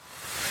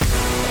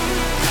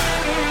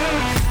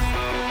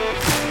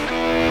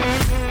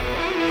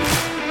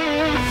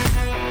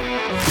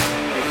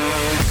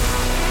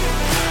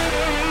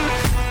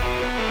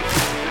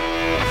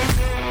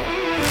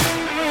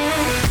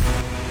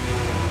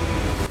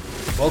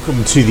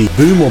Welcome to the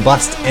Boom or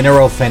Bust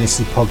NRL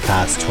Fantasy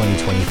Podcast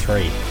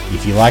 2023.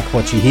 If you like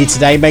what you hear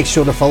today, make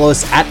sure to follow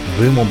us at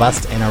Boom or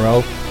Bust NRL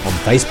on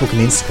Facebook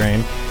and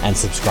Instagram and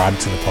subscribe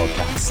to the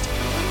podcast.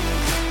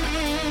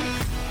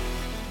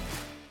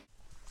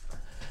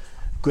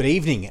 Good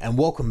evening and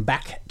welcome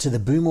back to the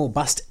Boom or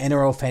Bust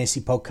NRL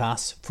Fantasy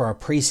Podcast for our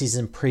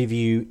preseason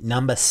preview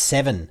number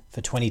 7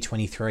 for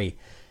 2023.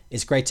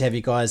 It's great to have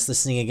you guys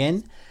listening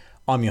again.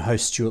 I'm your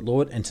host, Stuart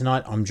Lord, and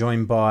tonight I'm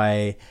joined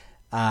by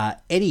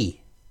Eddie,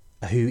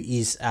 who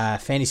is a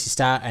fantasy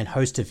star and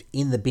host of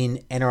In the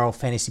Bin NRL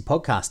Fantasy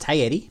Podcast.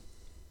 Hey, Eddie.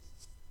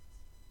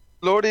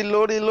 Lordy.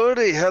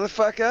 How the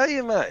fuck are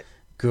you, mate?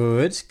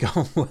 Good.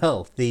 Going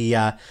well.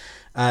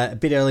 A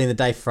bit early in the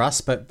day for us,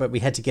 but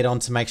we had to get on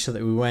to make sure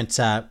that we weren't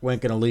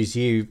going to lose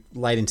you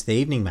late into the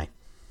evening, mate.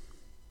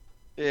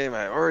 Yeah,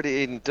 mate. Already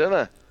eating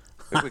dinner.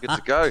 I think we're good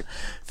to go.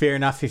 Fair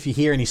enough. If you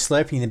hear any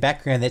slurping in the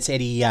background, that's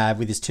Eddie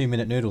with his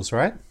 2-minute noodles,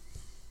 right?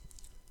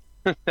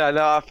 No,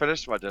 I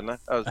finished my dinner.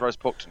 It was roast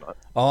pork tonight.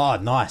 Oh,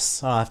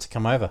 nice. I'll have to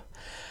come over.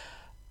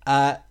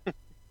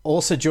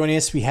 Also joining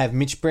us, we have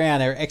Mitch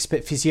Brown, our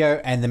expert physio,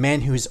 and the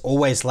man who is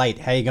always late.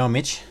 How you going,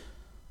 Mitch?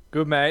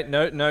 Good, mate.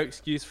 No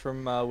excuse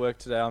from work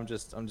today. I'm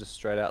just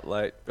straight out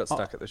late. Got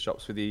stuck at the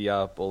shops with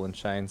the ball and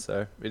chain,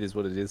 so it is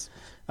what it is.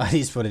 It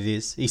is what it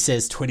is. He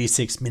says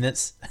 26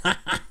 minutes.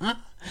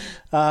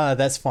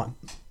 That's fine.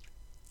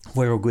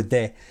 We're all good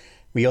there.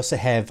 We also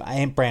have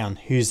Ant Brown,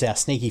 who's our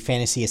sneaky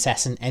fantasy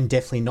assassin and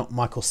definitely not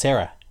Michael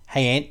Cera.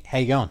 Hey, Ant, how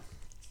you going?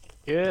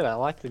 Good. I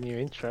like the new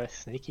intro,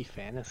 sneaky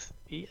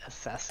fantasy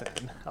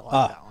assassin. I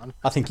like that one.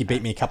 I think you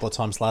beat me a couple of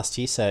times last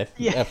year, so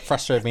yeah.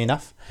 Frustrated me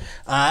enough.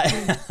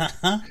 In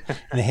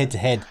the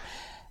head-to-head.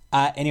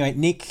 Anyway,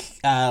 Nick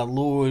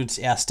Lord,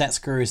 our stats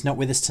guru, is not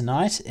with us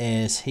tonight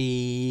as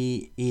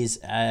he is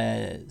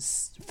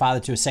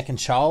father to a second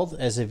child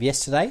as of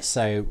yesterday.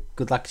 So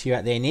good luck to you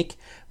out there, Nick.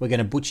 We're going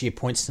to butcher your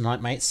points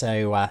tonight, mate,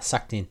 so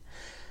sucked in.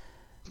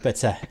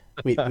 But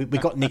we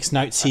got Nick's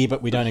notes here,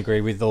 but we don't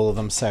agree with all of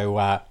them,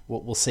 so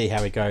we'll see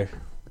how we go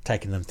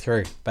taking them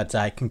through. But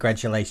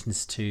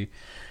congratulations to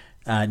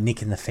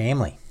Nick and the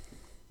family.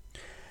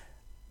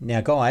 Now,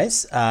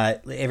 guys,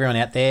 everyone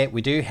out there,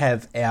 we do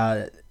have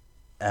our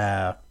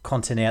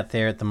content out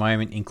there at the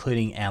moment,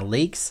 including our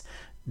leagues.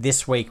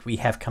 This week we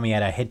have coming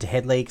out our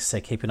head-to-head leagues,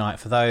 so keep an eye out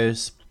for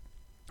those.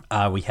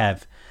 We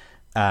have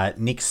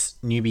Nick's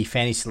newbie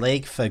fantasy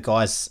league for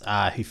guys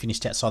who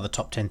finished outside the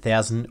top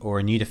 10,000 or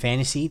are new to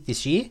fantasy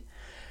this year.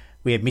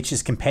 We have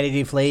Mitch's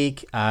competitive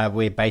league,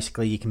 where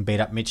basically you can beat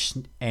up Mitch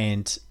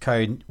and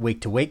code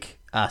week to week,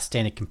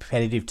 standard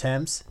competitive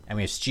terms. And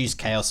we have Stu's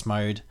chaos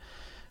mode,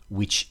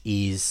 which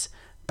is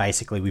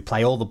basically we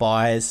play all the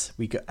buys,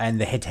 and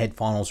the head-to-head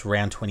finals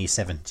round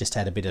 27. Just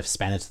add a bit of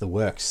spanner to the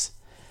works.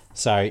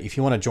 So if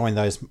you want to join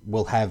those,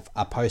 we'll have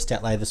a post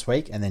out later this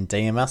week, and then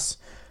DM us.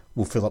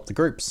 We'll fill up the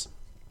groups.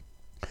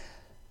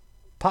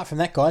 Apart from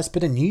that, guys,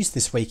 bit of news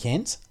this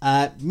weekend.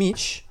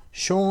 Mitch,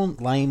 Sean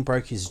Lane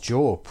broke his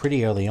jaw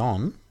pretty early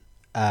on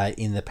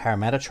in the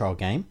Parramatta trial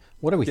game.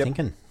 What are we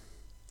thinking?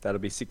 That'll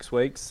be 6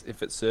 weeks.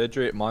 If it's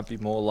surgery, it might be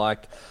more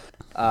like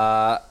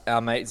our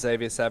mate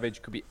Xavier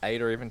Savage could be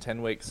 8 or even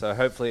 10 weeks. So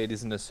hopefully it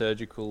isn't a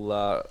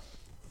surgical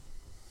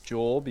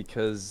jaw,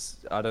 because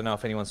I don't know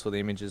if anyone saw the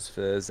images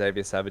for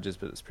Xavier Savage's,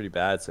 but it's pretty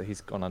bad. So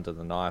he's gone under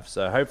the knife.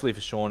 So hopefully for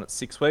Sean it's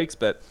 6 weeks,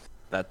 but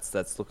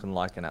that's looking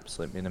like an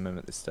absolute minimum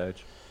at this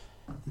stage.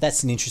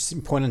 That's an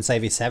interesting point on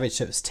Xavier Savage.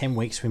 So if it's 10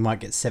 weeks, we might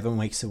get 7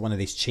 weeks of one of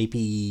these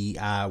cheapy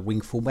wing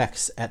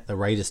fullbacks at the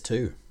Raiders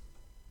too.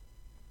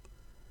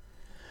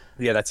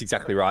 Yeah, that's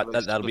exactly right.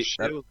 That'll be...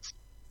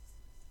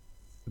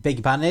 Beg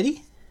your pardon,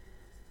 Eddie?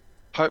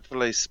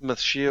 Hopefully Smith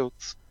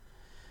Shields.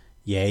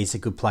 Yeah, he's a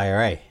good player,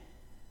 eh?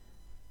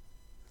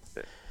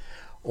 Yeah.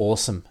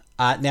 Awesome.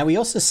 Now, we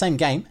also, same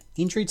game,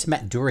 injury to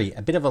Matt Dury.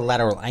 A bit of a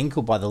lateral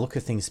ankle by the look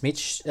of things,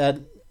 Mitch.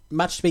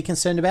 Much to be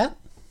concerned about?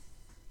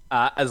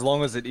 As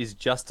long as it is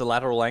just a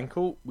lateral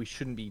ankle, we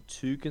shouldn't be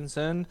too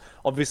concerned.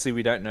 Obviously,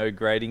 we don't know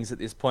gradings at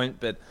this point,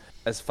 but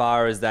as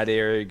far as that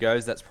area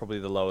goes, that's probably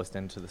the lowest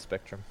end to the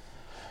spectrum.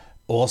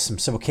 Awesome.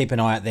 So we'll keep an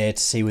eye out there to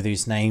see whether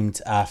he's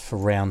named for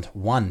round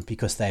 1,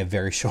 because they are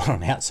very short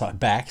on outside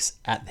backs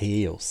at the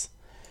Eels.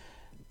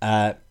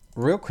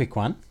 Real quick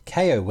one.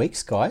 KO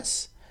weeks,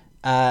 guys.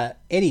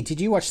 Eddie,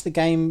 did you watch the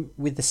game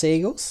with the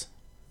Seagulls?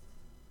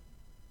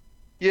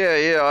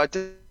 Yeah, I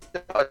did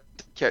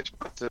catch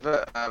most of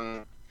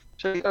it.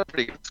 She got a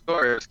pretty good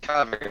score. He was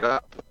carving it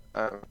up.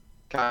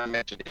 Can't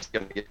imagine he's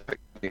going to get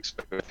picked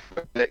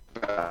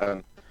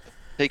but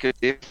he could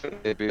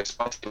definitely be a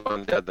spicy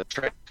one down the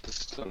track.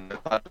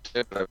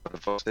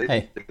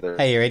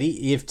 Hey, Eddie,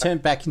 you've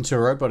turned back into a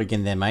robot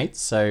again there, mate.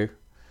 So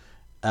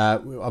I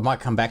might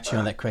come back to you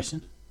on that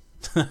question.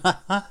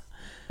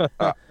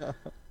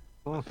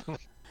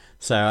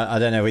 So I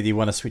don't know whether you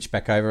want to switch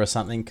back over or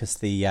something,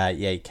 because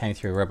you came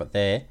through a robot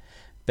there.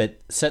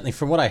 But certainly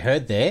from what I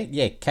heard there,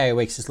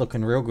 KOX is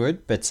looking real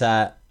good, but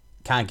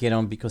can't get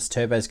on because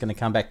Turbo's going to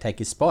come back, take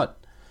his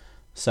spot.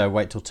 So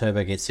wait till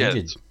Turbo gets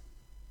injured.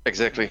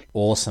 Exactly.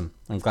 Awesome.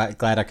 I'm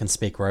glad I can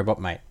speak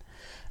robot, mate.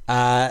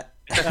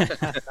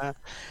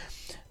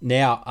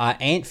 Now,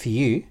 Ant, for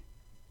you,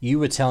 you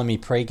were telling me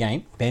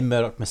pre-game, Ben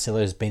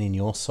Murdoch-Masila has been in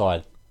your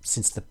side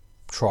since the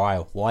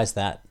trial. Why is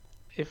that?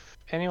 If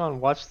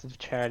anyone watched the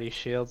Charity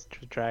Shields,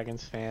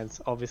 Dragons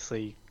fans,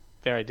 obviously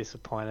very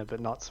disappointed, but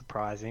not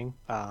surprising.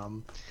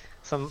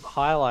 Some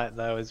highlight,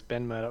 though, is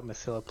Ben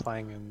Murdoch-Masila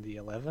playing in the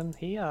 11.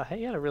 He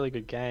had a really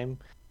good game.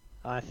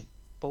 I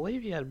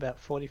believe he had about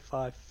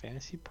 45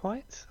 fantasy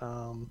points. A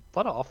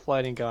lot of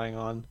offloading going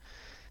on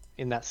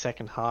in that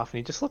second half, and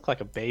he just looked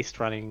like a beast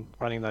running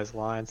those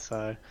lines.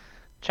 So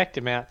checked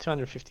him out,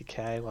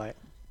 250k.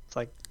 It's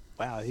like,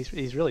 wow,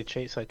 he's really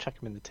cheap. So I chuck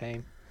him in the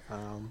team.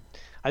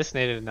 I just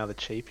needed another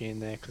cheapie in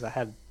there because I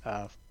had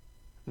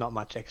not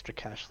much extra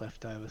cash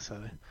left over.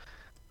 So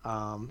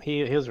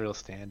he was a real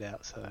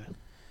standout. So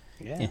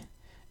yeah.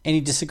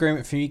 Any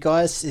disagreement from you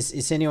guys?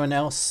 Is anyone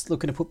else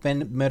looking to put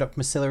Ben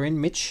Murdoch-Masila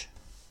in, Mitch?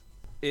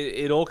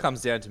 It all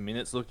comes down to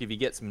minutes. Look, if he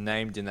gets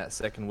named in that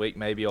second week,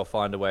 maybe I'll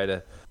find a way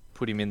to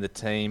put him in the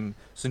team.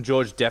 St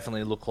George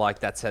definitely look like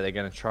that's how they're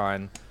going to try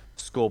and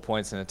score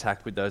points and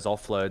attack with those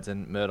offloads,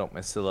 and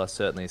Murdoch-Masila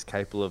certainly is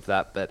capable of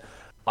that. But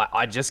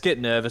I just get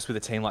nervous with a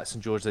team like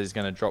St George that is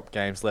going to drop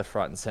games left,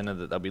 right and centre,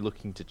 that they'll be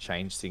looking to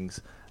change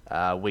things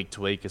week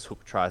to week as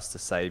Hook tries to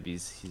save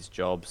his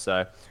job.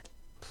 So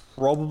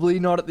probably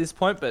not at this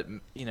point, but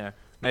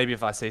maybe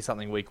if I see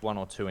something week 1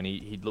 or 2 and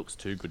he looks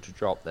too good to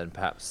drop, then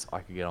perhaps I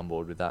could get on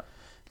board with that.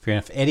 Fair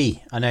enough.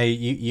 Eddie, I know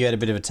you had a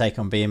bit of a take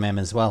on BMM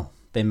as well.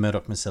 Ben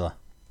Murdoch-Masila.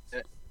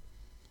 Yeah,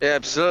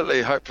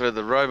 absolutely. Hopefully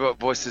the robot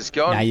voice is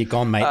gone. Now you're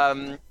gone,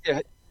 mate.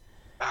 Yeah.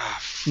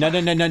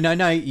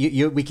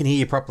 No. We can hear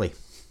you properly.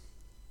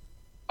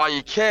 Oh,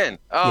 you can?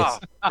 Oh,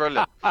 yes.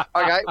 Brilliant.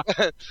 Okay.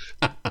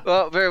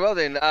 Well, very well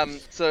then.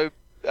 So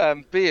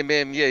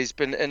BMM, yeah, he's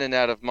been in and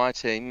out of my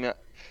team.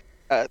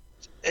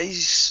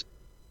 He's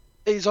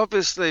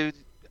obviously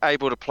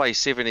able to play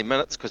 70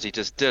 minutes because he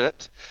just did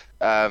it.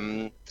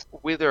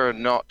 Whether or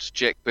not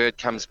Jack Bird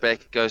comes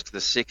back, goes to the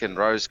second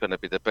row is going to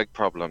be the big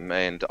problem.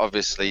 And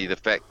obviously the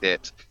fact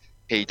that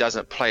he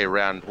doesn't play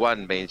round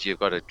 1 means you've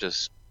got to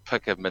just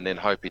pick him and then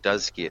hope he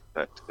does get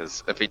picked.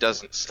 Because if he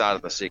doesn't start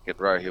in the second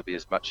row, he'll be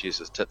as much use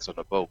as tits on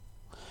a bull.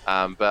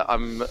 But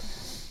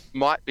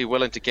might be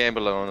willing to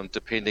gamble on him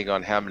depending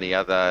on how many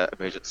other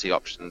emergency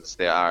options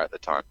there are at the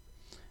time.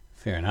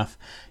 Fair enough.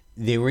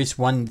 There is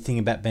one thing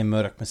about Ben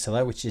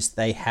Murdoch-Masila, which is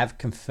they have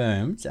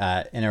confirmed,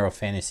 NRL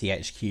Fantasy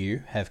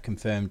HQ have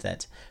confirmed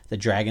that the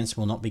Dragons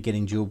will not be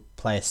getting dual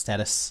player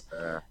status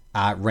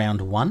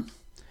round 1.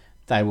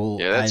 They will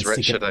that's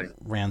stick it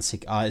round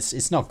 6.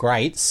 It's not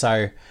great,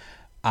 so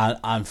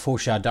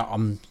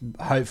unfortunately,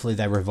 hopefully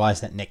they revise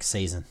that next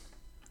season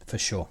for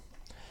sure.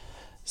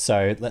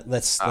 So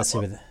let's see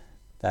whether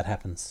that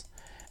happens.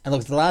 And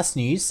look, the last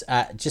news,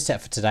 just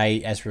out for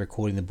today, as we're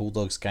recording, the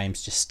Bulldogs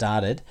games just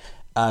started.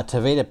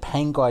 Tavita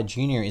Pangai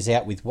Jr. is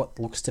out with what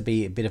looks to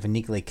be a bit of a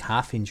niggly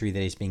calf injury that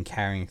he's been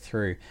carrying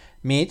through.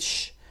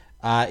 Mitch,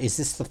 is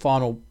this the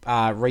final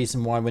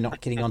reason why we're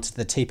not getting onto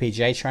the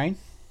TPJ train?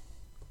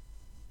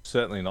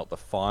 Certainly not the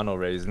final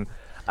reason.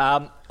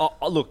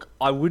 Look,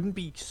 I wouldn't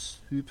be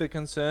super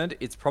concerned.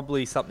 It's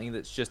probably something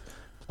that's just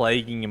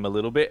plaguing him a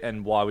little bit,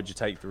 and why would you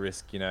take the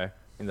risk, in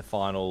the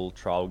final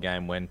trial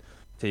game when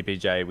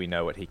TPJ, we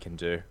know what he can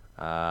do.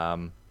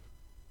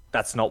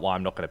 That's not why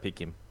I'm not going to pick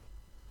him,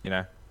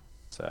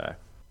 So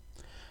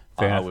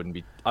I wouldn't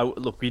be.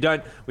 Look, we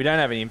don't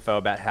have any info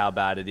about how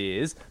bad it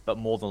is, but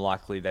more than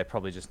likely they're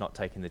probably just not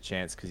taking the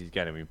chance because he's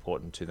going to be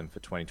important to them for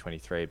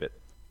 2023. But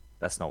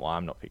that's not why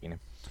I'm not picking him.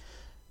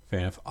 Fair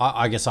enough.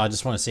 I guess I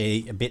just want to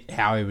see a bit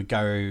how he would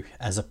go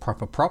as a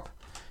proper prop.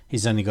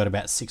 He's only got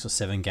about 6 or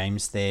 7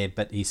 games there,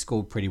 but he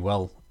scored pretty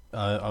well.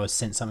 I was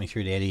sent something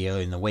through to Eddie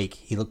earlier in the week.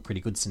 He looked pretty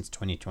good since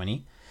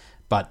 2020,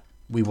 but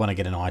we want to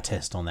get an eye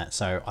test on that.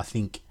 So I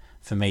think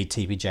for me,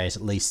 TPJ is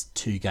at least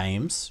 2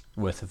 games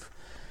worth of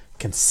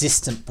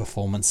consistent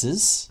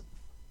performances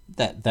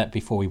that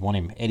before we want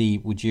him. Eddie,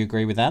 would you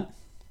agree with that?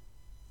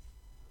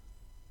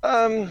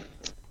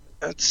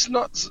 It's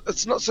not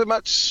so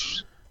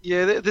much.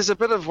 Yeah, there's a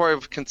bit of worry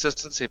of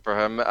consistency for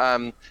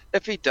him.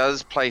 If he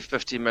does play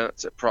 50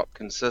 minutes at prop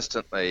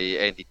consistently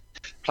and he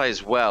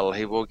plays well,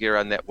 he will get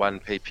around that 1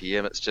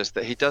 ppm. It's just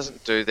that he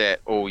doesn't do that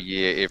all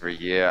year, every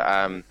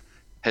year.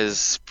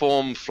 His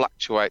form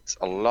fluctuates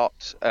a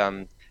lot.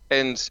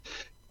 And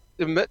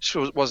Mitch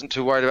wasn't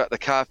too worried about the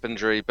calf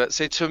injury, but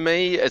see, to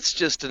me, it's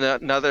just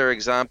another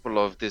example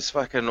of there's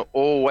fucking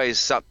always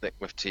something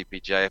with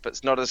TPJ. If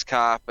it's not his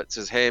calf, it's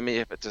his hammy.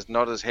 If it's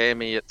not his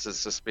hammy, it's his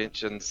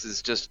suspensions.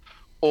 There's just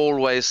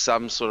always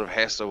some sort of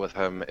hassle with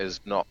him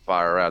is not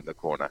far around the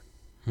corner.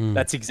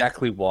 That's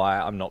exactly why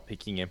I'm not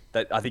picking him.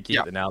 I think you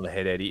hit the nail on the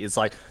head, Eddie. It's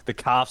like the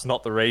calf's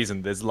not the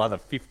reason. There's another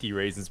 50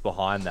 reasons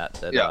behind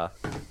that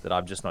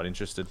I'm just not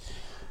interested.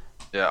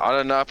 Yeah, I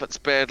don't know if it's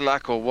bad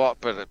luck or what,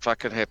 but it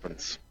fucking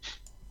happens.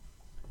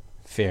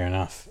 Fair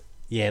enough.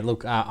 Yeah,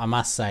 look, I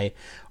must say,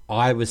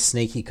 I was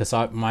sneaky because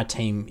my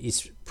team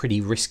is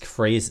pretty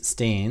risk-free as it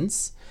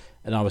stands,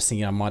 and I was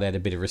thinking I might add a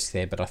bit of risk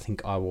there, but I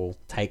think I will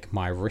take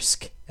my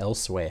risk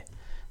elsewhere,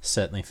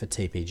 certainly for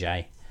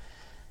TPJ.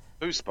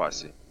 Too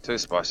spicy. Too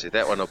spicy.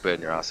 That one will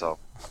burn your asshole.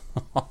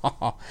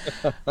 All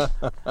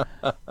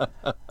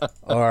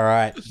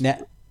right.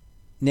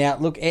 Now,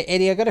 look,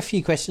 Eddie, I got a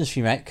few questions for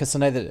you, mate, because I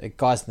know that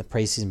guys in the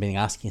preseason have been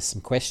asking us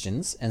some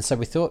questions, and so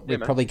we thought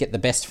we'd probably get the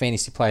best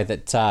fantasy player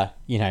that,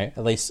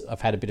 at least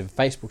I've had a bit of a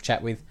Facebook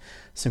chat with,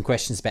 some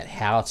questions about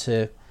how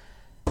to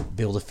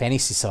build a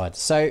fantasy side.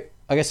 So,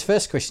 I guess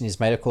first question is,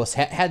 mate, of course,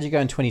 how did you go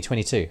in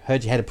 2022?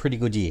 Heard you had a pretty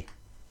good year.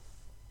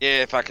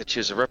 Yeah, if I could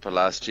choose a ripper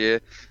last year,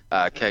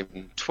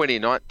 came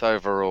 29th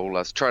overall. I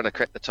was trying to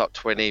crack the top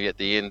 20 at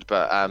the end,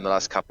 but the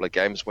last couple of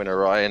games went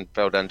awry and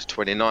fell down to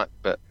 29th.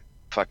 But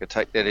if I could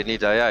take that any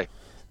day, eh?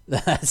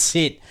 That's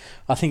it.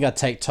 I think I'd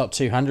take top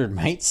 200,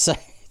 mate. So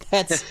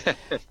that's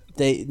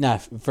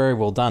very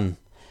well done.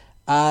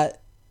 With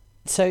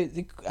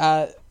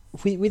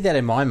that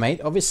in mind,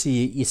 mate, obviously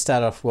you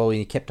start off well and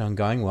you kept on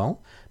going well,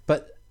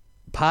 but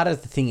part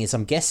of the thing is,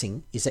 I'm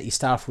guessing, is that you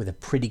start off with a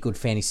pretty good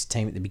fantasy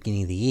team at the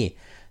beginning of the year.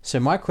 So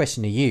my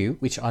question to you,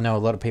 which I know a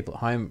lot of people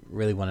at home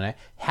really want to know,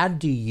 how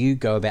do you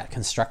go about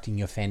constructing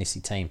your fantasy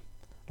team?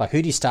 Like,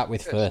 who do you start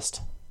with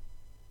first?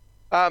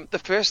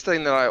 The first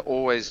thing that I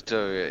always do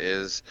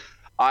is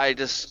I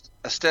just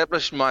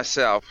establish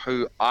myself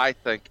who I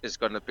think is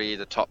going to be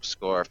the top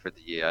scorer for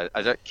the year.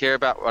 I don't care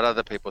about what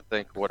other people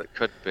think or what it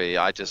could be.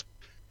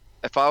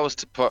 If I was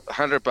to put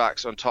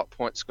 $100 on top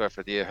point scorer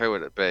for the year, who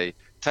would it be?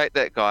 Take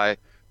that guy,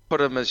 put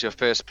him as your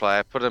first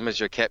player, put him as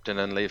your captain,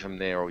 and leave him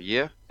there all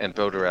year and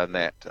build around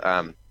that.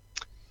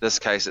 This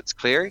case, it's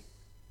Cleary.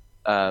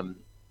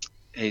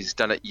 He's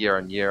done it year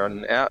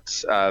on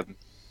out.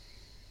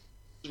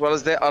 As well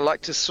as that, I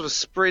like to sort of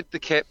spread the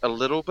cap a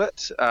little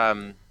bit.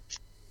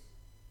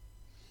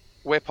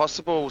 Where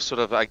possible, sort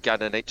of a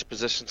gun in each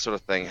position sort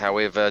of thing.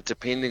 However,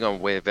 depending on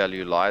where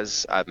value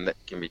lies, that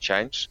can be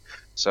changed.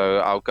 So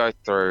I'll go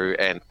through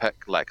and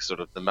pick like sort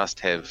of the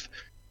must-have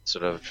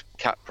sort of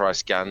cut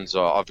price guns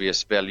or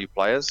obvious value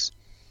players,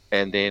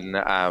 and then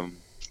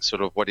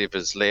sort of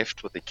whatever's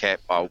left with the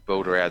cap, I'll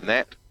build around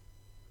that.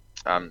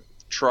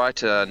 Try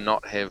to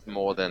not have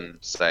more than,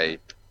 say,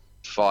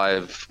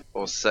 5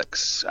 or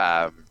 6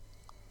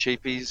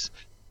 cheapies,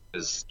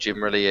 because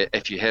generally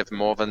if you have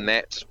more than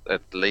that,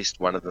 at least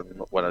one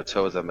or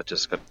two of them are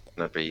just going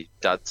to be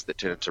duds that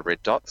turn into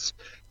red dots.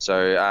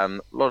 So a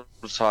lot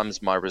of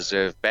times my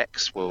reserve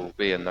backs will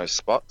be in those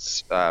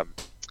spots, but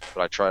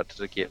I try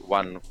to get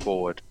one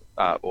forward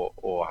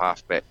or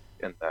half back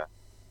in the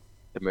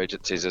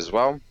emergencies as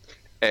well.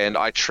 And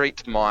I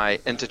treat my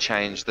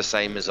interchange the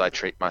same as I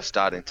treat my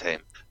starting team.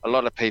 A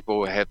lot of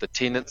people have the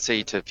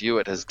tendency to view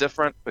it as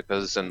different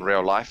because in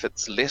real life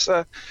it's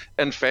lesser.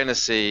 In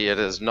fantasy, it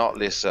is not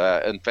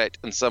lesser. In fact,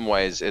 in some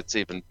ways, it's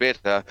even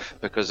better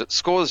because it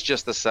scores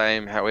just the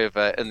same.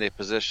 However, in their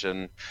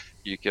position,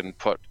 you can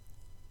put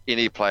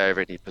any player of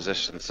any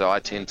position. So I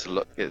tend to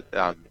look at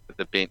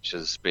the bench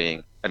as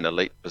being an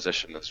elite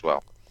position as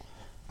well.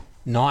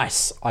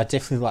 Nice. I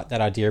definitely like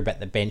that idea about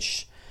the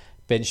bench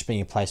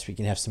being a place where you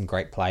can have some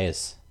great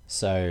players.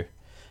 So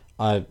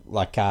I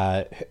like...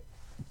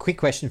 quick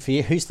question for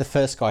you. Who's the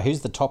first guy?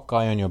 Who's the top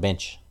guy on your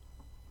bench?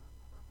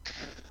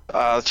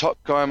 The top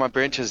guy on my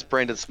bench is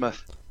Brandon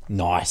Smith.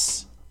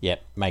 Nice.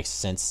 Yep, makes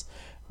sense.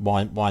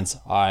 Mine's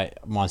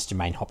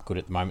Jermaine Hopgood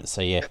at the moment,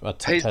 so yeah.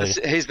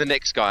 He's the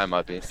next guy on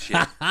my bench.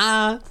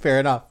 Yeah. Fair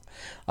enough.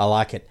 I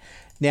like it.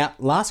 Now,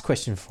 last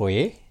question for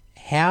you.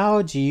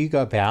 How do you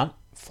go about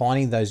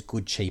finding those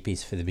good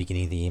cheapies for the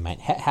beginning of the year,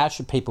 mate? How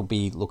should people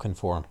be looking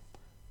for them?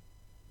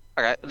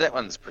 Okay, that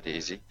one's pretty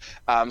easy.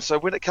 So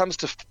when it comes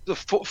to the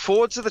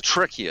forwards are the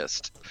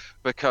trickiest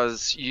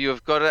because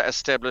you've got to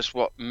establish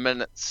what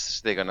minutes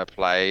they're going to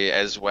play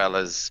as well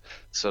as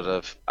sort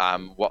of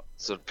what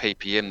sort of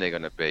PPM they're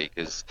going to be,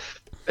 because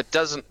it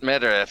doesn't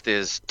matter if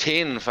there's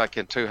 10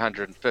 fucking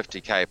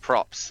 250k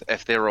props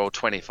if they're all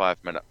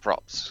 25-minute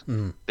props.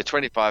 The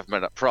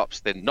 25-minute props,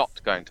 they're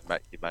not going to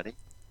make you money.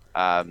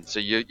 So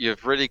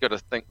you've really got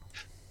to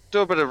do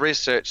a bit of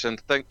research and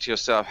think to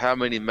yourself, how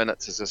many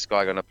minutes is this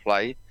guy going to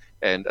play?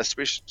 And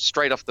especially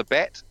straight off the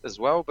bat as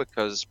well,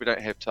 because we don't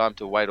have time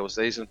to wait all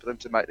season for them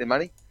to make their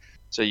money.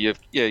 So you've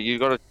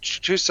got to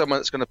choose someone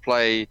that's going to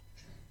play.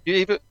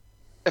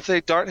 If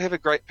they don't have a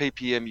great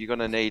PPM, you're going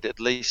to need at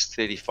least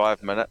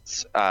 35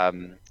 minutes.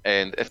 And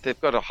if they've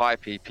got a high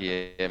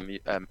PPM,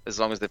 as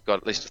long as they've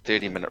got at least a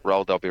 30-minute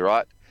roll, they'll be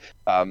right.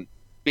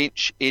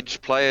 Bench edge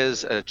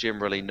players are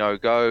generally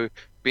no-go.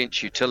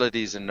 Bench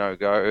utilities are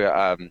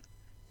no-go.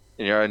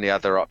 Your only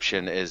other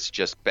option is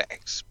just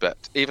backs. But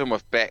even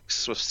with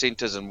backs, with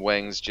centres and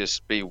wings,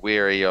 just be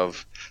wary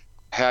of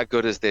how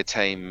good is their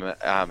team,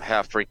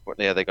 how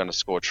frequently are they going to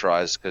score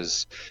tries.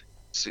 Because,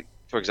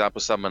 for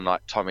example, someone like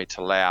Tommy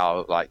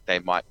Talau, like they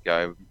might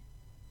go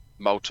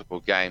multiple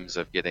games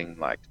of getting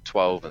like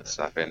 12 and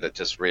stuff, and it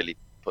just really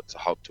puts a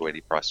halt to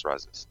any price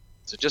rises.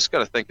 So just got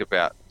to think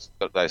about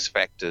those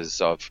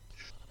factors of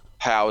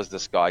how is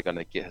this guy going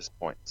to get his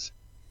points.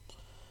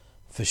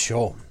 For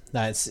sure.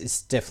 No,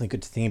 it's definitely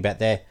good to think about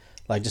there.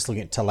 Like just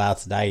looking at Talau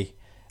today,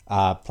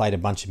 played a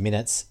bunch of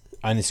minutes,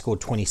 only scored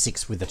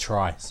 26 with a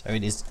try. So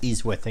it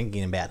is worth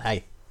thinking about,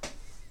 hey.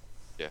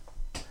 Yeah.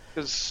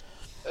 Because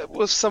it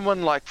was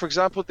someone like, for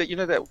example, that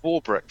that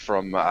Warbrick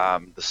from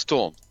the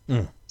Storm.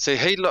 See,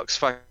 he looks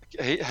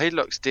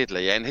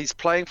deadly, and he's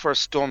playing for a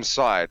Storm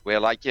side where,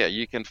 like,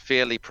 you can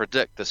fairly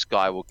predict this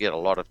guy will get a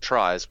lot of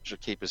tries, which will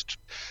keep his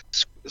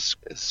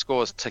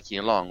scores ticking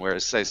along.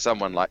 Whereas, say,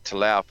 someone like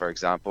Talau, for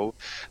example,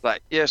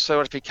 like,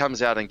 so if he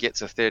comes out and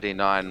gets a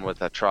 39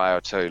 with a try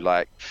or two,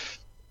 like,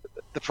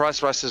 the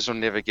price rises will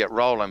never get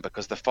rolling,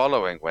 because the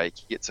following week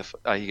he gets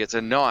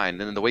a 9,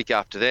 and then the week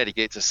after that he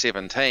gets a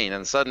 17,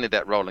 and suddenly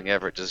that rolling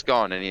average is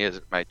gone, and he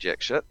hasn't made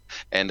jack shit.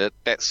 And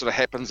that sort of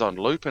happens on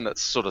loop, and it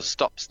sort of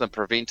stops them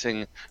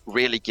preventing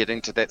really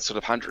getting to that sort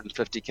of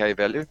 150k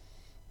value.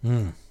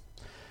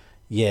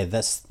 Yeah,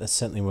 that's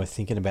certainly worth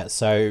thinking about.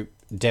 So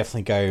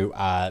definitely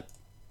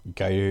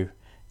go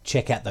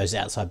check out those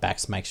outside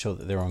backs. Make sure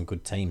that they're on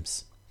good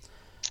teams.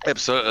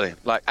 Absolutely,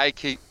 like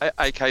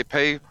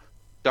AKP.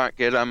 Don't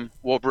get him.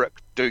 Warbrick,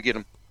 do get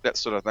him. That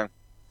sort of thing.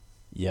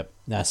 Yep.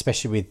 Now,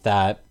 especially with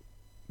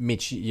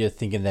Mitch, you're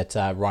thinking that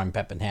Ryan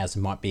Pappenhausen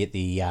might be at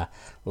the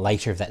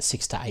later of that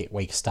 6 to 8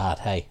 week start,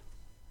 hey?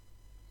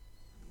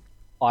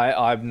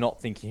 I'm not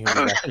thinking he'll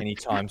be back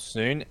anytime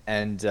soon.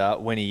 And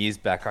when he is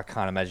back, I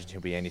can't imagine he'll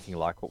be anything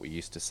like what we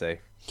used to see.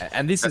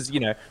 And this is,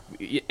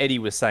 Eddie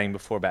was saying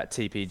before about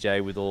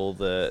TPJ with all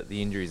the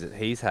injuries that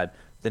he's had.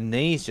 The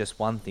knee is just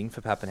one thing for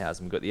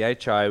Pappenhausen. We've got the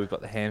HI, we've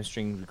got the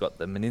hamstring, we've got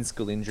the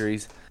meniscal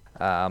injuries.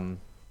 I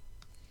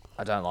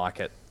don't like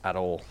it at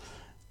all.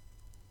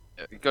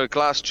 You've got a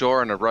glass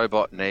jaw and a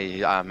robot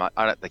knee. I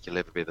don't think he'll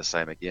ever be the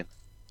same again.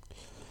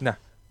 No,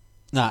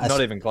 not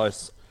even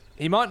close.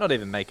 He might not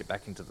even make it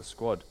back into the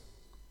squad.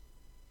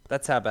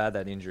 That's how bad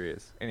that injury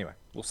is. Anyway,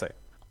 we'll see.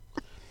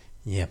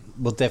 Yeah,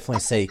 we'll definitely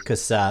see,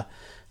 because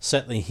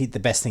certainly the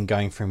best thing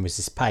going for him was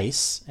his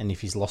pace, and if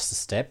he's lost a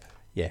step,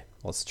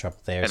 lots of trouble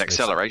there. And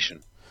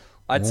acceleration.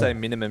 I'd say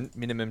minimum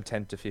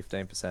 10 to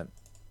 15%.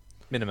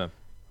 Minimum.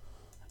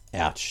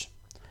 Ouch.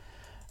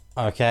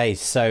 Okay,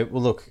 so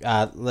look,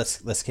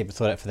 let's keep a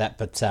thought out for that.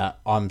 But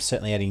I'm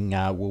certainly adding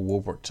Will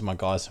Warbrick to my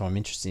guys who I'm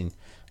interested in,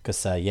 because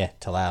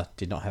Talau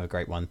did not have a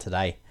great one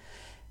today.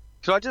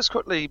 Could I just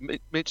quickly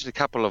mention a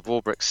couple of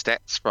Warbrick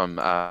stats from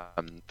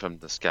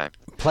this game?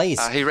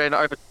 Please. He ran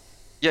over.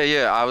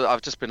 Yeah.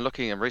 I've just been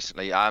looking at him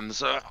recently.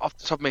 So off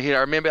the top of my head,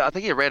 I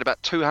think he ran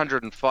about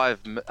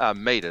 205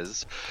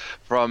 meters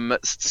from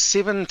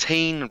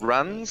 17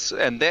 runs,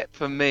 and that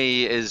for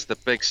me is the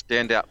big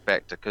standout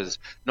factor, because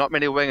not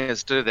many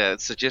wingers do that.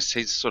 It suggests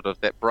he's sort of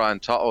that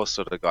Brian To'o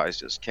sort of guy. He's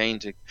just keen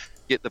to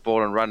get the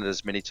ball and run it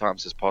as many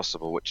times as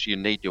possible, which you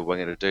need your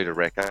winger to do to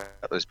rack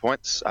up those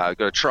points. Got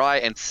a try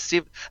and I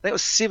think it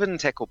was 7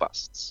 tackle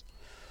busts.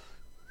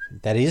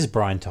 That is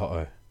Brian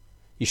To'o.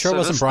 You sure So it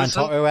wasn't Brian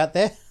To'o out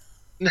there?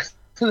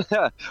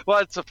 Well,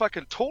 it's a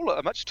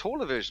much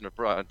taller version of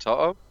Brian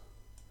To'o.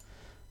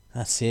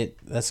 That's it.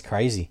 That's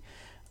crazy.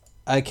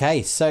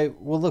 Okay, so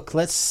look,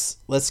 let's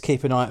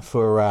keep an eye out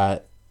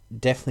for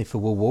definitely for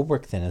Will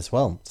Warbrick then as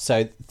well.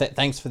 So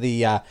thanks for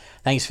the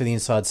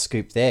inside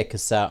scoop there,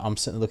 because I'm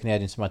certainly looking out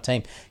into my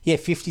team.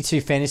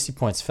 52 fantasy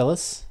points,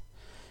 fellas.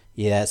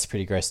 Yeah, that's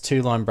pretty gross.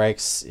 2 line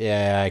breaks.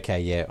 Yeah, okay,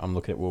 yeah, I'm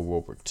looking at Will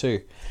Warbrick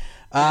too.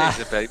 He's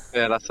a big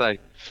fan, I say.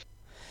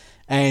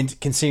 And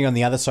considering on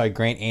the other side,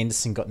 Grant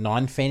Anderson got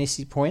 9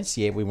 fantasy points.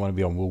 Yeah, we want to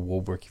be on Will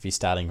Warbrick if he's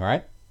starting,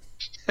 right?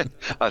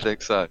 I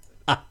think so.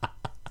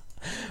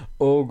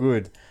 All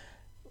good.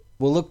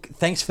 Well, look,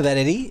 thanks for that,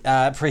 Eddie.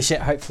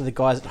 Appreciate. Hopefully the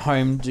guys at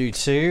home do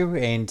too.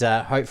 And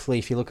hopefully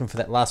if you're looking for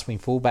that last wing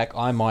fullback,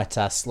 I might,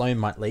 Sloan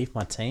might leave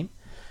my team,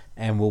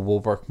 and Will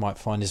Warbrick might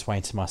find his way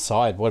into my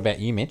side. What about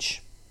you,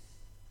 Mitch?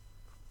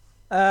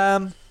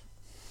 I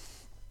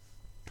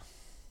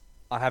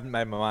haven't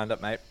made my mind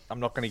up, mate. I'm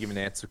not going to give an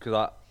answer,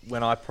 because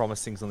when I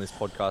promise things on this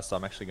podcast,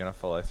 I'm actually going to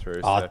follow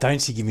through. Oh,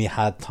 don't you give me a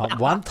hard time.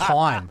 One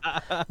time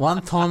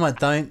I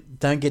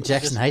don't get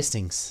Jackson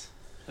Hastings.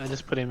 I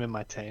just put him in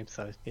my team,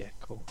 so yeah,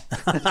 cool.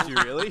 Did you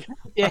really?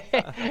 Yeah.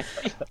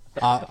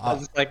 I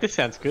was like, this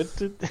sounds good.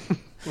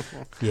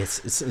 Yes,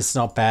 it's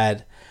not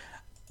bad.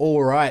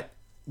 All right.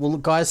 Well,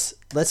 look, guys,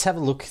 let's have a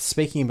look.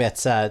 Speaking about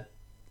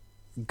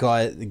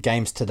the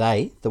games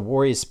today, the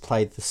Warriors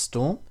played the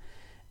Storm,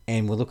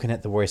 and we're looking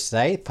at the Warriors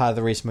today. Part of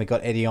the reason we got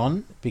Eddie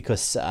on,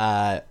 because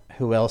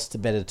who else to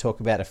better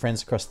talk about our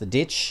friends across the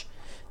ditch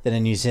than a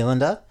New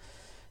Zealander?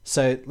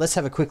 So let's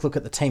have a quick look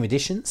at the team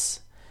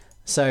additions.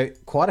 So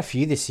quite a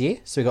few this year.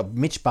 So we've got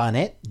Mitch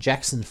Barnett,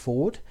 Jackson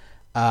Ford,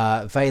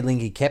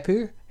 Veilingi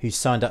Kepu, who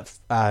signed up,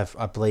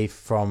 I believe,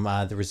 from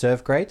the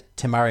reserve grade,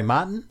 Tamari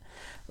Martin,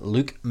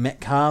 Luke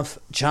Metcalf,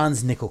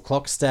 Chans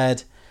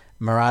Nickel-Klokstad,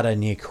 Murata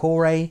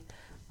Niokore,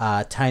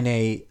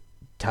 Taine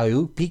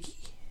Taupiki,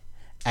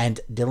 and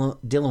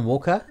Dylan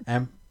Walker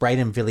and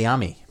Braden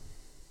Viliami.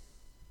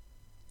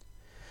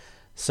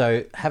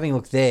 So having a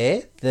look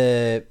there,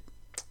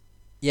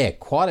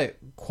 quite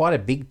a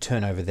big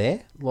turnover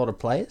there, a lot of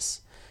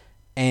players.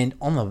 And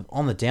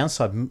on the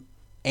downside,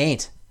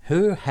 Ant,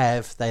 who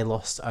have they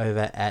lost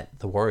over at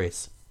the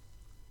Warriors?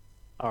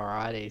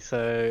 Alrighty,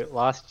 so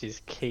last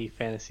year's key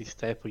fantasy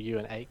staple, you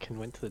and Aitken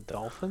went to the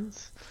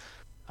Dolphins.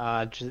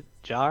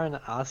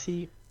 Jaren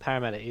Arce,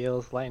 Parramatta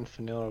Eels. Leighton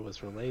Fanua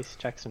was released.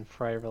 Jackson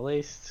Frey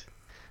released.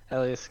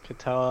 Elias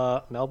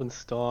Katoa, Melbourne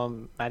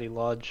Storm. Matty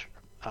Lodge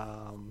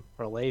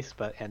released,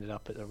 but ended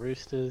up at the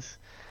Roosters.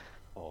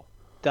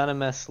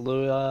 Dunamis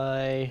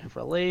Luai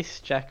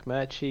released. Jack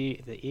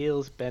Murchie, the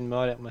Eels. Ben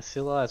Moda at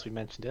Masilla, as we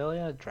mentioned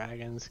earlier.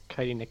 Dragons.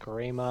 Cody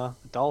Nikorima,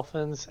 the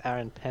Dolphins.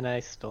 Aaron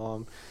Penne,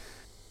 Storm.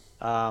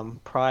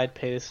 Pride,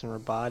 Peterson,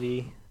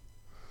 Rabadi.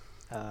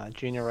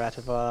 Junior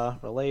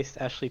Ratava released.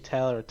 Ashley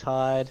Taylor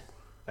retired.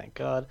 Thank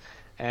God.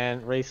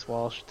 And Reece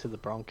Walsh to the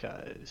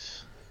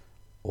Broncos.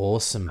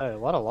 Awesome. Oh, a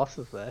lot of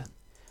losses there.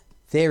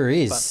 There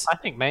is. But I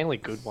think mainly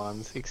good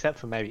ones, except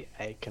for maybe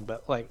Aiken.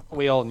 But like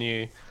we all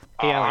knew,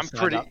 he only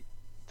signed up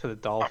to the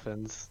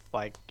Dolphins,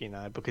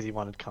 because he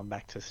wanted to come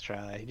back to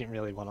Australia. He didn't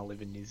really want to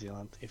live in New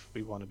Zealand. If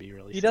we want to be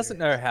really, He doesn't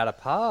know how to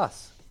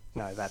pass.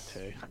 No, that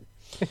too.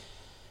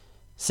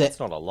 That's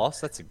not a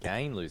loss. That's a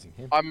gain losing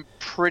him. I'm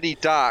pretty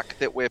dark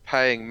that we're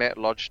paying Matt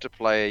Lodge to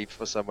play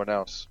for someone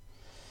else.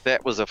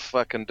 That was a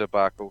fucking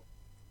debacle.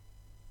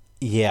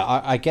 Yeah,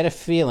 I get a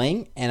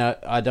feeling, and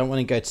I don't want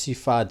to go too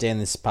far down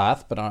this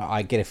path, but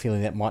I get a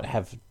feeling that might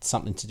have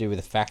something to do with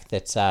the fact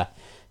that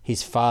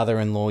his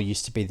father-in-law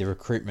used to be the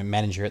recruitment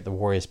manager at the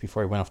Warriors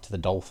before he went off to the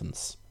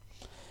Dolphins.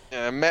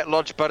 Yeah, Matt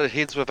Lodge butted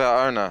heads with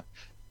our owner,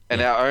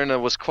 and our owner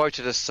was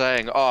quoted as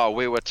saying,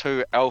 we were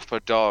two alpha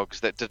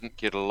dogs that didn't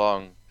get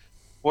along.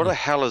 What the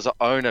hell is an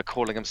owner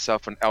calling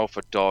himself an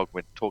alpha dog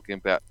when talking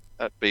about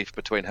beef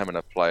between him and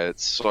a player?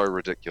 It's so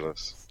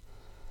ridiculous.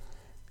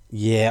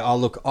 Yeah,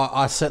 look,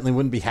 I certainly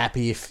wouldn't be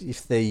happy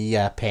if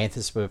the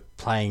Panthers were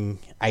paying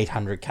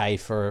 $800K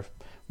for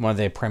one of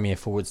their premier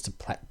forwards to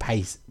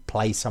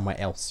play somewhere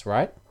else,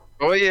 right?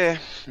 Oh yeah.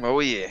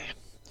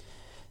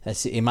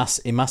 That's it.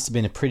 Must have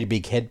been a pretty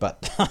big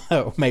headbutt,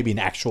 or maybe an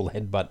actual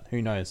headbutt.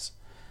 Who knows?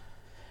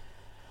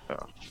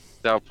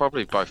 They'll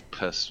probably both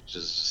piss.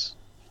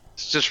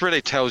 Just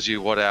really tells you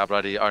what our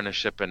bloody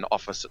ownership and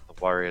office at the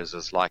Warriors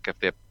is like if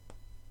they're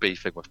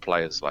beefing with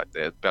players like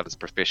that. About as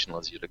professional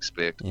as you'd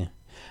expect. Yeah.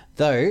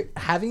 Though,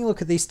 having a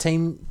look at these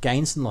team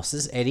gains and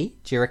losses, Eddie,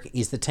 do you reckon,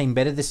 is the team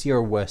better this year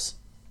or worse?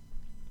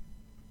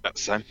 About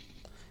the same.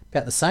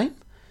 About the same?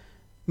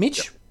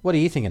 Mitch, What are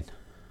you thinking?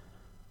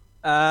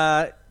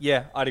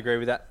 Yeah, I'd agree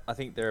with that. I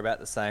think they're about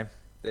the same.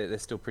 They're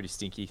still pretty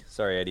stinky.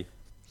 Sorry, Eddie.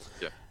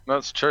 Yeah, no,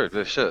 it's true.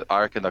 Shit,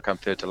 I reckon they'll come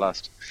third to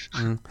last.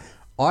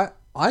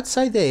 I'd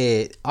say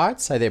they're about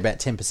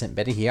 10%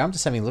 better here. I'm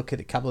just having a look at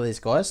a couple of these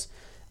guys.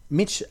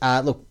 Mitch,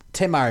 look,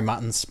 Te Murray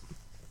Mutton's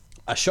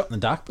a shot in the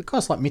dark, but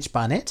guys like Mitch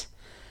Barnett,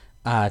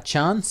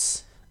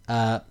 Chance,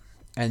 and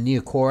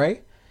Niokore,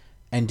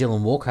 and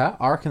Dylan Walker,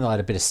 I reckon they'll add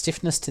a bit of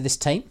stiffness to this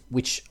team,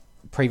 which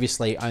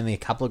previously only a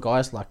couple of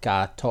guys like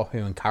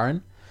Tohu and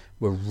Curran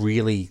were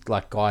really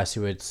like guys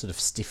who were sort of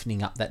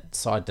stiffening up that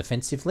side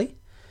defensively.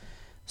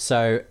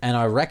 So, and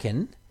I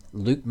reckon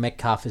Luke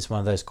Metcalf is one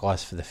of those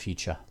guys for the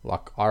future.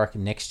 Like, I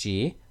reckon next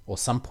year, or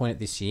some point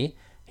this year,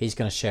 he's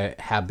going to show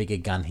how big a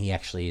gun he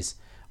actually is.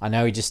 I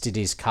know he just did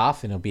his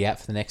calf and he'll be out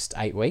for the next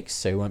 8 weeks,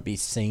 so you won't be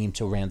seeing him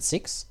till round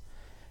 6.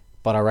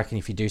 But I reckon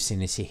if you do see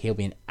him this year, he'll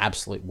be an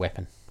absolute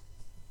weapon.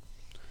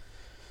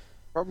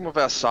 Problem with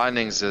our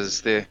signings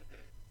is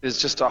there's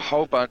just a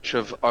whole bunch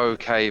of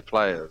okay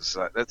players.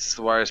 That's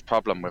the Warriors'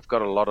 problem. We've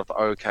got a lot of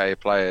okay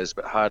players,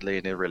 but hardly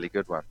any really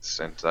good ones,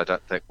 and I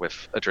don't think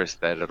we've addressed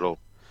that at all.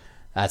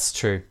 That's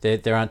true.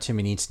 There aren't too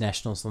many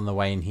internationals on the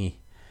way in here.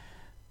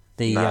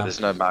 There's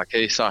no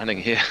marquee signing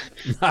here.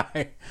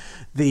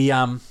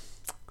 No.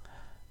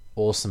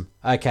 Awesome.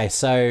 Okay,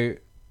 so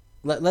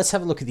let's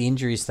have a look at the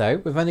injuries,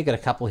 though. We've only got a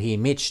couple here.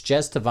 Mitch,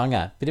 Jazz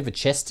Tavanga, bit of a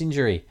chest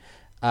injury.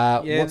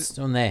 What's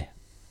on there?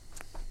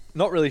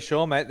 Not really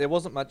sure, mate. There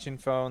wasn't much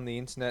info on the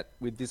internet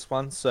with this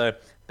one, so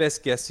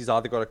best guess he's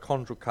either got a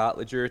chondral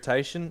cartilage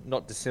irritation,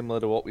 not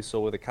dissimilar to what we saw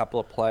with a couple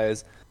of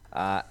players,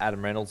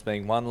 Adam Reynolds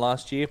being one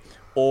last year,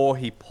 or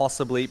he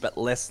possibly, but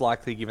less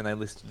likely given they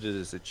listed it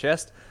as a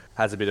chest,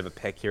 has a bit of a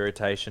pec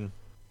irritation.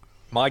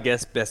 My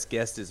best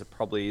guess is it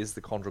probably is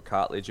the chondral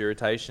cartilage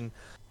irritation.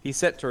 He's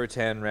set to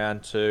return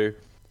round 2.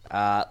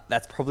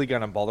 That's probably going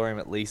to bother him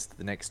at least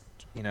the next,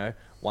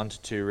 1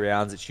 to 2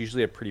 rounds. It's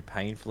usually a pretty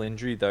painful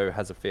injury, though it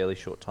has a fairly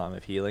short time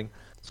of healing,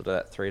 sort of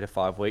that 3 to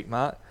 5 week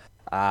mark.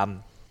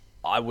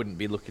 I wouldn't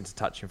be looking to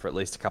touch him for at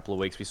least a couple of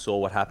weeks. We saw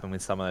what happened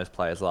with some of those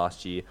players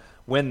last year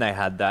when they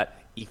had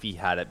that, if he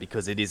had it,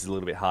 because it is a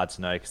little bit hard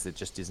to know because there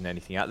just isn't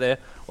anything out there.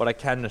 What I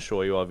can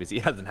assure you of is he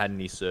hasn't had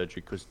any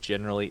surgery because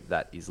generally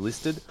that is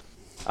listed.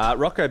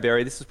 Rocco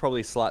Berry, this is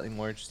probably slightly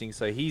more interesting.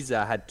 So he's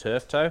had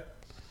turf toe,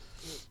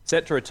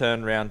 set to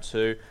return round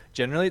 2.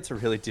 Generally, it's a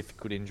really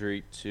difficult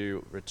injury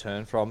to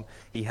return from.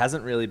 He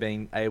hasn't really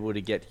been able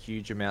to get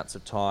huge amounts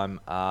of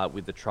time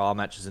with the trial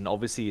matches, and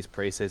obviously his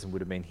preseason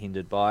would have been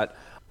hindered by it.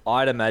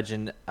 I'd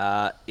imagine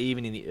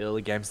even in the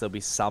early games, there'll be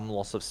some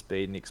loss of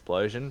speed and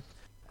explosion.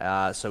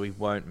 So we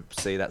won't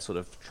see that sort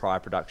of try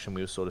production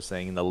we were sort of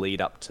seeing in the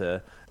lead up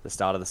to the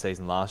start of the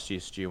season last year,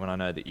 Stu, when I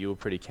know that you were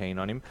pretty keen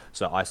on him.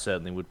 So I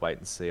certainly would wait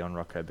and see on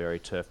Rocco Berry.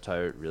 Turf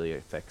toe really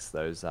affects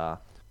those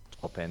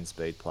top-end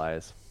speed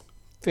players.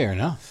 Fair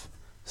enough.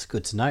 It's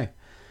good to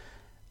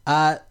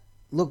know.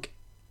 Look,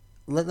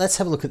 let's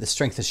have a look at the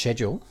strength of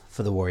schedule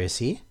for the Warriors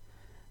here.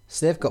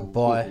 So they've got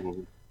bye.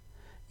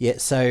 Yeah,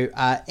 so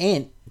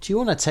Ant, do you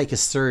want to take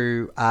us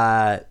through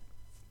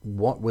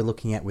what we're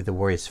looking at with the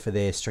Warriors for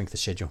their strength of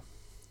schedule?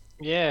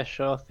 Yeah,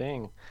 sure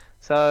thing.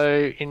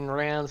 So in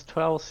rounds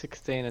 12,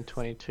 16 and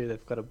 22,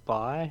 they've got a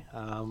bye.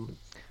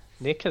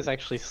 Nick has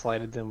actually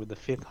slated them with the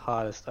 5th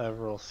hardest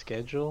overall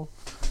schedule.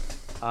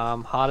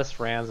 Hardest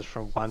rounds are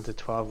from 1 to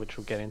 12, which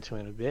we'll get into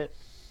in a bit.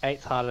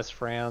 8th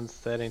hardest rounds,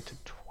 13 to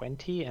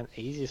 20, and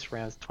easiest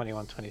rounds,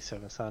 21,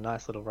 27. So a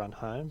nice little run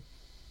home.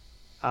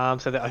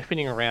 So the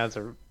opening rounds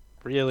are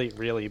really,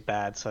 really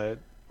bad. So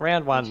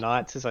round 1,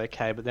 Knights is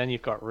okay, but then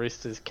you've got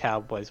Roosters,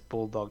 Cowboys,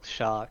 Bulldogs,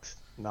 Sharks,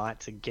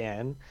 Knights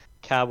again,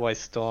 Cowboys,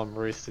 Storm,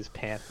 Roosters,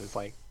 Panthers,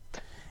 like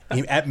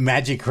at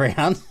Magic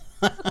Round.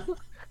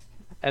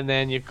 and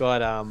then you've got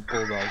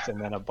Bulldogs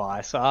and then a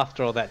bye. So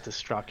after all that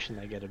destruction,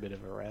 they get a bit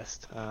of a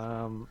rest.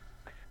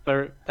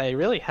 But they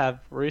really have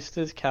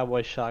Roosters,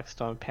 Cowboys, Sharks,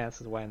 Storm,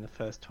 Panthers away in the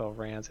first 12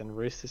 rounds, and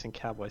Roosters and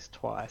Cowboys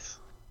twice.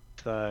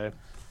 So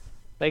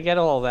they get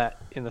all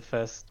that in the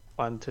first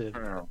 1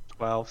 to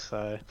 12.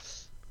 So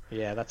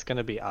yeah, that's going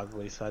to be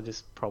ugly. So I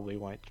just probably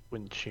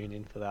wouldn't tune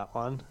in for that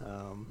one.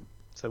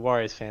 So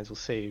Warriors fans will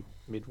see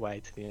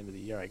midway to the end of the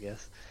year, I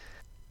guess.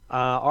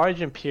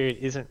 Origin period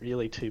isn't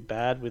really too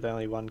bad with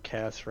only one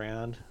chaos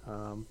round,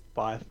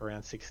 bye for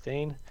round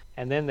 16,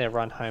 and then their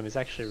run home is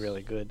actually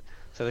really good.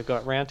 So they've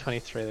got round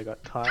 23, they've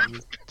got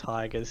Titans,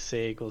 Tigers,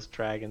 Sea Eagles,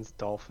 Dragons,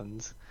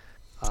 Dolphins.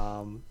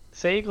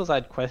 Sea Eagles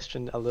I'd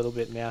question a little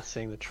bit now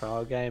seeing the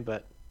trial game,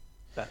 but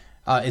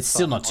it's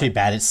still not too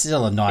bad. It's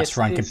still a nice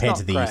run compared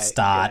to the great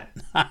start.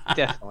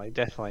 Yeah,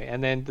 definitely.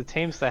 And then the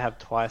teams they have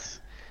twice,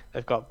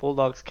 they've got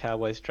Bulldogs,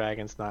 Cowboys,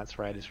 Dragons, Knights,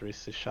 Raiders,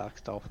 Roosters,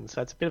 Sharks, Dolphins.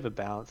 So it's a bit of a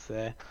balance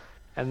there.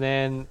 And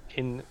then,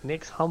 in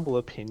Nick's humble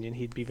opinion,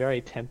 he'd be very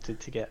tempted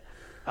to get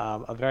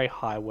a very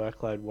high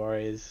workload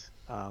Warriors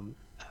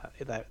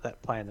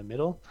that play in the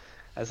middle,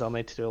 as they'll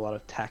need to do a lot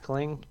of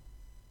tackling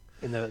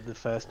in the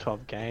first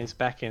 12 games.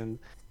 Back in,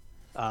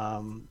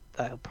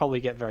 they'll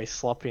probably get very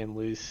sloppy and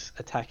loose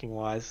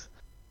attacking-wise,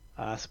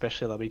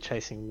 especially they'll be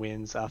chasing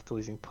wins after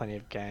losing plenty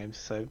of games.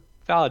 So,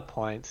 valid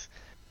points.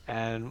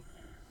 And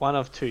one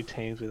of 2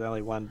 teams with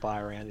only one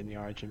bye round in the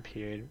Origin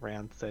period,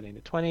 round 13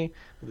 to 20,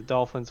 with the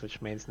Dolphins,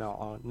 which means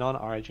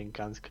non-Origin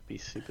guns could be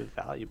super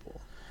valuable.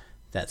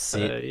 That's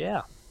it.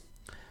 Yeah.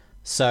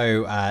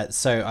 So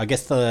I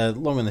guess the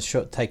long and the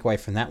short takeaway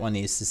from that one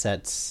is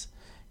that,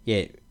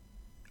 yeah,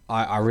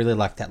 I really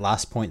like that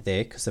last point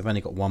there because they've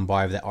only got one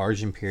bye of that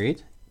Origin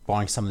period.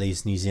 Buying some of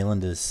these New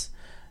Zealanders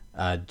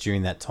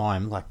during that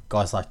time, like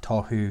guys like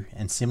Tohu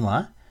and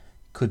similar,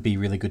 could be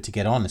really good to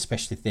get on,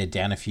 especially if they're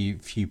down a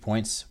few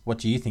points. What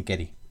do you think,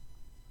 Eddie?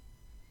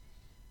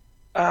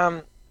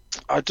 I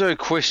do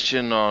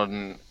question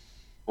on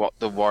what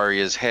the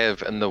Warriors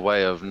have in the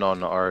way of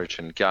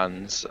non-Origin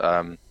guns.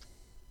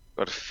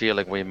 Got a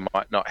feeling we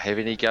might not have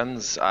any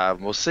guns.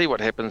 We'll see what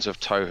happens with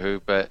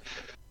Tohu, but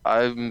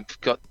I've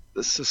got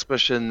the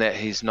suspicion that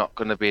he's not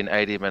going to be an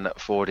 80-minute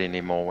forward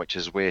anymore, which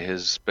is where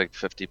his big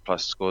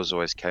 50-plus scores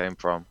always came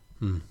from.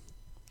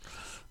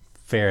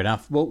 Fair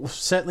enough. Well,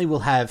 certainly we'll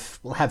have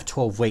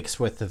 12 weeks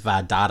worth of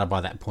data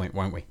by that point,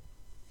 won't we?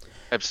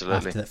 Absolutely.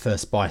 After that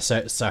first bye.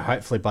 So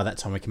hopefully by that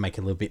time we can make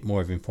a little bit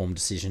more of an informed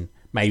decision.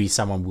 Maybe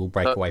someone will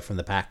break away from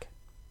the pack.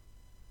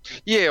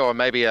 Yeah, or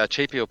maybe a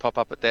cheapie will pop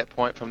up at that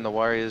point from the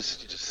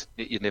Warriors.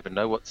 You never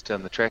know what's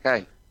down the track,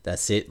 eh?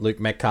 That's it. Luke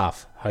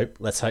Metcalf.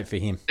 Let's hope for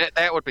him.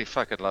 That would be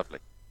fucking lovely.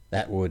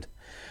 That would.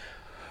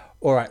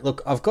 All right,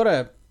 look, I've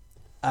got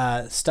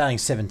a starting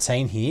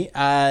 17 here.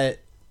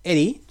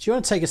 Eddie, do you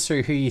want to take us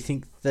through who you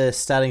think the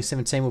starting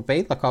 17 will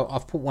be? Like,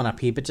 I've put one up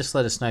here, but just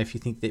let us know if you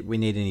think that we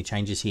need any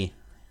changes here.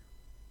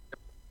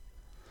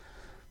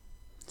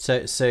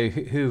 So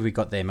who have we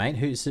got there, mate?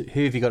 Who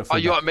have you got? Oh,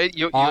 you want me?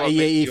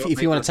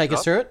 If you want to take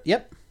us through it,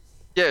 yep.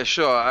 Yeah,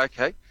 sure.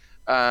 Okay.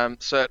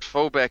 So at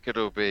fullback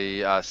it'll be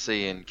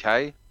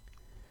CNK.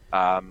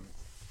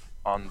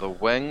 On the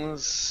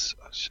wings,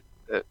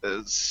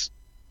 who's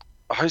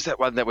that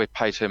one that we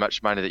pay too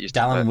much money that used to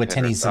Dallin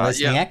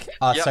Watene-Zelezniak.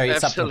 Sorry,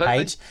 it's absolutely. up the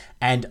page.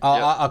 And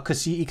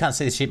because you can't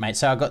see the sheet, mate.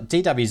 So I've got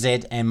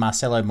DWZ and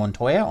Marcelo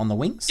Montoya on the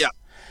wings.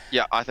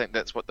 Yeah, I think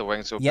that's what the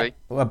wings will be.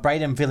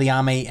 Braden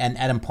Viliame and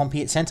Adam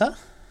Pompey at centre.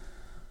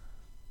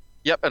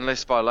 Yep,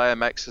 unless Vilea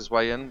makes his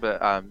way in, but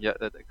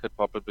that could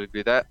probably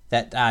be that.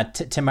 That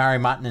Tamari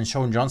Martin and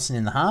Sean Johnson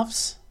in the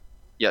halves.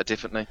 Yeah,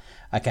 definitely.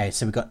 Okay,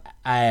 so we've got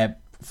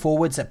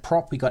forwards at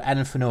prop. We've got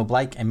Adam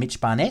Fanua-Blake and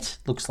Mitch Barnett.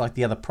 Looks like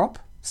the other prop,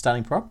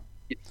 starting prop.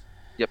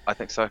 Yep, I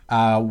think so.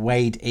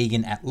 Wade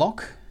Egan at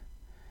lock.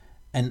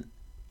 And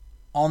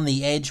on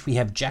the edge, we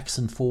have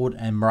Jackson Ford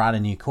and Murata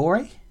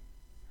Nukore.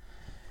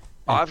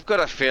 I've got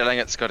a feeling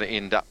it's got to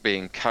end up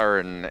being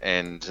Curran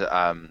and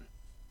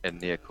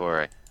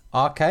Nukore.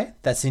 Okay,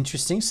 that's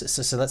interesting.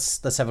 So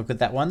let's have a look at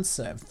that one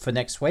for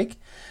next week.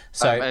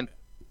 So and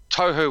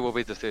Tohu will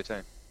be the 13.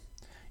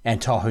 And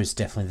Tohu's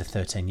definitely the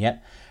 13,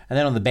 yep. And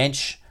then on the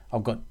bench,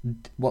 I've got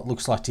what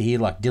looks like to here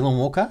like Dylan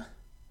Walker.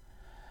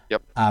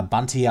 Yep.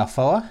 Bunty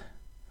Alfoa.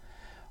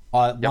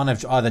 Yep. One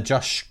of either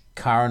Josh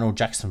Curran or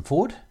Jackson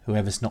Ford,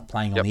 whoever's not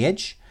playing on the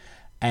edge,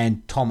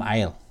 and Tom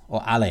Ale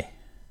or Ale.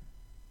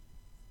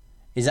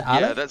 Is it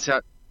Ale? Yeah, that's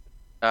how.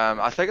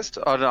 I think it's.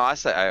 Oh no, I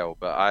say Ale,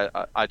 but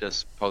I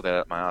just pulled that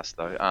out my ass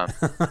though.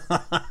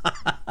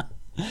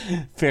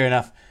 Fair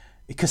enough.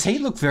 Because he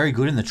looked very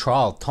good in the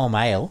trial, Tom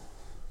Ale.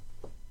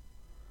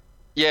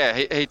 Yeah,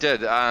 he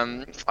did.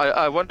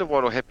 I wonder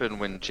what will happen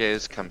when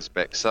Jazz comes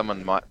back.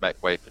 Someone might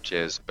make way for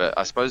Jazz, but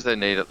I suppose they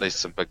need at least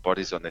some big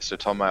bodies on there, so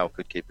Tom Ale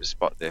could keep his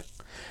spot there.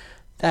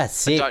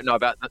 That's I it. don't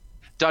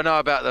know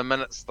about the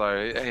minutes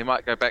though. He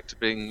might go back to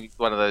being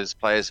one of those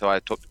players who I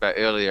talked about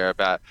earlier.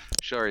 About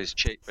sure he's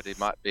cheap, but he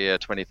might be a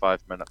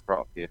 25-minute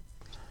prop here.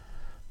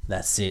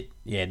 That's it.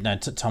 Yeah, no,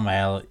 Tom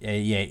Ale.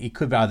 Yeah, it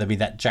could either be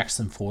that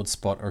Jackson Ford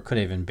spot, or it could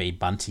even be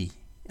Bunty.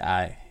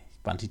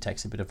 Bunty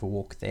takes a bit of a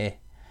walk there.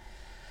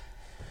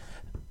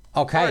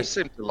 Okay. I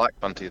seem to like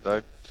Bunty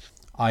though.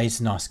 Oh, he's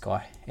a nice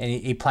guy, and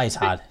he plays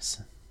hard.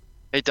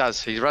 He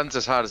does. He runs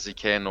as hard as he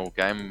can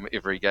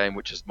every game,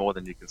 which is more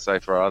than you can say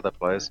for our other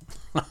players.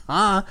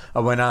 I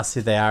won't ask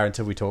who they are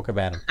until we talk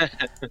about them.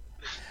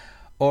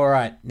 All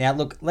right. Now,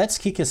 look, let's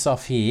kick us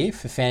off here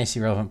for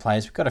fantasy relevant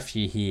players. We've got a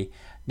few here.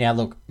 Now,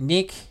 look,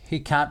 Nick, who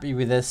can't be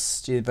with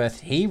us due to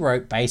birth, he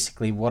wrote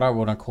basically what I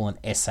want to call an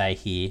essay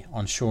here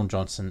on Sean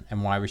Johnson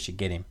and why we should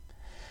get him.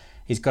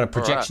 He's got a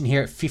projection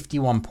here at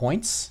 51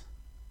 points,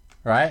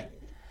 right?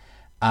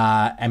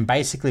 And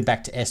basically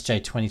back to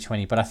SJ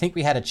 2020. But I think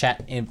we had a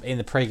chat in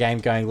the pre-game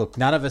going, look,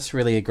 none of us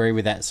really agree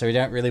with that, so we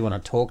don't really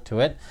want to talk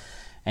to it.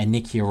 And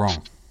Nick, you're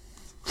wrong.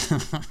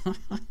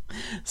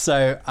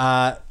 So,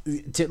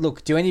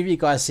 look, do any of you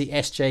guys see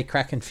SJ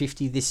cracking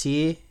 50 this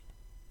year?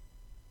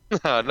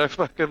 No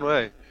fucking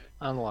way.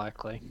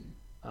 Unlikely.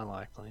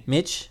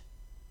 Mitch?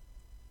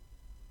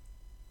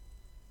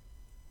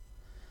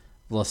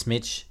 Lost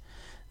Mitch.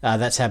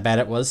 That's how bad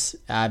it was.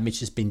 Mitch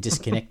has been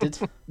disconnected.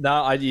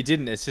 No, you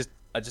didn't. It's just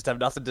I just have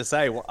nothing to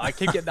say. I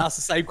keep getting asked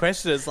the same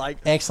question. It's like,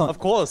 excellent. Of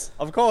course.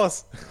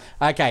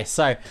 Okay,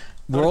 so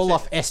we're all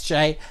off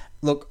SJ.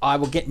 Look, I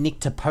will get Nick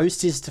to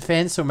post his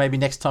defense, or maybe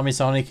next time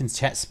he's on, he can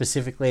chat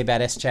specifically about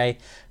SJ.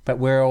 But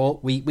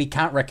we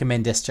can't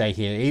recommend SJ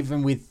here,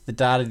 even with the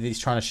data that he's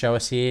trying to show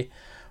us here.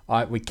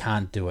 We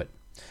can't do it.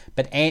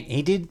 But Ant,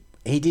 he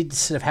did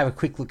sort of have a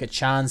quick look at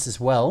Chance as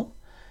well.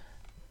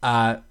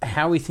 How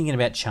are we thinking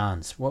about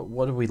Chance?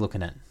 What are we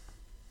looking at?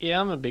 Yeah,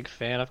 I'm a big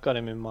fan. I've got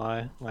him in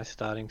my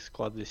starting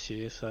squad this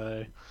year.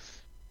 So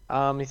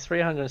he's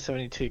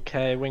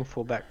 372k, wing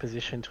fullback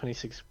position,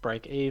 26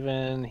 break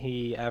even.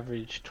 He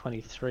averaged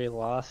 23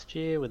 last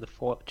year with a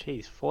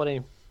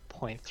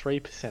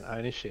 14.3%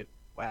 ownership.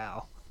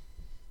 Wow.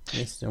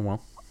 He's doing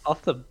well.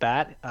 Off the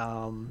bat,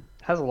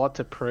 has a lot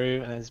to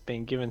prove and has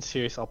been given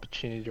serious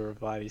opportunity to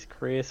revive his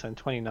career. So in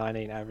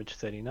 2019, averaged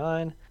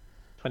 39,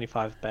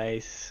 25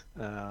 base,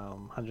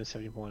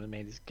 171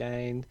 meters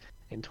gained.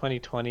 In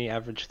 2020,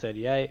 averaged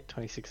 38,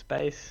 26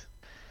 base.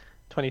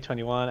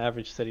 2021,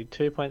 averaged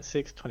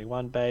 32.6,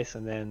 21 base.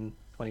 And then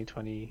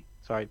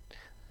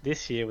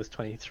this year was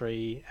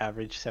 23,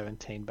 average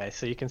 17 base.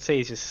 So you can see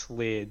he's just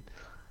slid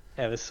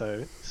ever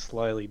so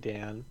slowly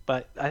down.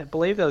 But I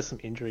believe there was some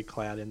injury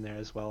cloud in there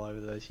as well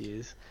over those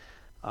years.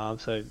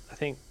 So I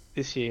think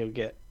this year he'll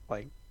get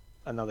like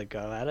another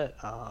go at it.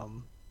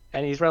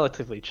 And he's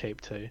relatively cheap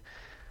too.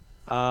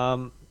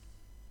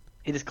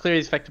 It is clear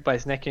he's affected by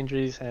his neck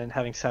injuries and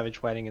having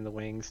Savage waiting in the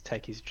wings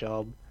take his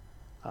job.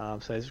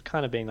 So he's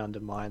kind of being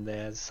undermined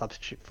there as a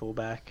substitute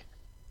fullback.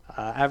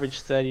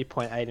 Averaged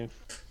 30.8 in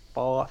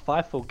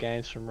 5 full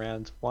games from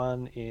rounds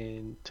 1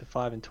 to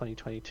 5 in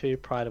 2022,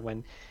 prior to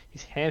when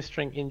his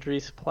hamstring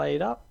injuries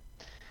played up.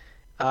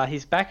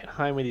 He's back at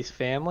home with his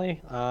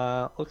family.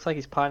 Looks like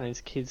his partner and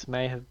his kids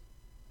may have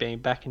been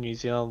back in New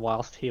Zealand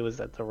whilst he was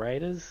at the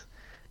Raiders.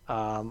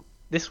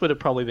 This would have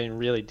probably been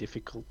really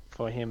difficult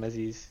for him, as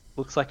he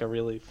looks like a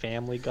really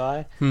family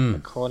guy,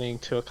 according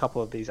to a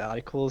couple of these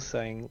articles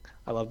saying,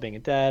 I love being a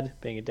dad.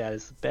 Being a dad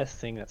is the best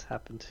thing that's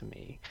happened to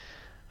me.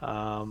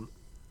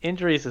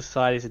 Injuries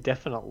aside, he's a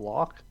definite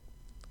lock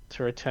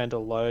to return to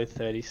low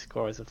 30s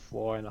score as a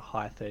floor and a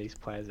high 30s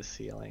play as a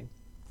ceiling.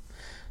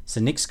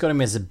 So Nick's got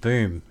him as a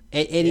boom.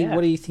 Eddie,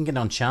 What are you thinking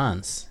on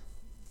Chance?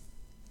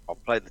 I'll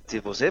play the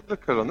devil's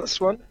advocate on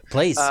this one.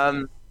 Please.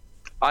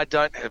 I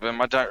don't have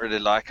him. I don't really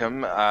like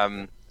him.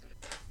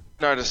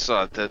 Notice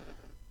that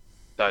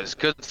those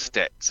good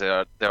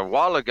stats, they're a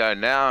while ago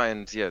now,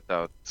 and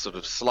they're sort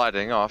of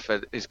sliding off.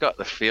 He's got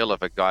the feel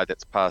of a guy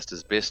that's past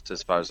his best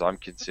as far as I'm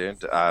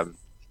concerned.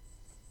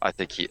 I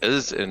think he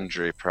is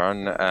injury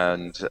prone,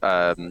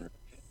 and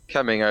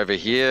coming over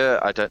here,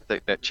 I don't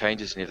think that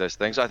changes any of those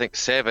things. I think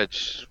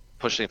Savage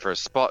pushing for a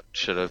spot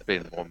should have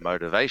been more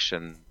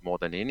motivation more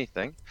than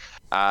anything.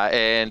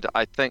 And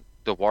I think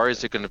the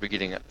Warriors are going to be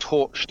getting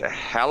torched a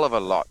hell of a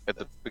lot at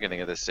the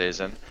beginning of the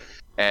season.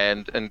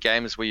 And in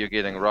games where you're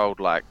getting rolled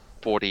like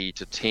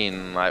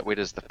 40-10, like where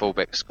does the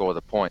fullback score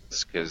the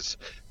points? Because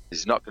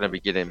he's not going to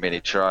be getting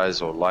many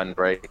tries or line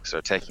breaks or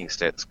attacking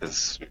stats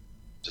because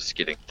just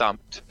getting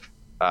thumped.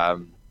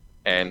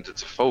 and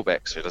it's a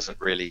fullback, so he doesn't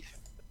really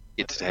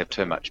get to have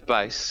too much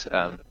base.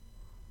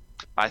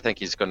 I think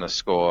he's going to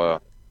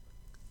score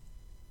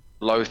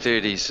low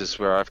 30s is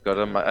where I've got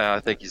him. I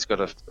think he's got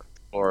a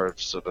floor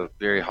of sort of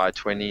very high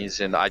 20s,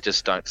 and I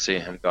just don't see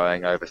him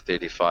going over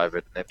 35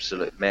 at an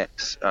absolute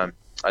max. I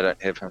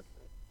don't have him.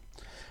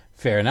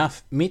 Fair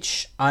enough.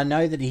 Mitch, I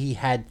know that he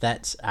had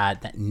that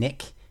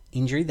neck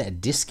injury, that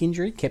disc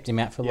injury, kept him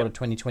out for a lot of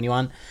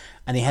 2021,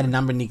 and he had a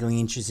number of niggling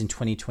injuries in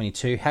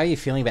 2022. How are you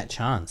feeling about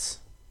Chance?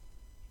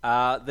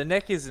 The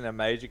neck isn't a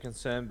major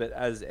concern, but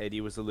as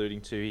Eddie was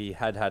alluding to, he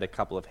had a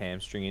couple of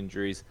hamstring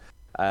injuries.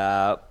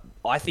 I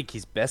think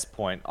his best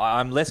point,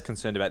 I'm less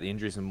concerned about the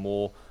injuries and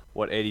more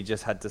what Eddie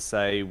just had to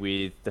say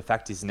with the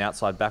fact he's an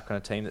outside back on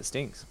a team that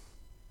stinks.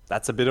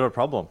 That's a bit of a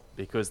problem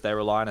because they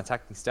rely on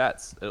attacking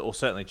stats, or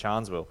certainly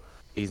Chance will.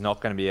 He's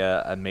not going to be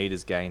a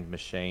meters gained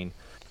machine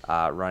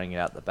running it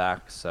out the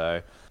back,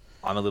 so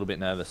I'm a little bit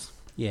nervous.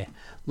 Yeah.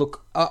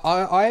 Look,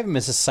 I have him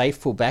as a safe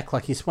fullback.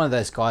 Like, he's one of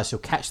those guys who'll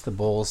catch the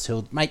balls,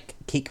 he'll make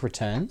kick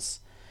returns.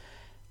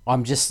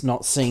 I'm just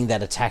not seeing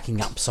that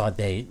attacking upside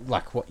there,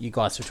 like what you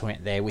guys were talking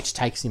about there, which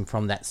takes him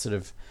from that sort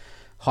of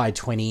high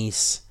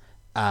 20s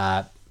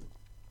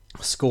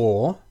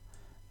score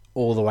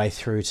all the way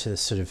through to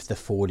sort of the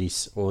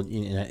 40s or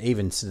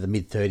even sort of the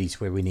mid 30s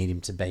where we need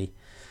him to be.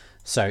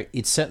 So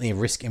it's certainly a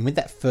risk. And with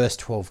that first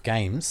 12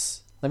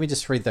 games, let me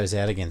just read those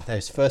out again.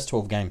 Those first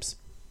 12 games.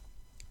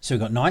 So we've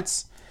got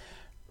Knights,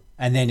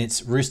 and then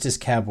it's Roosters,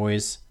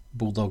 Cowboys,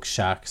 Bulldogs,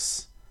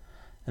 Sharks,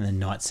 and then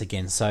Knights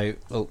again. So,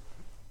 well,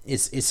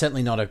 it's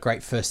certainly not a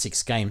great first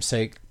 6 games.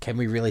 So can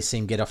we really see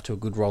him get off to a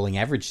good rolling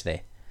average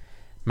there?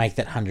 Make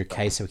that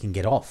 100k so we can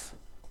get off.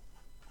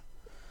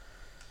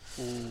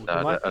 He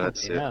might come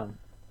down.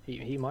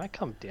 He might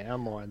come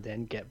down more and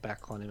then get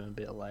back on him a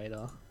bit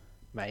later.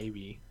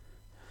 Maybe.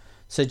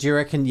 So do you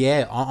reckon,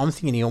 I'm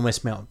thinking he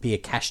almost might be a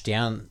cash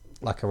down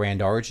like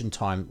around Origin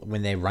time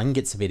when their run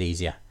gets a bit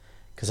easier,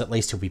 because at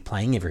least he'll be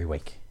playing every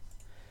week.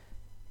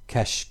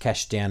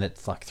 Cash down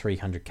at like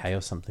 300k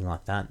or something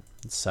like that.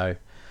 So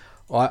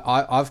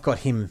I've got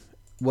him.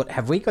 What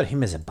have we got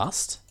him as a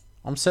bust?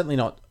 I'm certainly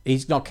not.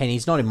 He's not keen.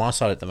 He's not in my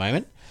side at the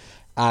moment.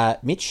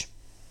 Mitch,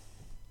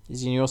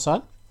 is he on your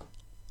side?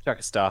 Chuck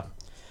a star.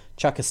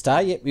 Chuck a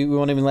star. Yep, we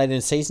want him in later in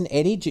the season.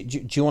 Eddie, do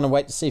you want to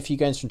wait to see a few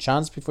games from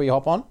Chance before you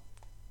hop on?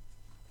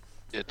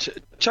 Yeah,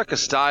 Chuck a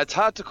star. It's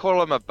hard to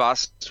call him a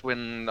bust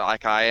when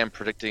like I am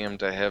predicting him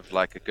to have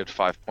like a good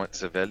 5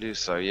 points of value.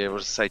 So yeah, we'll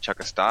just say Chuck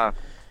a star.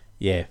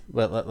 Yeah,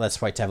 well,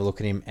 let's wait to have a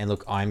look at him. And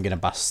look, I'm going to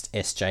bust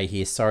SJ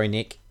here. Sorry,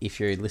 Nick, if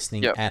you're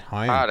listening at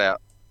home. Hard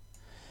out.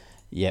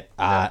 Yep.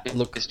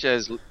 Look,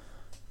 SJ's...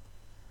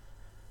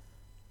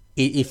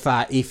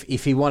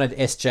 If he wanted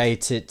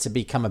SJ to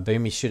become a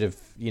boom, he should have,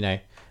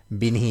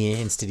 been here.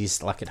 Instead,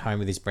 he's like at home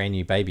with his brand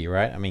new baby,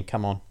 right? I mean,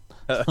 come on.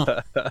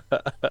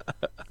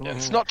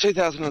 It's not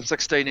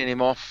 2016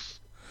 anymore.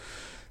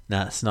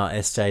 No, it's not.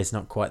 SJ is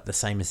not quite the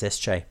same as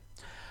SJ.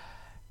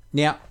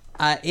 Now,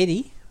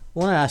 Eddie, I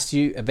want to ask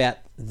you about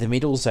the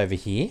middles over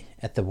here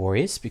at the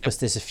Warriors, because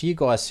there's a few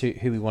guys who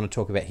we want to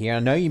talk about here. I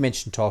know you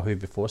mentioned Tohu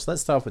before, so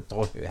let's start off with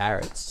Tohu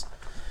Harrods.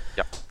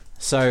 Yep.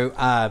 So,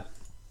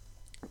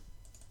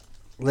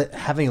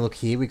 having a look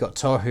here, we got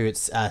Tohu.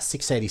 It's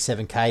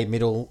 687k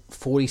middle,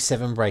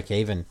 47 break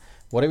even.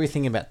 What are we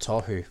thinking about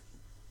Tohu?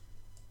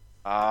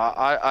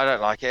 I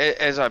don't like it.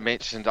 As I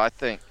mentioned, I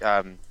think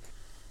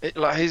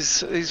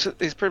he's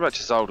pretty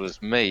much as old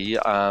as me.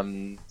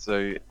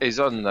 So he's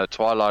on the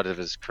twilight of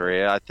his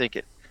career. I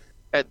think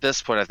at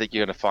this point, I think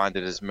you're going to find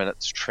that his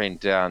minutes trend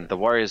down. The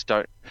Warriors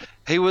don't.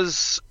 He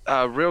was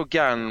a real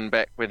gun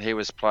back when he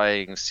was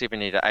playing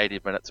 70 to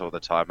 80 minutes all the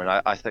time, and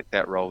I think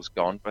that role's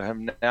gone for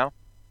him now.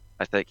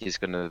 I think he's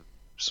going to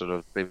sort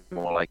of be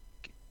more like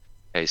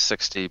a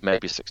 60,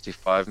 maybe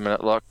 65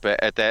 minute lock,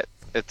 but at that.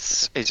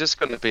 He's just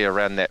going to be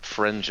around that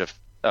fringe of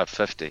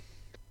 50,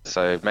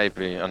 so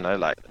maybe I don't know,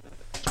 like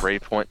 3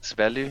 points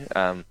value,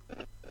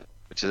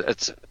 which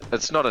is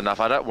it's not enough.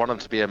 I don't want him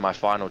to be in my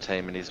final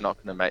team, and he's not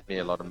going to make me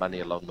a lot of money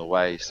along the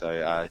way.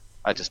 So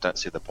I just don't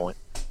see the point.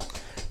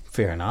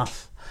 Fair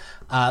enough.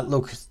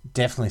 Look,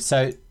 definitely.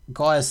 So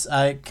guys,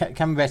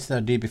 coming back to the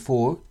idea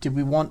before, did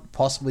we want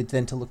possibly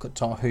then to look at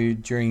Tohu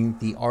during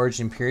the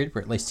Origin period,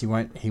 where at least he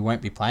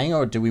won't be playing,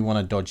 or do we want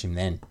to dodge him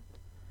then?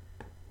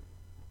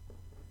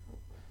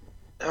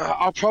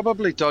 I'll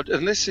probably dodge,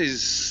 unless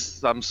he's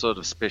some sort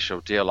of special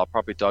deal, I'll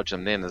probably dodge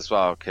him then as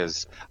well,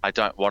 because I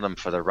don't want him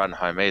for the run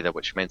home either,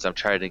 which means I'm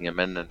trading him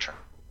in and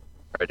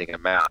trading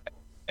him out.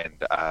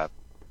 And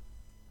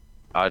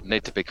I'd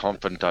need to be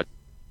confident I'd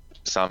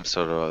some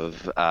sort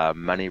of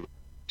money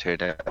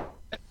return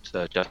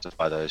to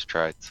justify those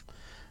trades,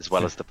 as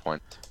well as the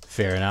point.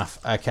 Fair enough.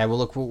 Okay, well,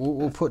 look,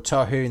 we'll put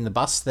Tohu in the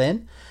bus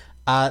then.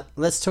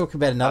 Let's talk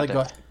about another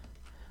guy.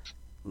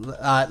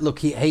 Look,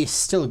 he's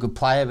still a good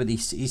player, but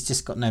he's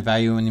just got no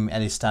value in him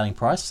at his starting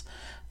price.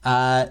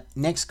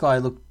 Next guy,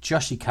 look,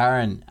 Joshi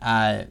Curran.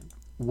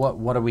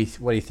 What do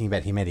you think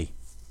about him, Eddie?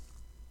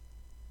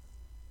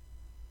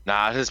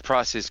 Nah, his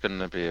price is going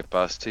to be a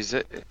bust. He's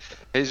a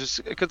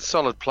good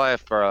solid player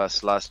for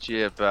us last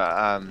year,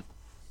 but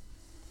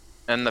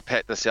in the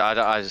pack this year,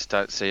 I just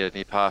don't see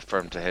any path for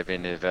him to have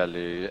any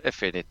value.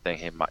 If anything,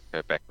 he might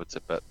go backwards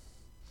a bit.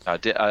 I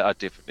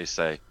definitely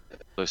say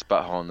loose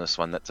butthole on this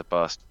one. That's a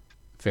bust.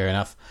 Fair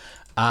enough.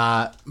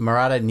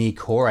 Murata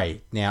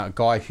Nikore, now a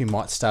guy who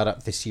might start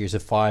up this year as a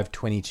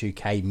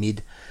 522k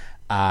mid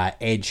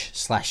edge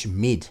 /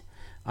 mid.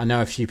 I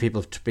know a few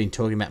people have been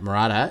talking about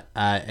Murata.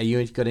 Are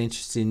you got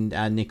interest in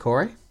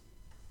Nikore?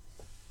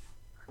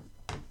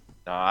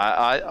 No,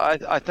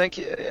 I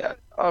think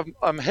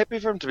I'm happy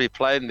for him to be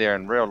playing there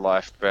in real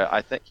life, but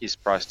I think he's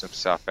priced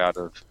himself out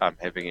of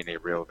having any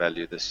real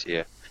value this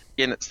year.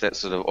 Again, it's that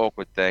sort of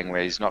awkward thing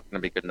where he's not going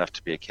to be good enough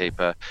to be a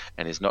keeper,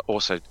 and he's not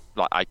also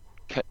like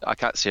I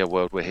can't see a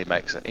world where he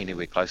makes it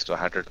anywhere close to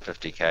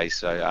 150k.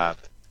 So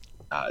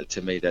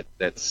to me,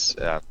 that's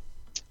a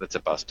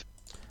bust.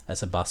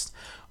 That's a bust.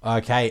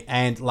 Okay,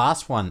 and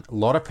last one. A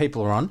lot of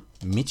people are on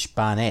Mitch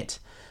Barnett.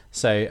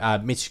 So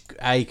Mitch,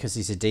 because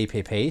he's a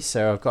DPP.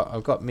 So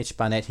I've got Mitch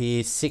Barnett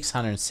here,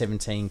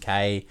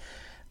 617k,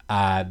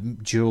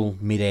 dual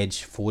mid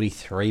edge,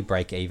 43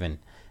 break even.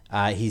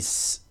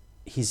 His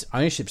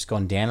ownership's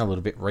gone down a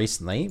little bit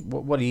recently.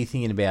 What are you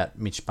thinking about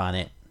Mitch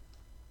Barnett?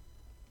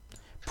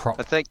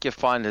 I think you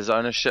find his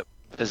ownership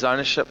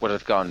would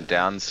have gone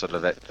down, sort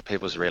of at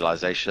people's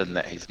realization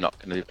that he's not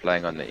going to be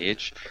playing on the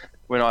edge.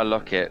 When I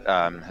look at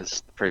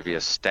his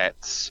previous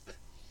stats,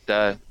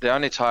 the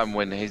only time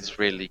when he's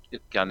really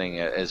gunning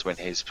it is when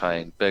he's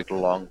playing big,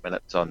 long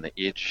minutes on the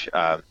edge.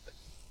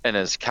 In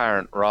his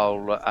current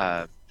role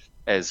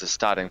as a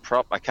starting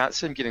prop, I can't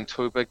see him getting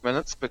too big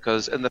minutes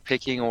because in the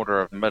pecking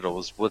order of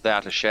middles,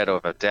 without a shadow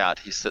of a doubt,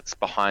 he sits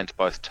behind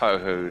both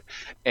Tohu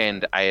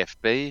and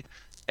AFB.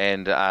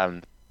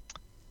 And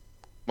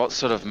what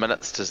sort of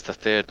minutes does the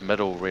third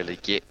middle really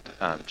get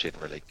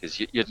generally? Because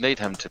you'd need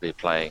him to be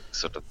playing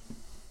sort of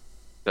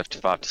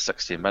 55 to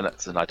 60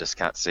 minutes, and I just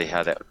can't see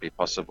how that would be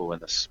possible in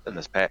this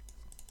pack.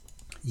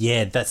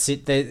 Yeah, that's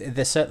it.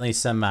 There's certainly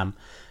some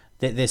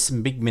there's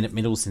some big minute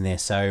middles in there,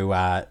 so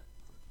a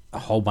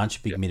whole bunch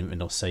of big minute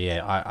middles. So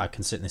yeah, I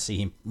can certainly see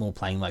him more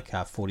playing like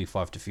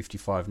 45 to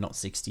 55, not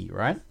 60,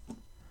 right?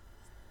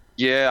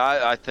 Yeah,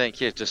 I think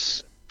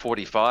just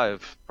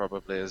 45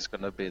 probably is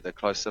going to be the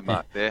closer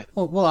mark there.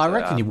 Well, I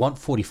reckon you want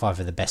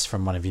 45 of the best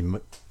from one of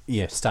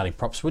your starting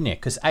props, wouldn't you?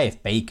 Because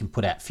AFB can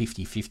put out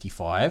 50,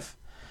 55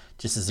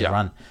 just as a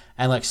run.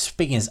 And like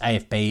speaking as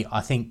AFB, I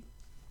think,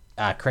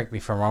 correct me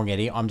if I'm wrong,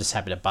 Eddie, I'm just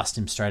happy to bust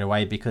him straight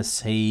away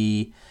because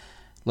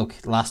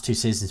last 2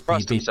 seasons,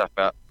 priced himself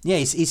out. Yeah,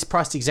 he's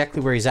priced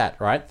exactly where he's at,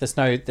 right? There's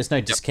no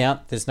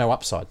discount, there's no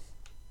upside.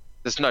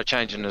 There's no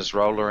change in his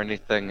role or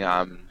anything.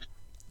 The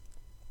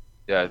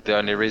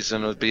only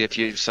reason would be if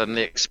you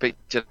suddenly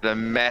expected a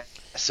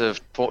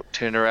massive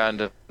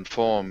turnaround in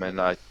form,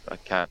 and I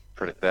can't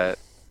predict that.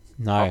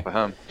 No, for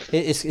him.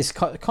 It's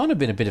kind of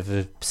been a bit of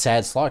a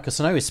sad slide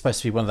because I know he's supposed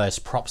to be one of those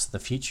props of the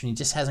future, and he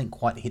just hasn't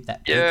quite hit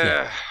that peak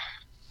yet.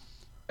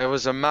 It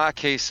was a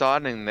marquee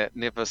signing that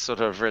never sort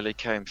of really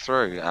came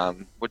through,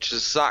 which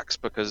sucks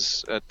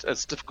because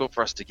it's difficult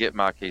for us to get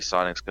marquee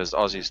signings because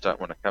Aussies don't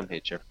want to come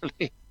here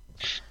generally.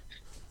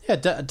 Yeah,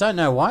 don't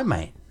know why,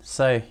 mate.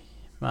 So,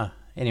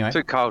 anyway.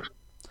 Too cold.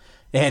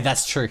 Yeah,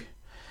 that's true.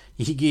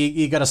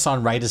 You got to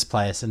sign Raiders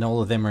players, and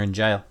all of them are in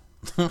jail.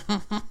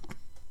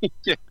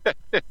 Yeah.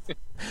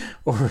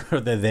 Or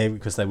they're there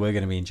because they were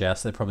going to be in jail,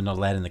 so they're probably not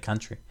allowed in the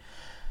country.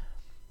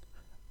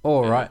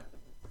 All right.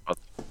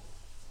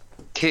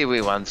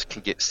 Kiwi ones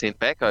can get sent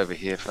back over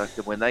here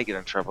when they get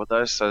in trouble,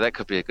 though, so that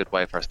could be a good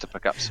way for us to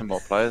pick up some more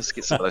players,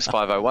 get some of those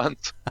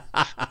 501s.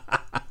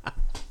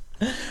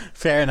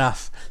 Fair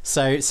enough.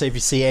 So if you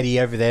see Eddie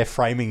over there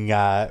framing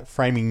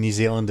New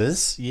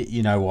Zealanders,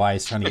 you know why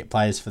he's trying to get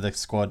players for the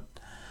squad.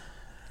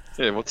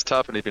 Yeah, what's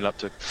Tarpany been up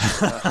to?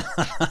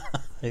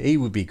 He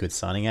would be a good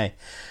signing, eh?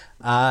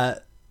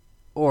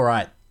 All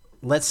right,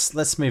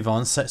 let's move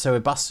on. So we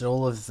busted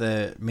all of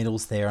the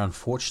middles there,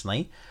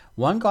 unfortunately.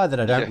 One guy that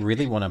I don't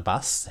really want to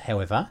bust,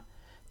 however,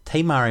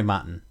 T. Murray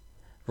Martin.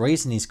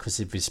 Reason is because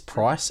of his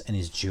price and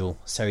his dual.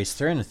 So he's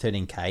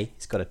 313k.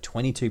 He's got a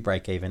 22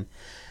 break even,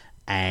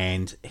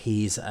 and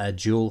he's a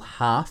dual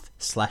half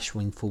 /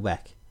 wing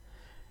fullback.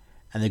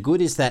 And the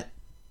good is that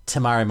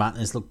Tamari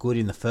Martin has looked good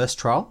in the first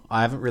trial.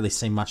 I haven't really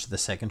seen much of the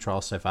second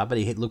trial so far, but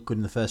he looked good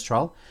in the first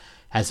trial.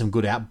 Has some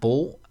good out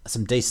ball,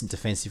 some decent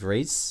defensive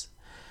reads.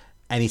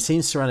 And he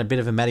seems to run a bit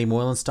of a Matty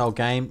Moylan style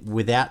game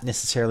without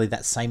necessarily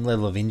that same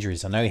level of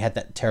injuries. I know he had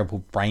that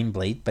terrible brain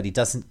bleed, but he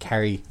doesn't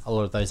carry a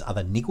lot of those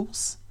other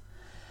niggles.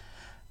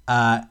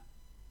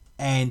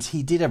 And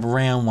he did have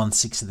around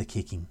 1/6 of the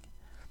kicking.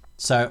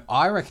 So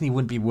I reckon he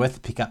wouldn't be worth the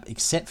pickup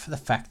except for the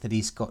fact that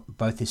he's got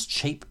both his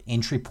cheap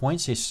entry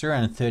points. He's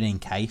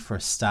 313k for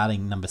a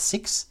starting number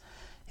 6.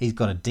 He's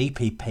got a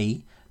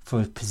DPP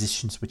for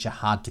positions which are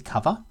hard to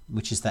cover,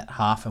 which is that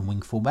half and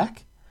wing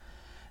fullback.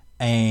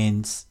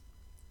 And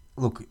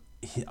look,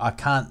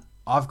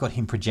 I've got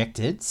him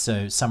projected,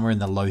 so somewhere in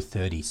the low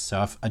 30s.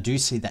 So if I do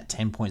see that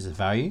 10 points of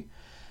value,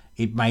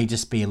 it may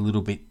just be a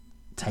little bit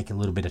take a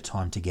little bit of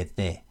time to get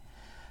there.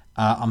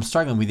 I'm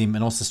struggling with him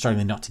and also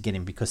struggling not to get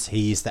him because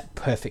he is that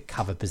perfect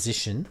cover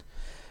position.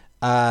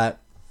 Eddie,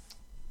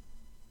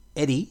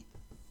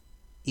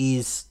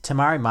 is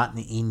Tamari Martin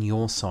in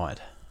your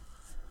side?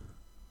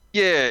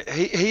 Yeah,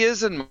 he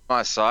is in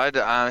my side.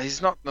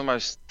 He's not the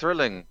most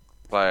thrilling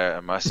player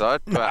on my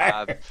side,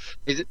 but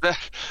he's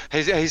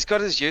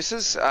got his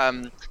uses.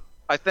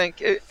 I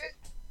think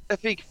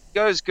if he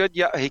goes good,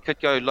 yeah, he could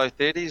go low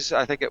 30s.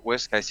 I think at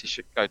worst case he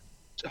should go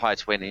high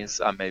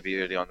 20s,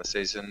 maybe early on the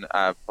season,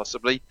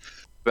 possibly.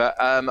 But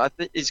I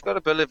think he's got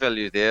a bit of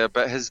value there.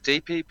 But his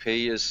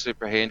DPP is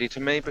super handy to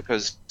me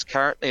because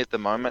currently at the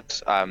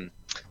moment,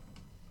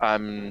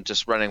 I'm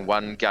just running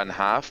one gun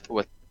half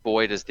with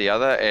Boyd as the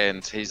other,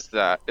 and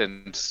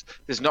and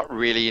there's not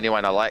really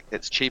anyone I like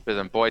that's cheaper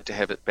than Boyd to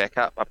have it back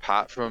up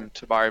apart from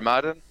Tamari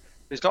Martin.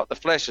 He's not the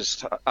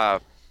flashiest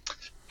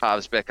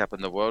halves backup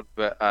in the world,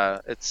 but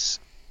it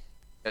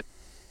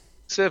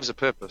serves a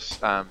purpose.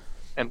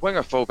 And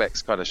winger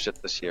fullback's kind of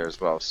shit this year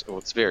as well. So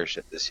it's very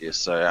shit this year.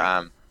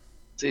 So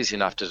it's easy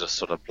enough to just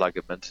sort of plug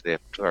him into there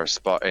for a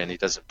spot, and he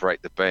doesn't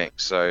break the bank.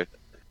 So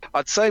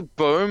I'd say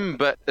boom,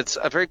 but it's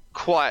a very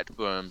quiet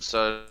boom.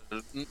 So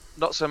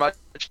not so much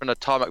an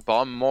atomic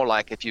bomb, more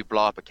like if you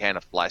blow up a can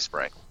of fly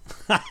spray.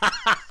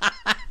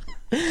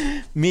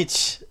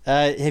 Mitch,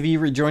 have you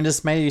rejoined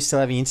us, mate? Are you still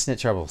having internet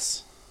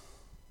troubles?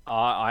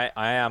 I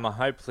am.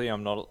 Hopefully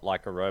I'm not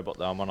like a robot,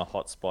 though. I'm on a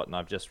hotspot and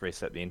I've just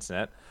reset the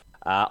internet.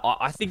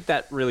 I think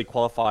that really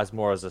qualifies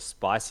more as a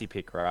spicy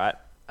pick, right?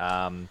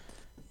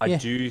 I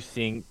do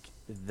think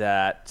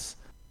that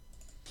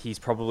he's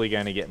probably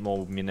going to get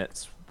more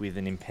minutes with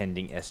an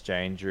impending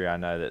SJ injury. I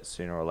know that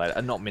sooner or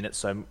later, not minutes,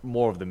 so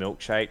more of the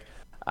milkshake,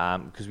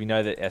 because we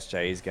know that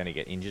SJ is going to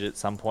get injured at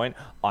some point.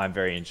 I'm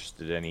very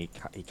interested, and he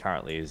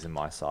currently is in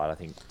my side. I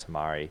think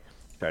Tamari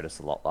showed us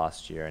a lot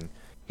last year, and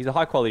he's a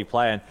high quality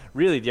player. And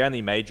really, the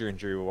only major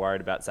injury we're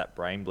worried about is that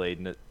brain bleed,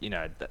 and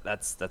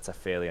that's a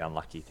fairly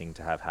unlucky thing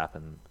to have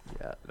happen.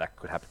 Yeah, that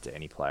could happen to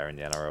any player in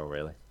the NRL,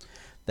 really.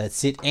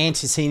 That's it.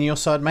 Ant, is he on your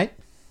side, mate?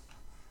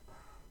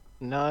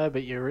 No,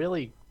 but you're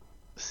really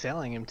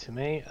selling him to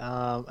me.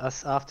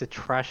 Us after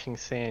trashing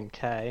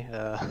CNK.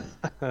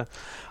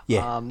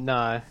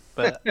 No,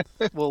 but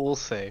we'll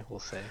see. We'll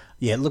see.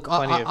 Yeah, look,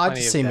 I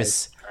just see him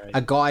as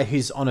a guy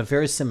who's on a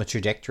very similar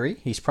trajectory.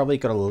 He's probably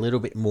got a little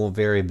bit more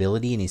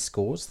variability in his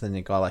scores than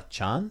a guy like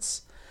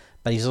Chance,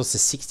 but he's also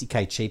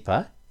 60k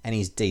cheaper and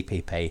he's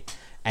DPP.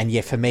 And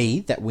yeah, for me,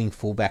 that wing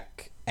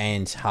fullback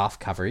and half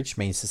coverage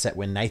means that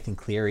when Nathan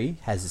Cleary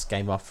has his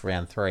game off for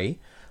round 3,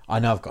 I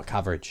know I've got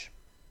coverage,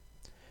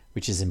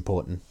 which is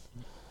important.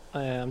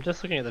 I'm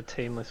just looking at the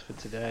team list for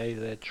today.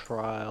 Their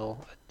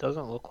trial, it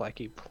doesn't look like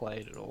he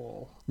played at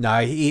all.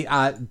 No, he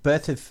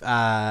birth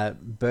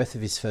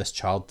of his first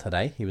child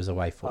today. He was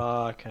away for.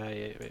 Oh,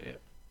 okay, yeah.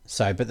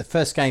 So, but the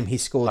first game he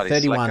scored Bloody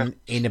 31 slacker.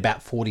 in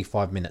about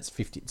 45 minutes.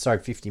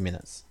 50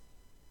 minutes.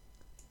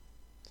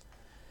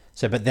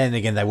 So, but then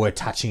again, they were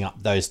touching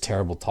up those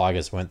terrible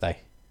Tigers, weren't they?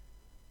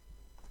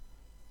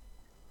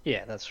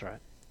 Yeah, that's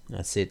right.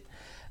 That's it.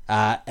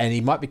 And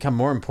he might become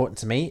more important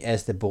to me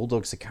as the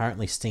Bulldogs are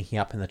currently stinking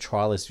up in the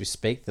trial as we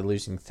speak. They're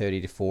losing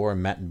 30-4,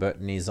 and Matt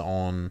Burton is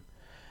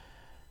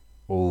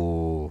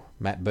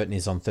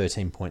on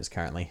 13 points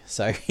currently.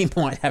 So he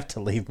might have to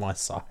leave my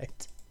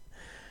side.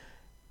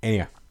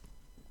 Anyway,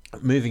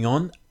 moving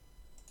on.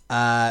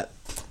 Last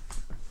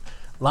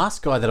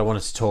guy that I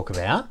wanted to talk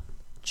about,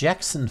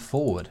 Jackson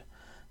Ford.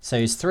 So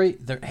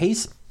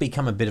he's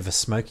become a bit of a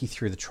smoky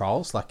through the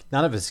trials. Like,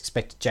 none of us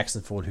expected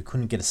Jackson Ford, who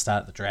couldn't get a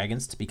start at the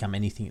Dragons, to become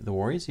anything at the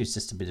Warriors. He was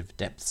just a bit of a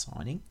depth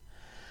signing.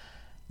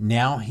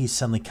 Now he's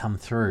suddenly come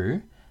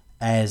through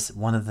as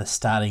one of the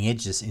starting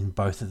edges in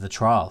both of the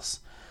trials.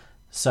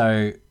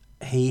 So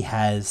he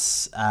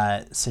has,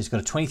 he's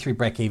got a 23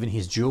 break even.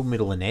 He's dual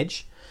middle and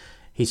edge.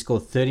 He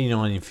scored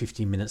 39 in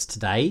 50 minutes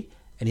today,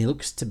 and he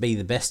looks to be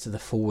the best of the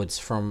forwards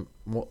from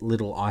what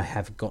little I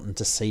have gotten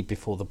to see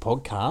before the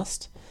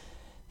podcast.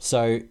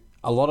 So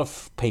a lot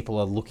of people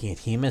are looking at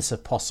him as a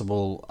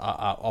possible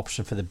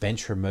option for the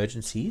bench for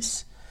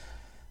emergencies.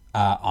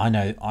 I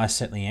know I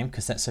certainly am,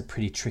 because that's a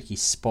pretty tricky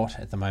spot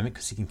at the moment,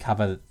 because he can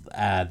cover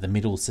the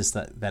middles, just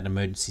that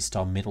emergency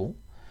style middle.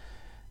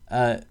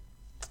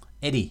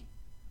 Eddie,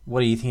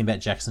 what do you think about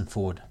Jackson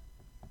Ford?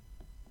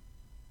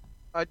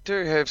 I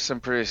do have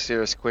some pretty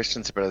serious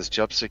questions about his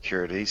job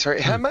security.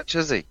 Sorry, how much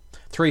is he?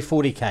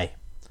 340k.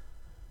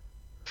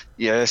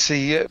 Yeah,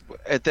 see,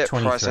 at that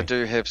 23. price,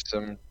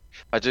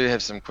 I do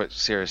have some quite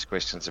serious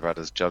questions about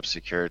his job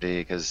security,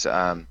 because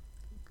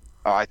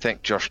I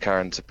think Josh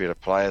Curran's a better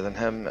player than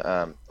him.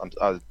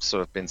 I've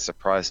sort of been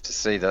surprised to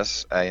see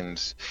this,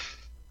 and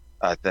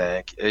I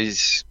think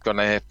he's going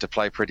to have to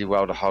play pretty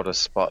well to hold a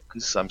spot,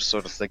 because I'm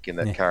sort of thinking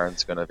that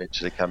Curran's going to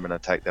eventually come in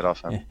and take that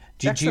off him. Yeah.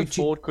 Jackson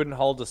Ford couldn't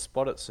hold a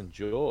spot at St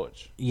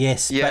George.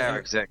 Yes. Yeah, but,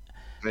 exactly.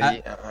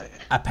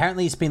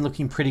 Apparently he's been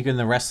looking pretty good in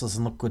the wrestlers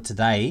and looked good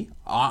today.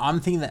 I'm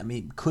thinking that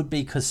it could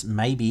be because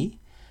maybe...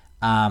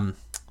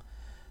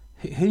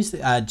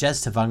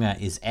 Jazz Tavunga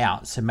is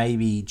out, so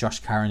maybe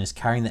Josh Curran is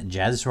carrying that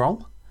Jazz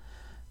role.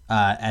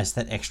 as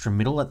that extra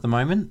middle at the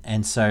moment,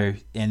 and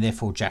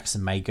therefore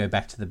Jackson may go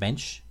back to the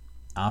bench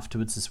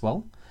afterwards as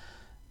well.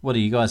 What are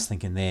you guys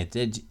thinking there?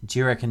 Do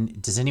you reckon?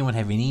 Does anyone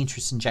have any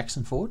interest in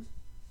Jackson Ford?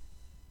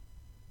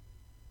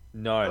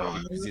 No,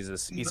 because he's a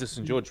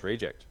St George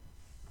reject.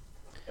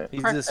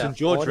 He's Crack a St that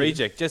George 40.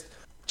 reject.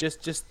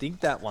 Just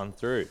think that one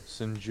through.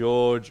 St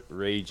George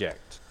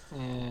reject.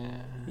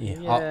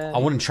 Yeah. I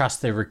wouldn't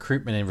trust their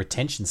recruitment and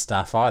retention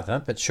staff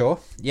either, but sure.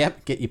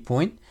 Yep, get your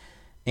point.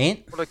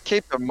 Ant? Well, to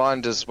keep in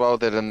mind as well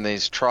that in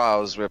these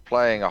trials we're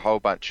playing a whole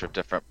bunch of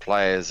different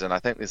players, and I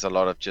think there's a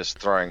lot of just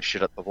throwing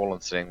shit at the wall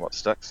and seeing what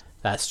sticks.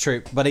 That's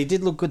true, but he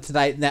did look good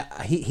today. Now,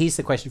 here's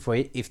the question for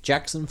you. If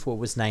Jackson Ford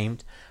was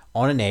named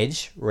on an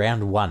edge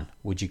round 1,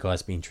 would you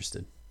guys be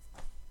interested?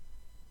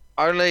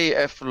 Only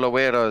if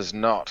Luero's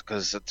not,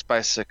 because it's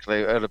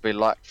basically, it'll be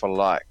like for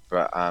like,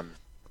 but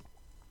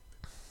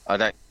I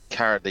don't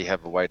currently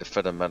have a way to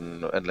fit him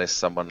in unless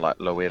someone like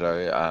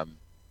Luero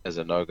is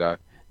a no-go.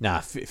 Nah,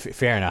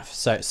 fair enough.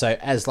 So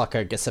as like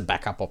I guess a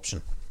backup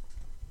option.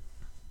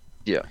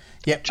 Yeah.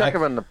 Yep. Chuck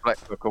him in the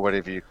black book or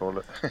whatever you call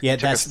it. Yeah,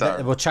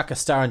 we'll chuck a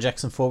star on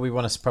Jackson Ford. We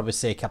want to probably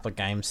see a couple of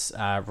games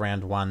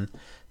round 1,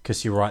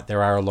 because you're right,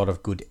 there are a lot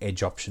of good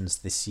edge options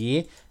this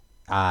year,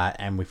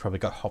 and we've probably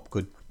got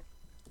Hopgood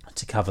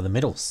to cover the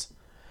middles.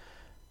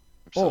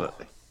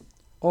 Absolutely.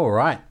 All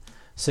right.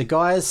 So,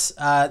 guys,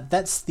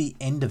 that's the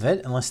end of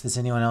it, unless there's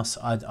anyone else.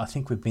 I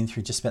think we've been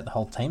through just about the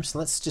whole team. So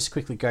let's just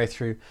quickly go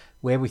through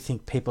where we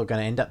think people are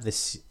going to end up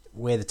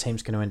where the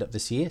team's going to end up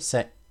this year.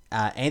 So,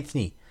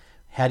 Anthony,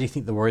 how do you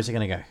think the Warriors are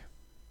going to go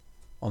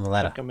on the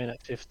ladder? I'm in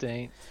at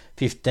 15th.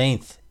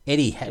 15th.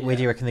 Eddie, where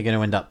do you reckon they're going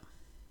to end up?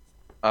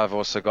 I've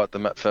also got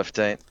them at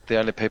 15th. The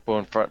only people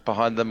in front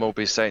behind them will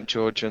be St.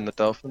 George and the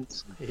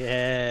Dolphins.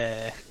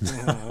 Yeah.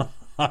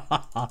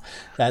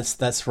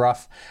 That's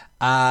rough.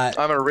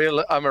 I'm a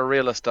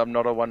realist. I'm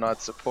not a one-eyed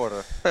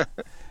supporter.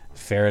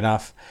 Fair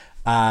enough.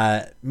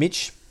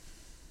 Mitch?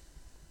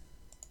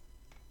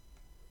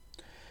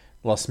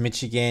 Lost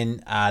Mitch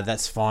again.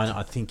 That's fine.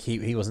 I think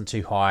he wasn't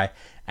too high,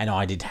 and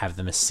I did have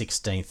them as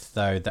 16th,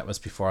 though that was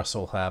before I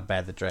saw how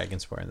bad the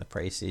Dragons were in the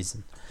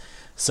preseason.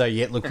 So,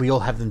 yeah, look, we all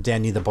have them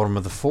down near the bottom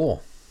of the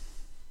 4.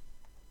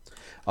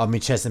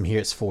 Mitch has them here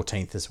as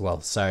 14th as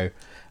well. So,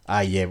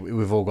 yeah,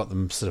 we've all got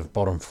them sort of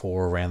bottom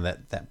 4 around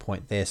that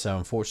point there. So,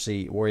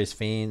 unfortunately, Warriors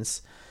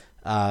fans,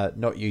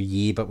 not your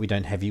year, but we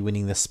don't have you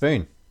winning the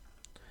spoon.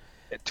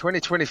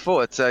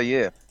 2024, it's our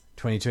year.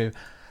 22.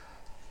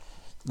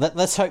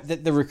 Let's hope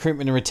that the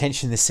recruitment and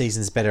retention this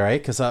season is better, eh?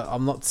 Because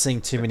I'm not seeing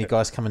too many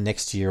guys coming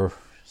next year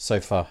so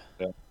far.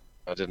 Yeah,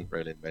 I didn't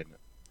really mean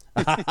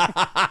it.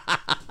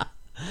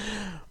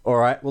 All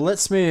right, well,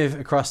 let's move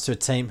across to a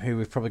team who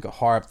we've probably got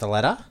higher up the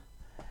ladder.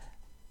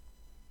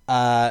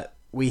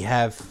 We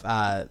have,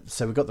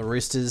 so we've got the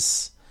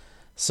Roosters.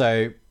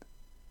 So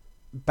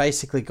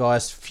basically,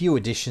 guys, few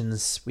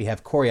additions. We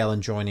have Corey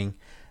Allen joining.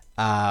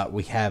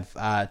 We have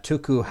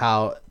Tuku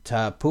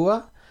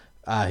Hautapua,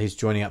 who's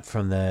joining up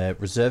from the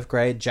reserve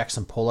grade.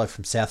 Jackson Paulo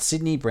from South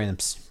Sydney.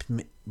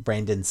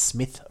 Brandon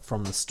Smith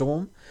from the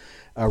Storm.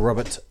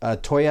 Robert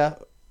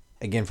Toya,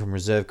 again from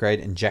reserve grade,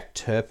 and Jake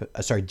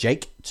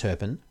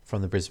Turpin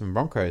from the Brisbane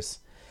Broncos.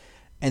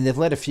 And they've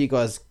let a few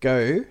guys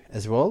go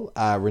as well.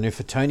 Renu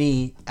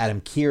Fatoni,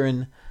 Adam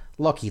Kieran,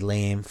 Lockie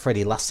Lamb,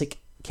 Freddie Lussick,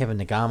 Kevin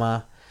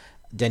Nagama,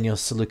 Daniel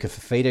Saluka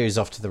Fafita, who's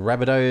off to the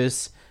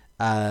Rabbitohs,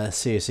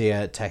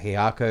 Siosia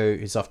Takiako,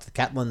 who's off to the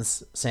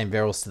Catlins, Sam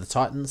Verrills to the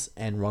Titans,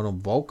 and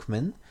Ronald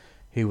Volkman,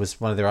 who was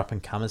one of their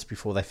up-and-comers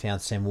before they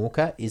found Sam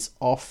Walker, is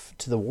off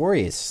to the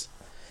Warriors.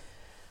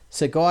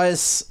 So,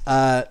 guys,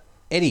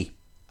 Eddie,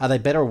 are they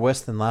better or worse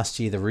than last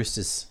year, the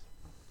Roosters?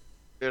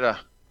 Better.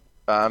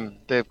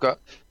 They've got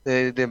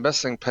their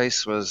missing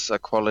piece was a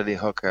quality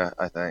hooker,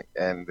 I think,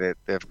 and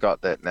they've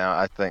got that now.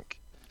 I think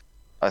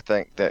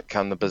that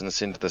come the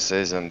business end of the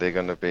season, they're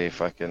going to be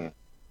they're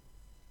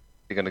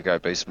going to go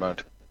beast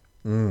mode.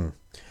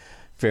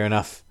 Fair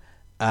enough.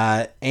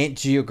 Ant,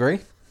 do you agree?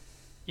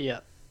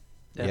 Yeah,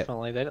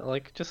 definitely. They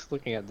like just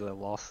looking at the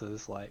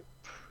losses, like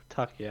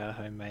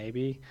Takiaho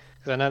maybe,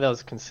 because I know there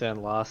was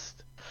concern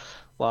last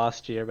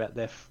year about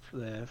their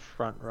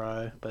front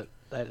row, but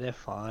they're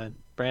fine.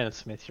 Brandon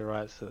Smith, you're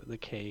right, so the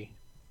key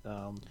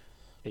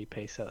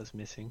piece that was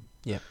missing.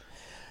 Yeah.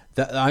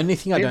 The only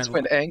thing depends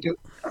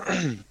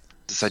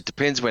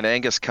depends when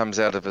Angus comes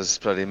out of his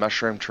bloody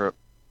mushroom trip.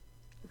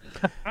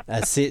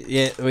 That's it.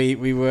 Yeah,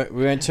 we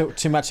weren't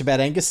too much about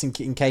Angus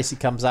in case he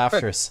comes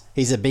after us.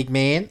 He's a big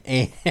man,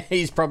 and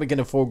he's probably going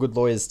to afford good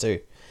lawyers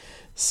too.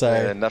 So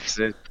yeah, enough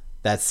said.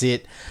 That's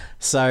it.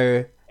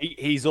 So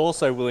he's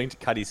also willing to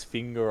cut his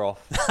finger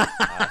off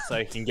so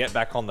he can get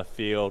back on the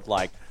field.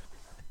 Like,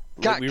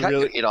 cut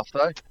your head off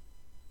though.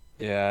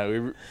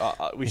 Yeah,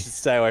 we should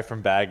stay away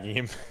from bagging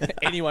him.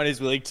 Anyone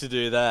who's willing to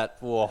do that,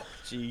 oh,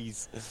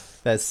 jeez.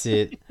 That's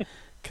it.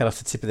 Cut off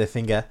the tip of their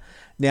finger.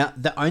 Now,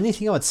 the only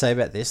thing I would say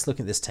about this,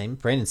 looking at this team,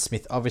 Brandon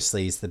Smith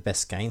obviously is the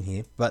best gain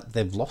here, but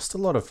they've lost a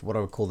lot of what I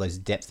would call those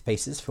depth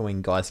pieces for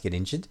when guys get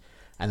injured,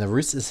 and the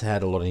Roosters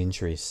had a lot of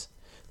injuries.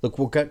 Look,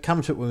 we'll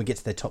come to it when we get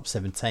to their top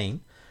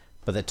 17,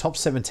 but the top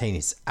 17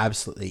 is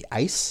absolutely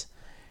ace.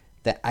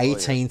 The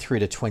 18 through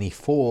to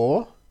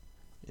 24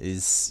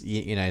 is,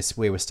 is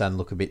where we're starting to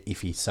look a bit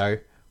iffy. So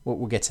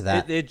we'll get to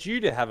that. They're due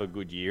to have a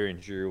good year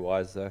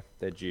injury-wise, though.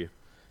 They're due.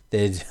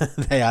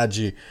 They are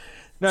due.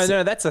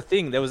 No, that's the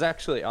thing. There was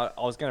actually, I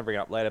was going to bring it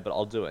up later, but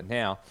I'll do it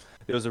now.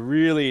 There was a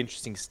really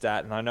interesting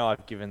stat, and I know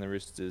I've given the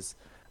Roosters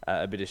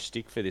a bit of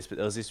shtick for this, but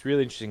there was this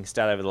really interesting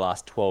stat over the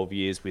last 12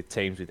 years with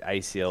teams with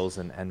ACLs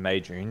and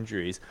major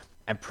injuries.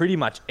 And pretty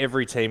much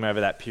every team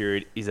over that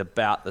period is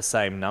about the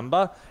same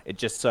number. It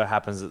just so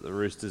happens that the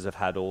Roosters have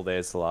had all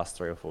theirs the last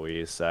 3 or 4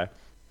 years. So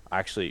I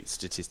actually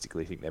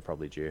statistically think they're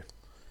probably due.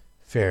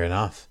 Fair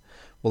enough.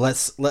 Well,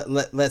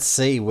 let's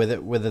see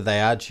whether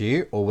they are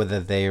due or whether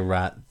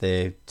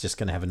they're just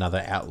going to have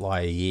another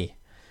outlier year.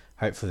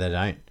 Hopefully they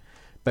don't.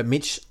 But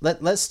Mitch,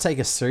 let's take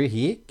us through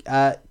here.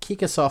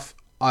 Kick us off.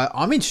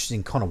 I'm interested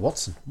in Connor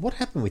Watson. What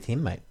happened with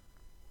him, mate?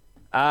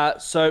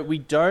 So we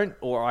don't,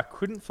 or I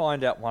couldn't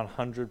find out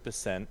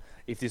 100%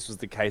 if this was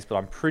the case, but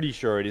I'm pretty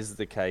sure it is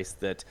the case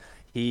that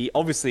he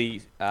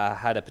obviously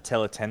had a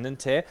patella tendon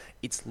tear.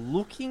 It's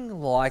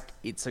looking like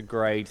it's a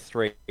grade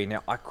 3.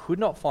 Now, I could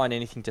not find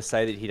anything to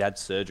say that he'd had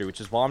surgery,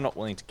 which is why I'm not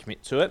willing to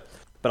commit to it.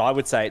 But I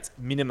would say it's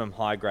minimum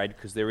high grade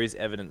because there is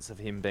evidence of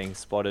him being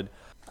spotted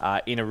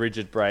in a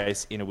rigid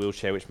brace in a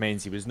wheelchair, which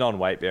means he was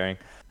non-weight bearing.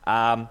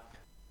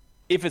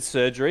 If it's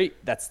surgery,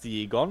 that's the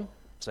year gone.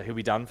 So he'll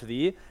be done for the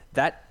year.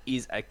 That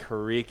is a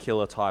career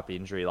killer type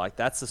injury. Like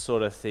that's the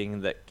sort of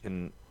thing that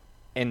can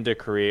end a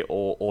career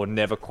or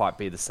never quite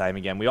be the same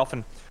again. We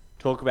often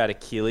talk about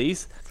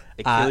Achilles.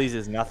 Achilles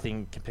is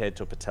nothing compared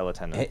to a patella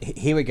tendon.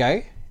 Here we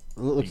go.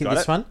 Look at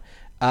this one.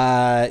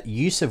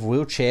 Use of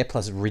wheelchair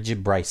plus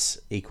rigid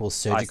brace equals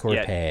surgical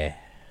repair.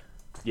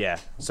 Yeah.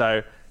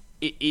 So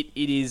it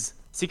is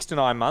 6 to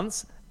 9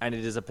 months, and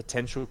it is a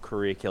potential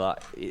career killer.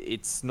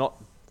 It's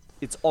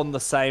on the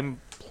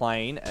same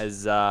plane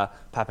as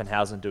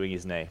Pappenhausen doing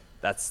his knee.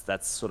 That's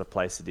sort of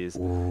place it is.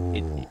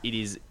 It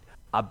is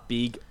a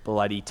big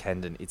bloody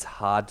tendon. It's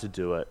hard to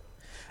do it.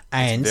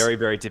 And it's very,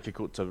 very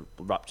difficult to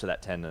rupture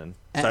that tendon.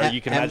 So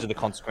you can imagine the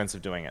consequence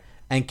of doing it.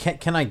 And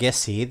can I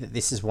guess here that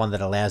this is one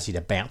that allows you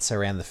to bounce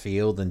around the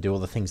field and do all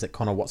the things that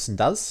Connor Watson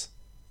does?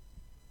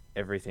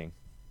 Everything.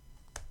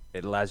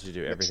 It allows you to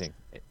do everything.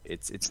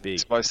 It's big.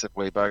 Explosive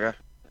wee bugger.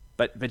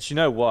 But you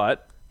know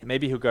what?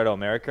 Maybe he'll go to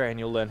America and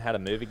he'll learn how to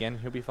move again.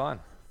 He'll be fine.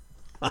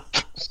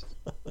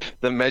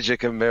 The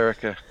magic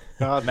America.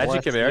 God,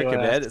 magic America,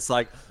 man. It's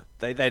like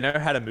they know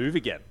how to move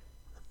again.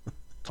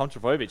 Tom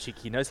Trbojevic,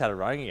 he knows how to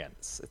run again.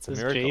 It's a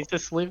miracle. Does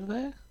Jesus live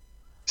there?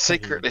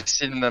 Secretly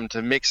sending them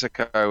to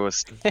Mexico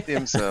with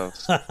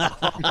themselves.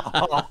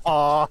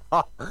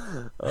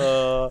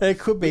 It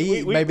could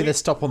be. Maybe they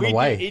stop on the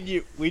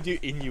way. We do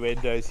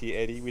innuendos here,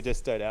 Eddie. We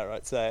just don't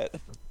outright say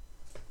it.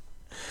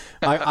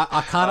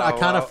 I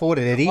can't afford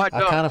it, Eddie. I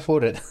can't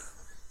afford it.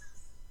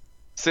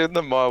 Send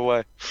them my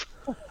way.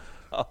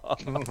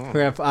 We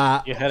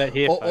have, you heard it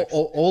here, folks.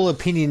 All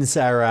opinions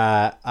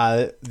are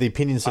the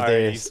opinions of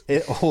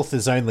their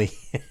authors only.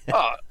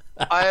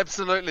 I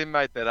absolutely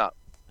made that up.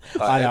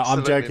 I know,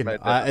 I'm joking.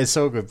 It's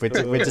all good.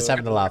 We're just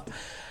having a laugh.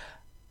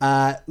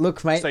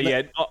 Look, mate. So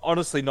yeah,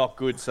 honestly, not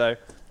good. So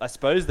I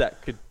suppose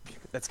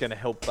that's going to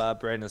help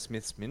Brandon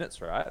Smith's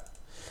minutes, right?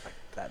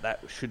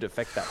 That should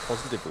affect that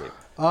positively.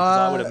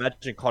 I would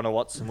imagine Connor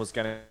Watson was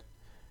going to.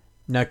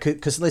 No,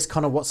 because at least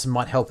Connor Watson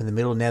might help in the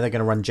middle. Now they're going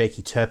to run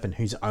Jakey Turpin,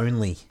 who's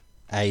only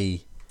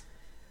a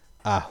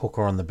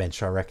hooker on the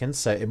bench, I reckon.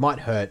 So it might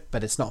hurt,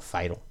 but it's not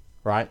fatal,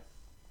 right?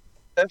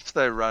 If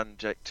they run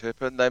Jake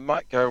Turpin, they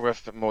might go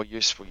with a more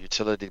useful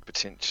utility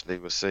potentially.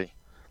 We'll see.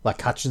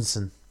 Like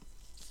Hutchinson.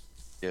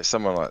 Yeah,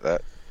 someone like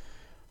that.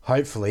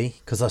 Hopefully,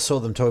 because I saw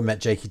them talking about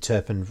Jakey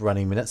Turpin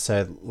running minutes.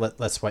 So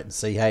let's wait and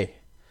see. Hey.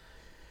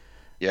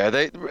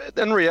 Yeah,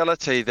 in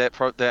reality,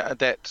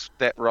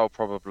 that role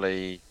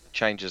probably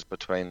changes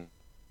between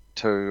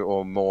 2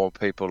 or more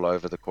people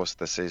over the course of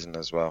the season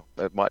as well.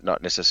 It might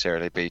not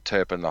necessarily be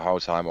Turpin the whole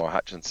time or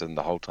Hutchinson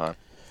the whole time.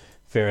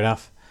 Fair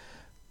enough.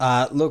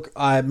 Look,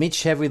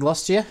 Mitch, have we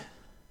lost you?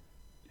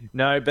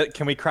 No, but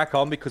can we crack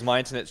on because my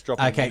internet's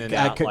dropping in and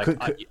out.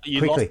 You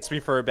quickly. Lost me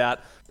for about...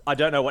 I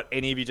don't know what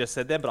any of you just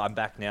said there, but I'm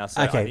back now,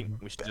 so okay. I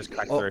think we should just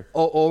crack through.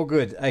 All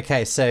good.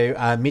 Okay,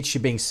 so Mitch,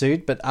 you're being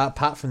sued, but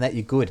apart from that,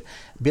 you're good.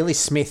 Billy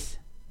Smith.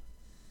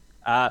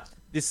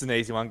 This is an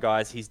easy one,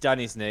 guys. He's done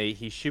his knee.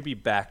 He should be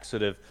back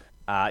sort of,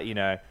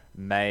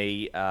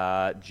 May,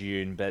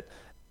 June, but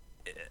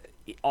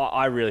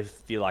I really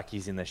feel like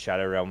he's in the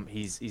shadow realm.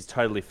 He's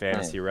totally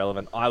fantasy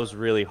irrelevant. I was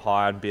really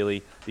high on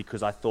Billy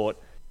because I thought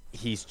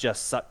he's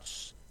just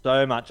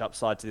so much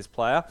upside to this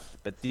player,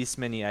 but this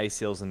many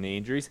ACLs and knee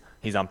injuries,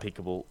 he's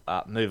unpickable.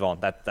 Move on.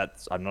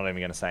 That's I'm not even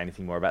going to say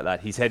anything more about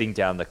that. He's heading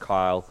down the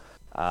Kyle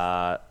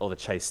or the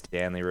Chase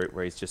Stanley route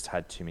where he's just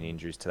had too many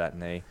injuries to that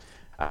knee.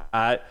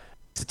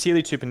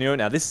 Satili Tupanua,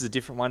 now this is a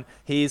different one.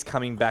 He is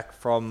coming back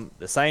from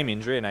the same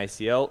injury, an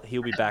ACL.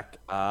 He'll be back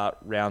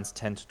rounds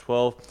 10 to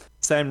 12.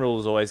 Same rule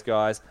as always,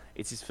 guys.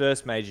 It's his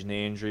first major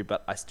knee injury,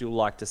 but I still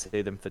like to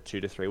see them for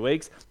 2 to 3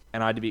 weeks.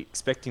 And I'd be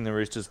expecting the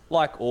Roosters,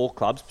 like all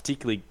clubs,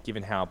 particularly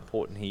given how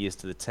important he is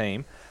to the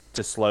team,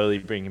 to slowly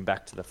bring him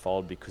back to the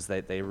fold because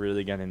they're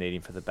really going to need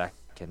him for the back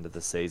end of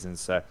the season.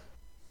 So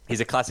he's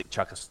a classic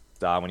chucker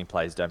star. When he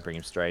plays, don't bring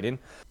him straight in.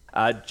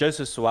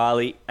 Joseph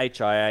Suaalii,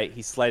 HIA,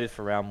 he's slated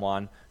for round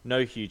 1.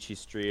 No huge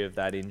history of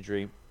that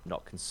injury.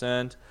 Not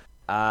concerned.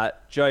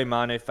 Joey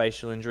Manu,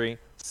 facial injury.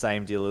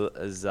 Same deal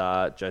as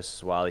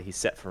Joseph Suaalii. He's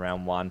set for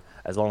round 1.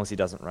 As long as he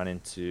doesn't run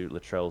into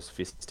Latrell's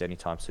fist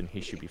anytime soon,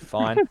 he should be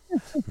fine.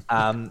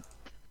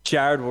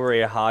 Jared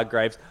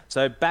Warrior-Hargraves.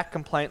 So back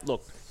complaint.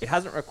 Look, it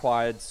hasn't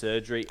required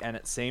surgery, and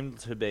it seemed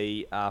to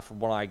be, from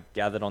what I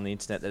gathered on the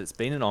internet, that it's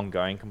been an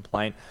ongoing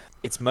complaint.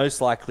 It's most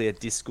likely a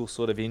discal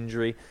sort of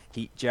injury.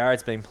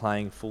 Jared's been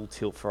playing full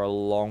tilt for a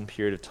long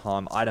period of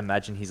time. I'd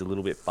imagine he's a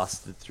little bit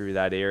busted through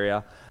that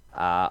area.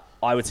 I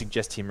would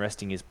suggest him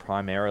resting is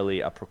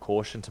primarily a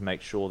precaution to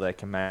make sure they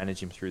can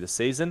manage him through the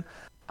season.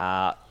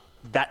 That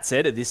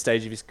said, at this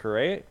stage of his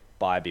career,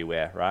 buyer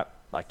beware, right?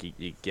 Like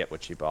you get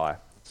what you buy.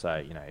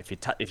 So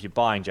if you're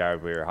buying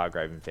Jared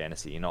Warrior-Hargrave in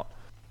fantasy, you're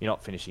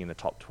not finishing in the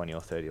top 20 or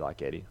 30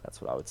 like Eddie.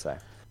 That's what I would say.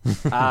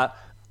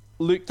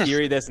 Luke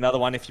Keary, there's another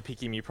one. If you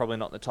pick him, you're probably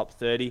not in the top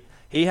 30.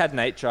 He had an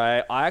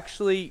HIA. I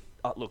actually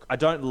look. I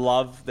don't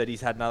love that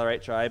he's had another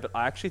HIA, but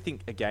I actually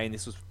think again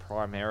this was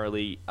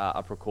primarily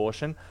a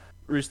precaution.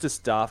 Rooster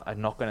staff are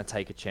not going to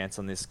take a chance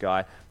on this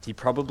guy. He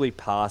probably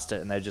passed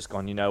it, and they've just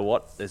gone, you know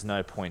what? There's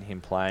no point in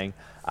him playing.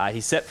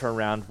 He's set for a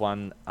round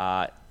 1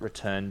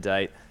 return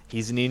date.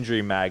 He's an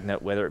injury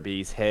magnet, whether it be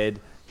his head,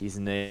 his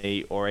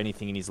knee, or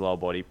anything in his lower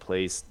body.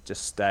 Please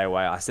just stay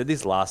away. I said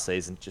this last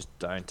season, just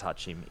don't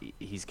touch him.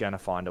 He's going to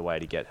find a way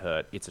to get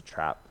hurt. It's a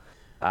trap.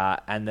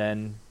 And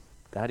then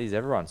that is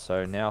everyone.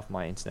 So now if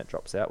my internet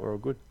drops out, we're all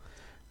good.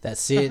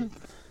 That's it.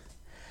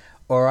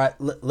 All right,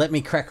 let me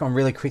crack on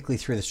really quickly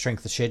through the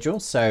strength of schedule.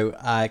 So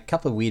a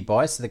couple of weird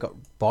buys. So they've got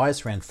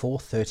buys around 4,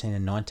 13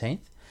 and 19th.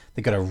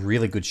 They've got a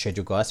really good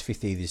schedule, guys,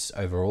 50th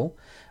overall.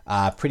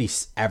 Pretty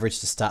average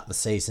to start the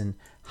season.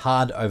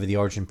 Hard over the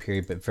origin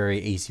period, but very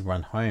easy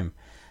run home.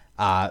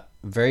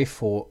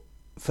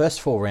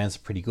 First 4 rounds are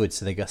pretty good.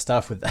 So they got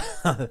stuff with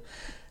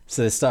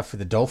so they start with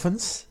the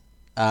Dolphins.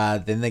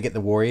 Then they get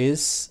the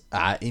Warriors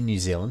in New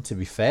Zealand, to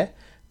be fair.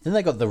 Then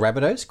they got the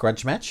Rabbitohs,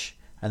 grudge match.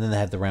 And then they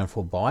have the round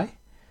 4 bye.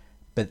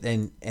 But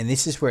then, and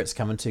this is where it's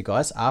coming to,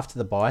 guys, after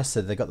the bye.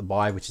 So they got the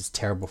bye, which is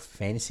terrible for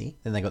fantasy.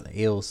 Then they got the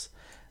Eels,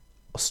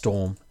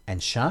 Storm,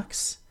 and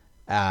Sharks.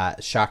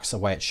 Sharks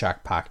away at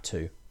Shark Park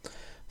too.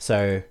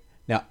 So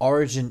now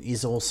Origin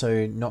is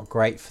also not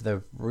great for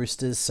the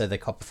Roosters. So they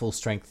cop a full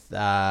strength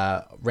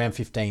round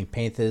 15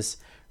 Panthers,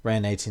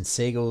 round 18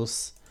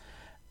 Seagulls.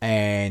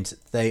 And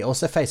they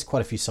also face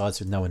quite a few sides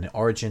with no one in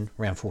Origin.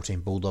 Round 14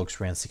 Bulldogs,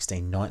 round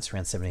 16 Knights,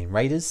 round 17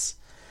 Raiders.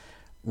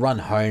 Run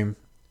home.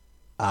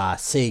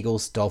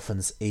 Seagulls,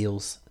 Dolphins,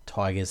 Eels,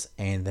 Tigers,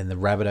 and then the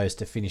Rabbitohs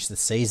to finish the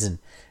season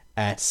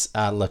at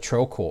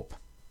Latrell Corp.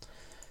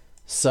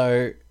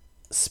 So,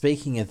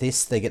 speaking of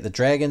this, they get the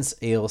Dragons,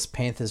 Eels,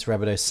 Panthers,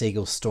 Rabbitohs,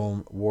 Seagulls,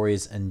 Storm,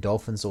 Warriors, and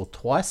Dolphins all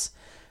twice.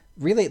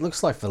 Really, it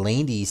looks like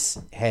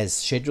Valandis has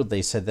scheduled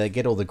these so they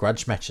get all the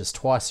grudge matches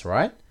twice,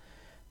 right?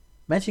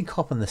 Imagine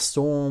copping the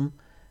Storm,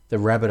 the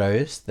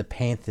Rabbitohs, the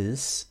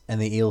Panthers,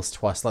 and the Eels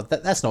twice. Like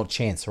that's not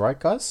chance, right,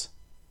 guys?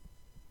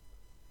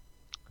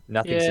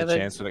 Nothing's a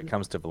chance when it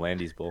comes to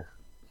Valandis ball.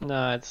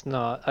 No, it's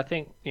not. I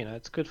think,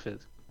 it's good for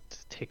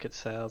ticket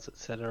sales,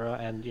 etc.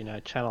 And,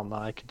 Channel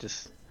 9 could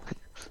just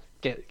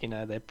get,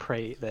 their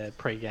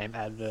pre-game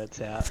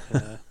adverts out.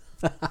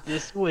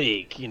 This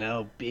week,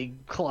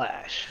 big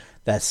clash.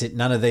 That's it.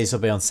 None of these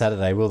will be on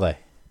Saturday, will they?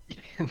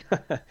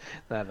 No,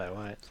 they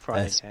won't.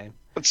 Friday game.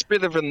 It's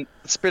better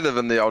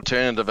than the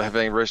alternative of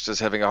having Roosters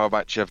having a whole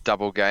bunch of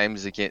double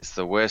games against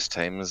the worst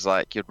teams.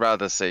 Like, you'd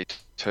rather see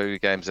 2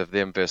 games of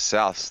them versus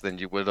Souths than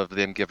you would of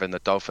them giving the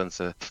Dolphins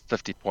a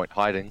 50-point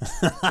hiding.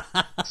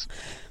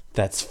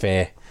 That's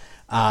fair.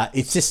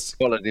 It's just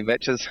quality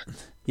matches.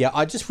 Yeah,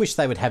 I just wish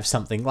they would have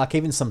something, like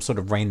even some sort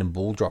of random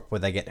ball drop where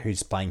they get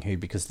who's playing who,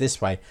 because this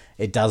way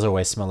it does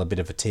always smell a bit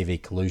of a TV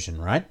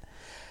collusion, right?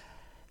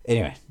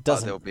 Anyway,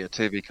 there'll be a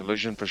TV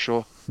collusion for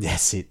sure.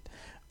 That's it.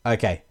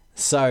 Okay.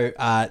 So,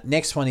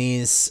 next one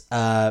is,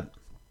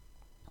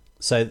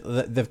 so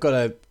they've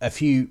got a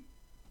few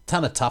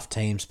ton of tough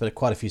teams, but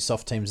quite a few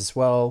soft teams as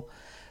well.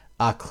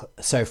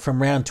 So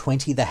from round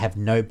 20, they have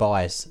no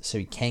buys. So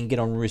you can get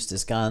on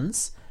Roosters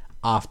guns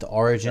after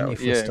Origin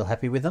if you're still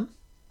happy with them.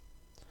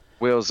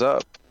 Wheels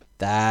up.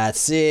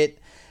 That's it.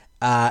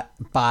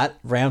 But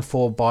round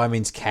 4 buy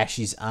means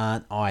cashies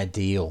aren't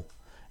ideal.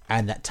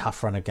 And that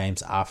tough run of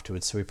games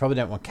afterwards. So we probably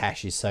don't want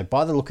cashies. So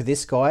by the look of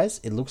this, guys,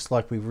 it looks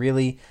like we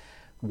really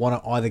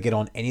want to either get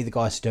on any of the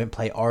guys who don't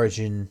play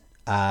Origin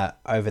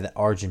over the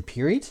Origin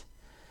period,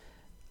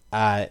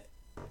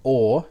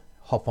 or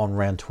hop on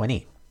round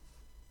 20.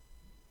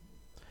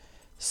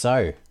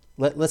 So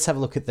let's have a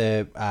look at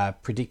the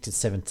predicted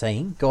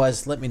 17.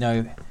 Guys, let me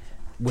know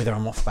whether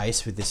I'm off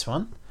base with this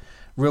one.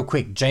 Real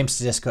quick, James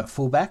Tedesco at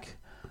fullback.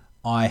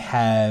 I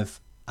have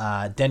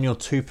Daniel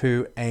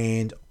Tupu,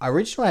 and I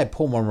originally had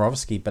Paul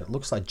Momorowski, but it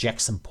looks like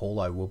Jackson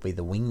Paulo will be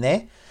the wing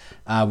there,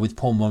 with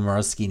Paul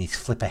Momorowski and his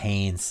flipper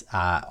hands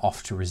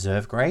off to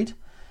reserve grade.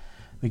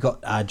 We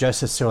got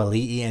Joseph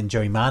Suaalii and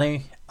Joey Manu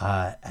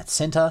at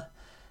centre.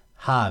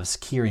 Halves,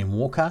 Kieran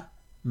Walker,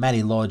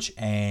 Matty Lodge,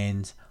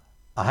 and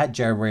I had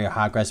Joe Rio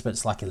Hargraves, but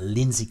it's like a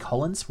Lindsay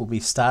Collins will be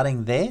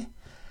starting there.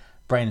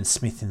 Brandon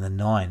Smith in the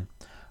 9.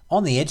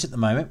 On the edge at the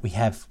moment, we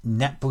have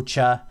Nat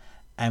Butcher,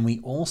 and we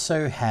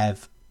also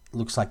have,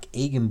 looks like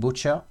Egan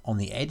Butcher on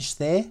the edge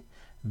there,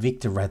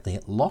 Victor Radley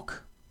at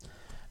lock.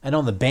 And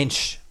on the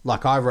bench,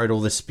 like I wrote all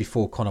this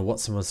before Connor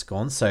Watson was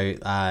gone, so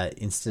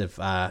instead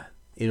of,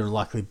 it'll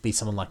likely be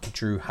someone like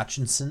Drew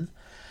Hutchinson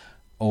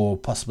or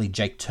possibly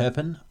Jake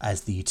Turpin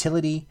as the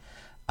utility.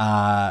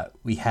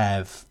 We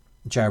have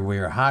Joe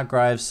Weir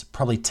Hargraves,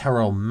 probably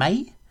Terrell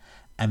May,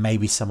 and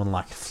maybe someone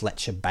like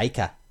Fletcher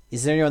Baker.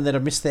 Is there anyone that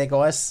I've missed there,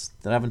 guys,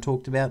 that I haven't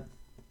talked about?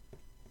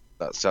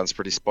 That sounds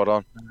pretty spot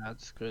on.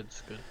 That's good.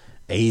 It's good.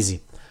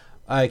 Easy.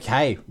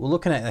 Okay, well,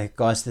 looking at that,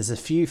 guys, there's a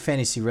few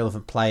fantasy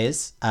relevant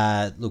players.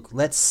 Look,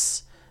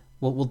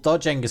 we'll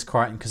dodge Angus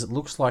Crichton because it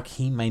looks like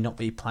he may not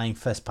be playing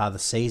first part of the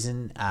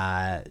season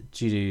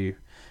due to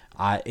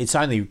it's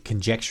only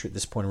conjecture at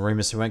this point,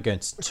 rumours, so we won't go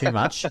into too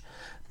much.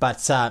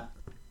 But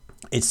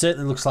it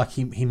certainly looks like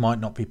he might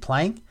not be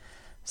playing.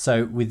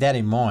 So with that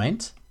in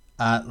mind,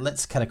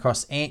 let's cut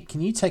across. Ant,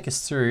 can you take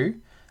us through,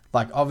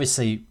 like,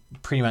 obviously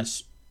pretty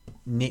much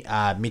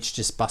Mitch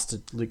just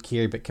busted Luke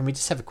Keary, but can we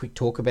just have a quick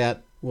talk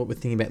about what we're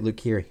thinking about Luke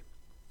Keary?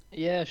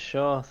 Yeah,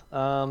 sure.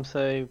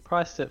 So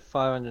priced at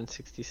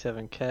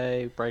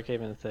 567k, break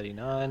even at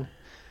 39,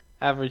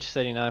 average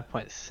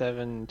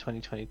 39.7 in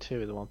 2022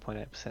 with a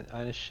 1.8%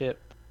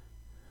 ownership.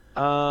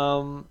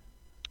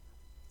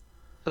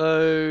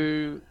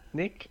 So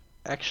Nick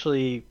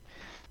actually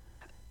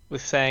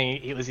was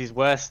saying it was his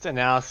worst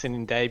analysis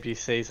in debut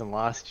season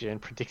last year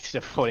and predicted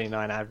a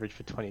 49 average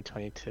for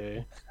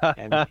 2022,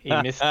 and he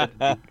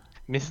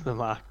missed the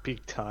mark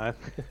big time.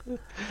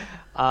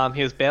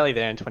 He was barely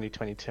there in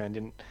 2022 and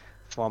didn't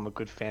form a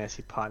good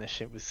fantasy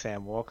partnership with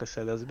Sam Walker,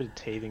 so there was a bit of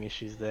teething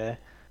issues there.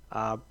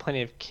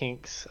 Plenty of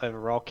kinks over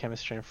role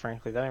chemistry, and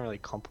frankly, they don't really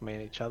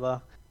complement each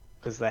other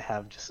because they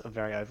have just a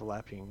very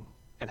overlapping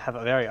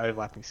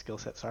skill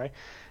set.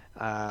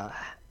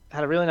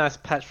 Had a really nice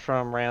patch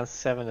from round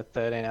 7 to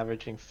 13,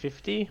 averaging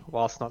 50,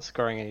 whilst not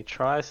scoring any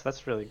tries, so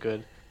that's really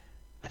good.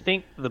 I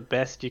think the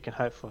best you can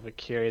hope for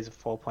Keary is a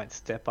 4-point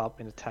step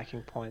up in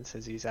attacking points,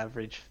 as he's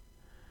averaged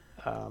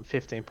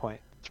 15.3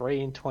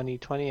 in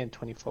 2020 and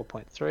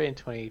 24.3 in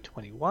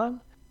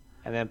 2021,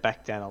 and then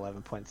back down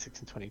 11.6 in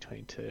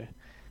 2022.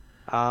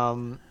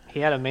 He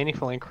had a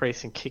meaningful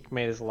increase in kick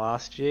meters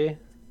last year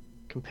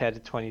compared to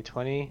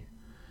 2020,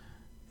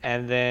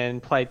 and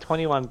then played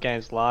 21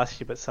 games last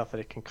year but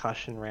suffered a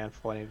concussion round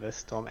 14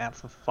 versus Storm, out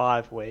for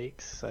 5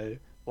 weeks, so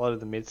a lot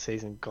of the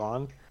mid-season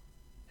gone.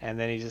 And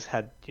then he just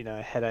had,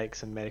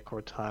 headaches and medical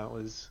retirement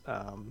was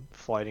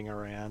floating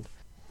around.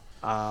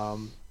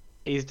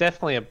 He's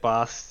definitely a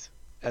bust.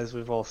 As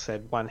we've all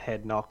said, one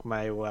head knock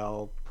may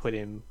well put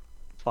him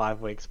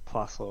 5 weeks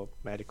plus or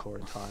medical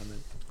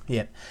retirement.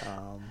 Yeah.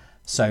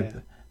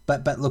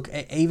 But look,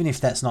 even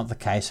if that's not the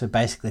case, we're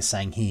basically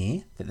saying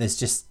here that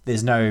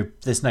there's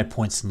no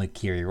points in Luke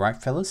Keary, right,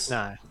 fellas?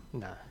 No,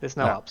 there's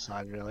no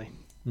upside really.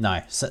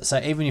 No. So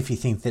even if you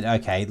think that,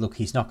 okay, look,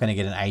 he's not going to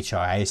get an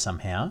HIA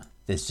somehow,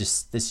 there's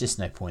just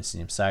no points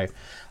in him. So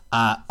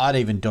I'd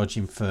even dodge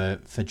him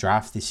for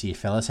draft this year,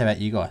 fellas. How about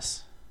you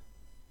guys?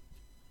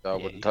 I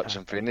wouldn't touch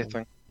him for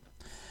anything.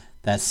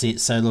 That's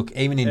it. So look,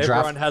 even in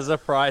draft, everyone has a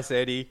price,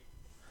 Eddie.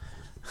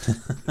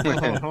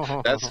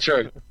 That's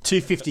true.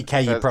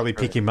 250k, you probably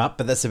pick him up,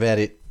 but that's about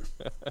it.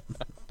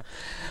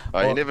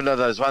 You never know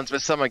those ones where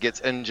someone gets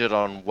injured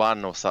on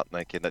one or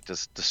something and it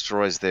just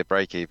destroys their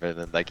break even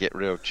and they get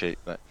real cheap.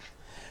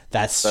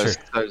 That's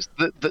true.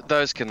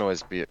 Those can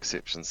always be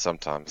exceptions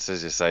sometimes.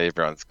 As you say,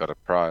 everyone's got a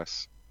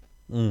price.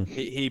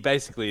 He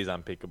basically is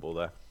unpickable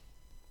though.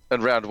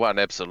 In round 1,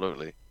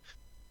 absolutely.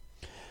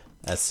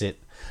 That's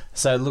it.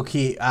 So look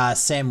here,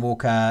 Sam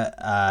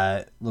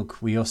Walker.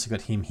 Look, we also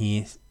got him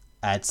here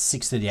at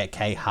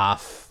 638k,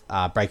 half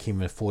break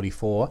even at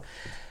 44.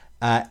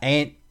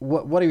 And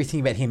what do you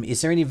think about him?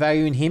 Is there any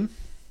value in him?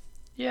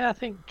 Yeah, I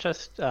think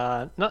just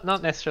not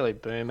necessarily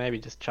boom, maybe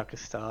just chuck a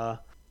star.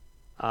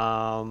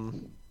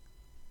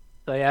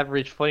 They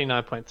averaged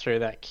 49.3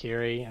 of that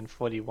Keary and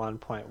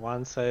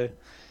 41.1, so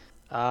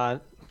I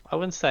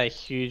wouldn't say a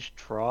huge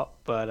drop,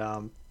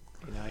 but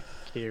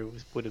Keary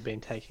would have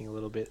been taking a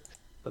little bit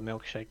the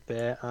milkshake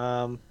there.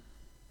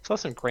 Saw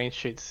some green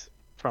shoots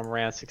from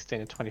round 16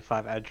 to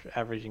 25,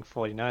 averaging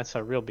 49, so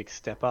a real big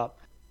step up.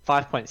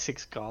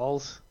 5.6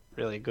 goals,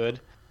 really good.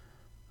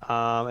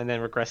 And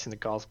then regressing the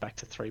goals back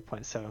to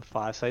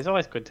 3.75. So he's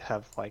always good to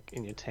have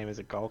in your team as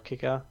a goal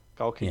kicker.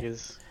 Goal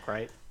kicker's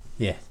great.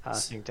 Yeah.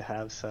 Thing to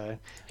have. So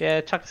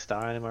yeah, chuck a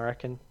star in him, I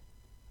reckon.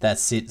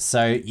 That's it.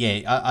 So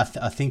yeah,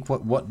 I think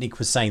what Nick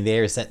was saying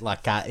there is that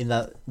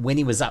when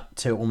he was up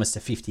to almost a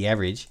 50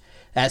 average,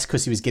 That's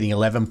because he was getting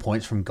 11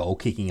 points from goal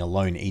kicking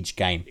alone each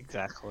game.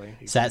 Exactly.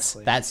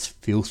 So that's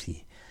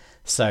filthy.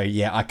 So,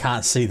 yeah, I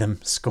can't see them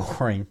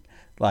scoring,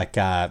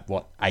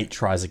 8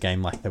 tries a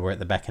game like they were at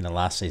the back end of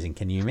last season.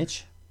 Can you,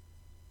 Mitch?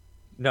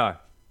 No,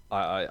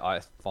 I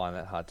find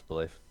that hard to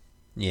believe.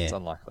 Yeah. It's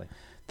unlikely.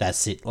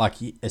 That's it.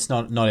 It's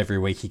not every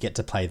week you get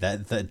to play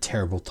the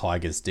terrible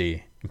Tigers, do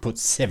you? You put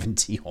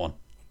 70 on.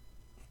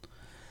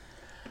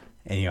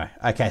 Anyway,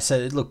 okay, so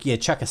look, yeah,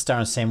 Chuck a star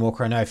and Sam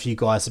Walker. I know a few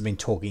guys have been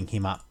talking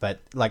him up, but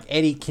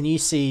Eddie, can you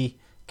see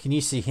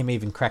him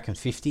even cracking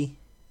 50?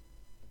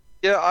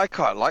 Yeah, I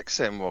quite like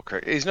Sam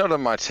Walker. He's not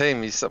on my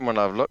team. He's someone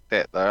I've looked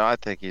at, though. I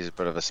think he's a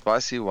bit of a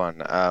spicy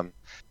one.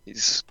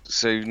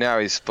 So now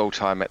he's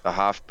full-time at the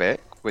halfback,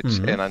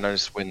 and I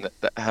noticed when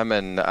him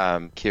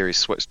and Keary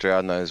switched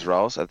around those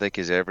roles, I think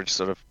his average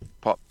sort of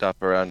popped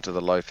up around to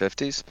the low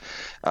 50s.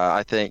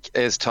 I think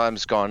as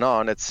time's gone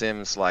on, it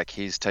seems like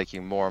he's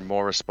taking more and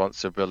more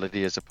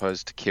responsibility as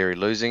opposed to Keary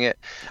losing it.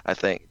 I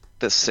think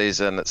this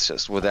season, it's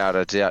just without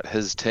a doubt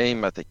his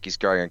team. I think he's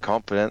growing in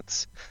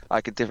confidence. I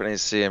could definitely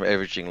see him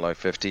averaging low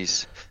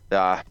 50s.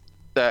 The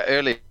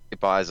early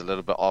buy is a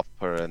little bit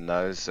off-putting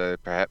those, so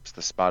perhaps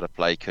the smarter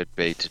play could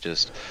be to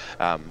just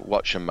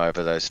watch him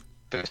over those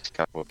first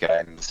couple of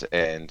games,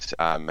 and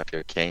if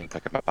you're keen,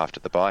 pick him up after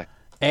the bye.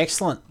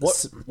 Excellent.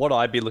 What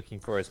I'd be looking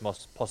for is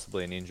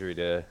possibly an injury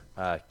to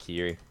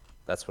Keary.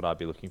 That's what I'd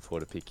be looking for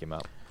to pick him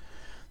up.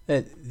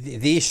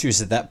 The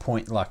issues at that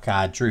point,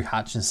 Drew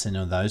Hutchinson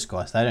or those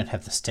guys, they don't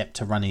have the step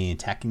to run any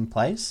attacking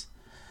plays.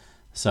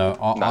 So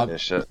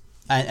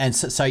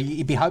so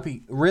you'd be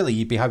hoping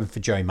for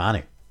Joey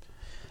Manu.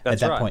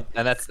 That's at that right. point,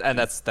 and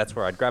that's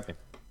where I'd grab him.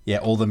 Yeah,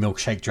 all the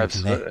milkshake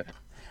drinking there,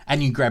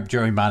 and you grab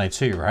Joey Manu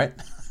too, right?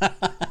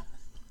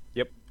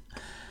 Yep.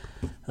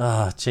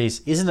 Oh,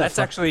 jeez, isn't it? That's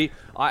actually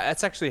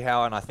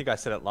how, and I think I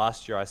said it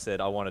last year. I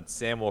said I wanted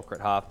Sam Walker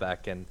at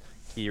halfback and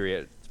Keary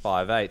at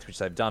 5'8", which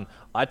they've done.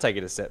 I'd take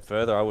it a step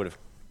further. I would have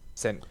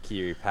sent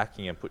Keary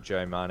packing and put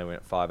Joey Manu in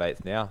at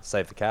 5'8" now.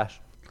 Save the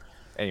cash.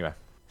 Anyway.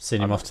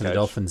 Send him off to the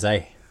Dolphins,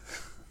 eh?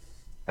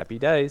 Happy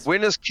days.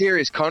 When is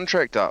Keary's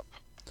contract up?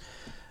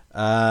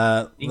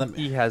 I think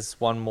he has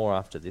one more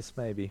after this,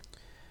 maybe.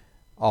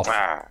 He's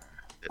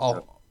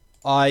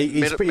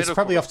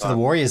probably off to the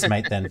Warriors,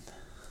 mate, then.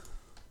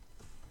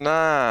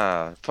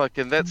 Nah,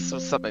 fucking that's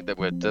something that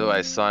we'd do.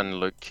 I sign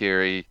Luke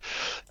Keary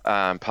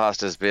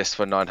past his best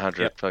for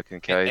 900 fucking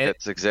K.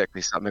 That's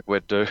exactly something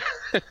we'd do.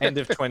 End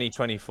of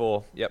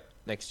 2024. Yep,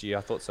 next year.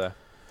 I thought so.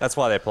 That's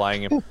why they're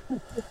playing him.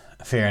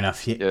 Fair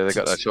enough. Yeah, they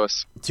got no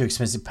choice. Too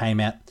expensive to pay him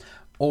out.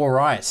 All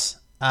right.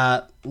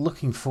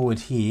 Looking forward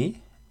here.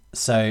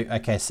 So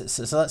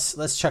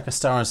let's chuck a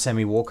star on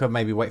Sammy Walker.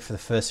 Maybe wait for the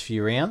first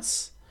few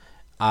rounds.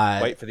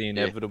 Wait for the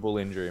inevitable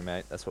injury,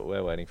 mate. That's what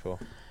we're waiting for.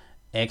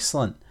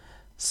 Excellent.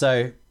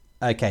 So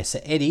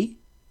Eddie,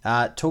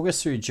 talk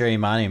us through Jerry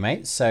Manu,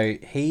 mate. So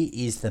he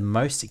is the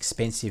most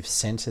expensive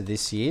centre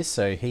this year.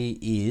 So he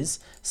is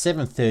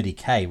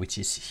 730K, which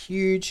is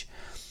huge.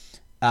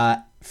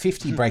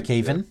 50 break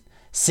even,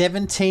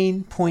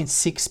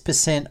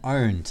 17.6%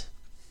 owned.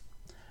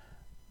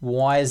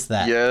 Why is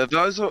that? Yeah,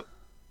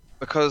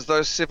 because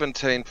those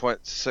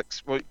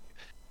 17.6. Well,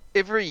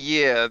 every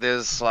year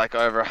there's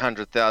over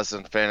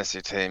 100,000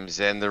 fantasy teams,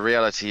 and the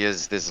reality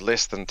is there's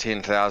less than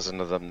 10,000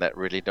 of them that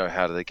really know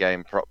how the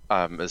game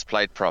is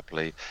played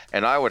properly.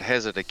 And I would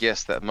hazard a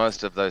guess that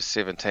most of those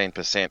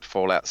 17%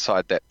 fall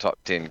outside that top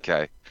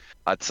 10K.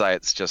 I'd say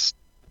it's just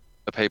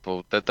the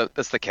people,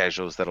 it's the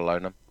casuals that'll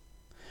own them.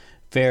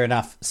 Fair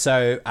enough.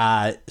 So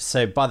by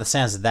the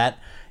sounds of that,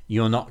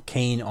 you're not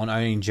keen on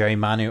owning Jerry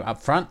Manu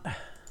up front?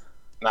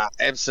 No,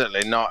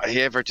 absolutely not.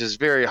 He averages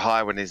very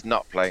high when he's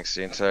not playing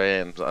centre,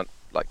 and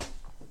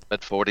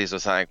mid-40s or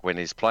something when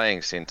he's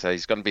playing centre.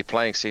 He's going to be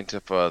playing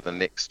centre for the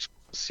next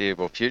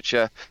foreseeable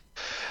future.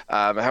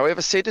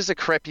 However, centre's a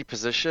crappy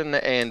position,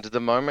 and the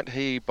moment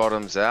he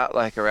bottoms out,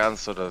 around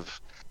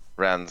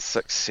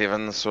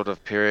 6-7 sort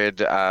of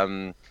period,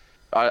 I'm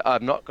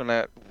not going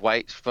to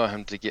wait for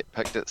him to get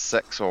picked at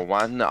 6 or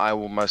 1. I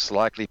will most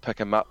likely pick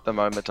him up the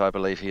moment I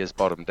believe he has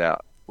bottomed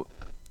out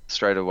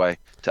straight away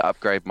to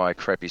upgrade my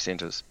crappy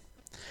centres.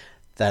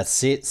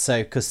 That's it.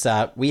 So, because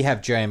we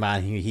have Jerry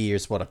Manu here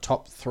as a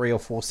top 3 or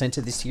 4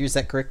 centre this year. Is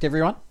that correct,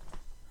 everyone?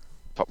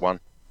 Top 1.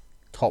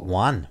 Top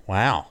 1.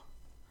 Wow.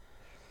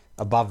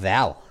 Above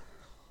Val.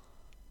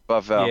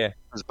 Above Val. Yeah. It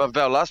was above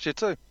Val last year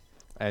too.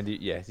 And he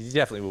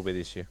definitely will be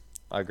this year.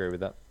 I agree with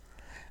that.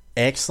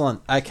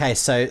 Excellent. Okay,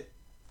 so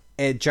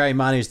Jerry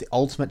Manu is the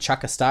ultimate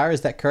chucker star.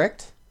 Is that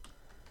correct?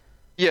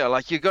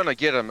 Yeah, you're gonna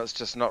get him. It's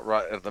just not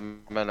right at the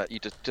minute. You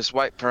just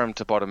wait for him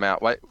to bottom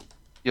out. Wait,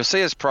 you'll see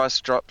his price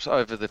drops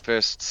over the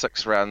first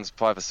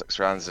 5 or 6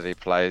 rounds that he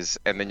plays,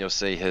 and then you'll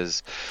see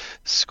his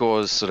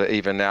scores sort of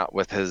even out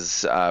with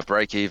his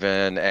break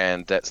even,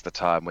 and that's the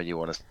time when you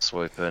want to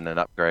swoop in and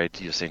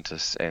upgrade your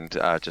centres and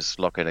just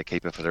lock in a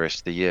keeper for the rest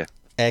of the year.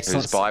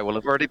 Excellent. Whose buy will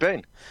have already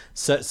been.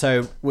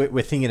 So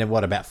we're thinking of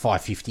about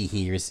 550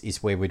 here is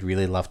where we'd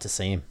really love to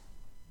see him.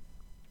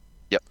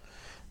 Yep.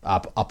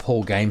 A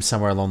Paul game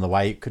somewhere along the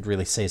way could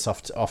really see us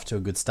off to a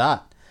good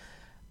start.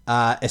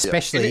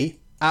 Especially,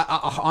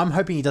 I'm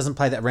hoping he doesn't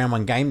play that round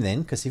one game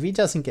then, because if he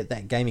doesn't get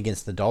that game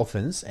against the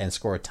Dolphins and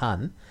score a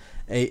ton,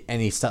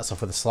 and he starts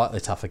off with a slightly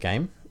tougher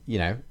game,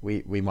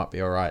 we might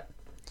be all right.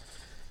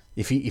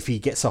 If he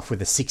gets off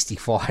with a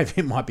 65,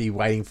 it might be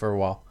waiting for a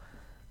while.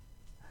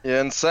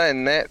 Yeah, and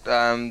saying that,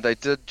 they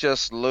did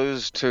just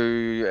lose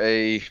to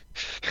a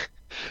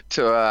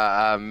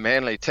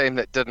Manly team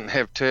that didn't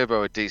have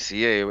Turbo or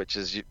DCE, which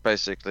is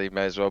basically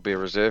may as well be a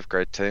reserve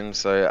grade team.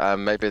 So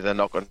maybe they're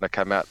not going to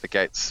come out the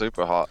gates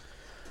super hot.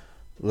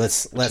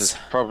 Which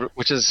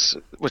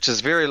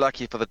is very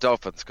lucky for the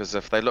Dolphins, because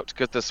if they looked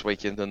good this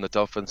weekend, then the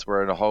Dolphins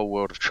were in a whole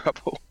world of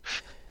trouble.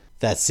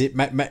 That's it.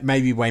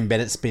 Maybe Wayne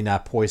Bennett's been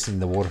poisoning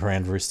the water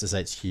around Roosters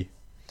HQ.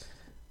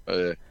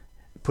 Oh, yeah.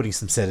 Putting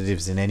some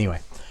sedatives in anyway.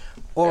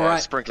 All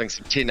right. Sprinkling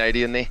some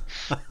 1080 in there.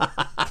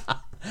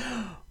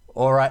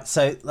 All right.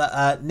 So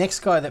next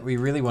guy that we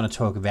really want to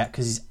talk about,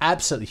 because he's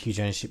absolutely huge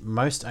ownership,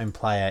 most owned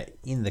player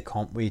in the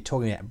comp, we're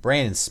talking about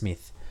Brandon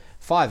Smith,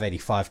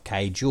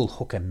 585k, dual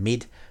hooker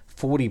mid,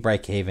 40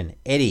 break even.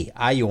 Eddie,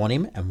 are you on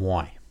him and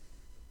why?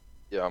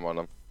 Yeah, I'm on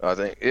him. I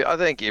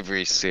think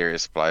every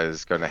serious player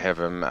is going to have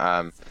him.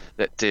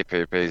 That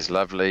DPP is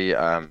lovely.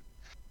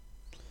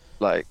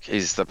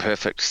 He's the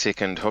perfect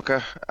second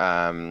hooker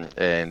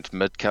and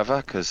mid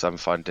cover, because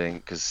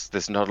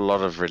there's not a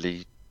lot of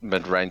really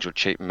mid-range or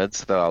cheap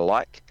mids that I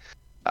like.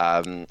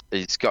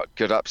 He's got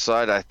good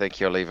upside. I think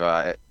he'll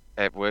either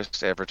at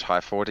worst average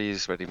high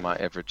 40s, but he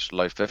might average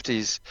low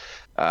 50s.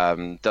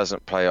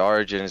 Doesn't play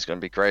Origin. He's going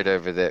to be great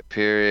over that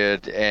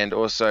period, and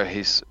also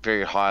he's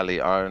very highly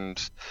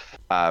owned.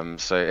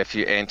 So if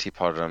you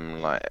antipod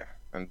him,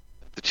 and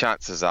the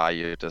chances are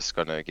you're just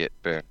going to get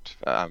burnt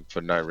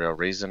for no real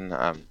reason.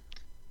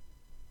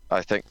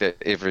 I think that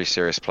every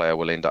serious player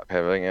will end up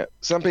having it.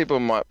 Some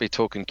people might be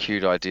talking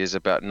cute ideas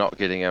about not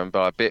getting him,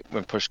 but I bet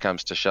when push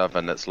comes to shove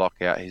and it's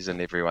lockout, he's in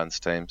everyone's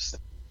teams.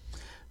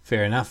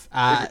 Fair enough.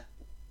 I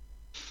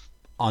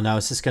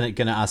was just going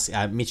to ask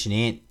Mitch and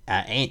Ant.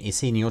 Ant,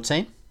 is he in your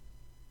team?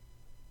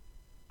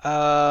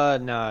 No.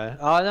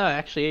 Oh, no,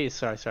 actually he is.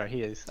 Sorry,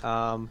 he is.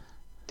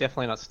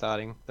 Definitely not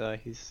starting, though.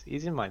 He's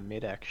in my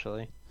mid,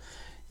 actually.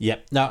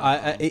 Yep. No,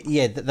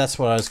 that's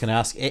what I was going to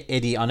ask.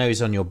 Eddie, I know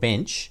he's on your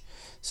bench.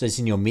 So it's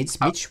in your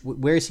mids. Mitch,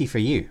 where is he for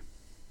you?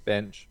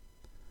 Bench.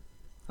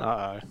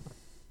 Uh-oh.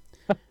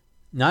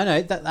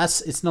 No,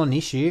 it's not an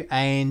issue.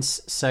 And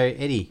so,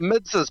 Eddie.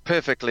 Mids is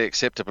perfectly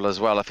acceptable as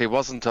well. If he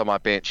wasn't on my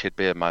bench, he'd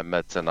be in my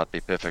mids, and I'd be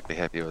perfectly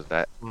happy with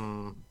that.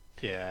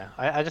 Yeah,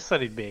 I just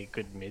thought he'd be a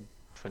good mid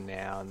for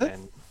now, and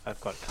then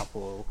I've got a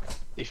couple.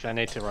 If I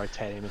need to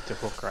rotate him into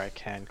hooker, I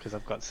can, because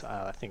I've got,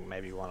 I think,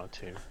 maybe one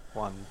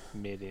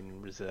mid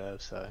in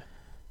reserve, so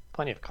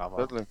plenty of cover.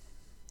 Totally.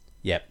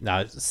 Yep, no,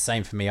 it's the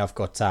same for me. I've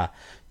got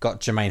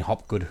Jermaine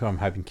Hopgood, who I'm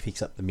hoping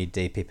picks up the mid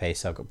DPP,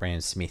 so I've got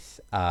Brandon Smith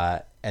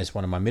as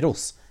one of my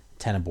middles,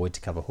 Tanner Boyd to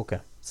cover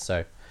hooker.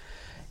 So,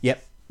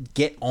 yep,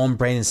 get on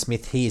Brandon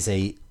Smith. He is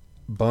a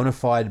bona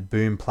fide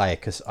boom player,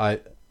 because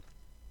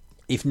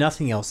if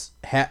nothing else,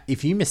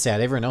 if you miss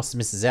out, everyone else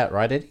misses out,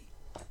 right, Eddie?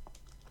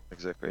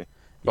 Exactly. Yep.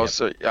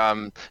 Also,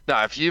 no,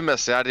 if you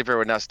miss out,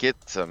 everyone else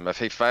gets him. If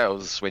he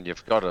fails when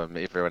you've got him,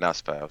 everyone else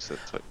fails.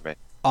 That's what you mean.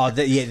 Oh,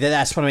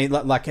 that's what I mean.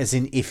 Like, as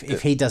in,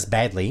 if he does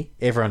badly,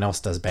 everyone else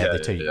does badly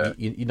too. Yeah.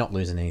 You're not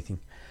losing anything.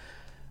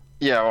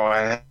 Yeah,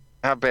 well,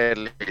 how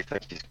badly do you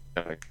think he's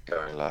going to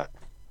go?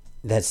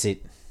 That's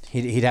it.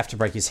 He'd have to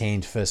break his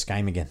hand first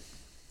game again.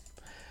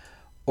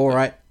 All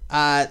right.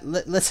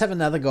 Let's have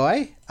another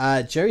guy.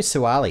 Joe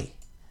Suwali.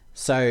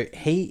 So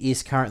he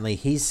is currently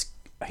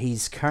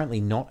he's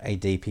currently not a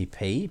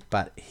DPP,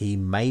 but he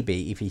may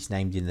be if he's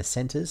named in the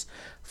centres.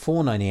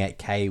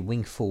 498k,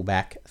 wing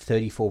fullback,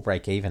 34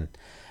 break even.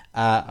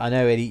 I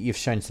know, Eddie, you've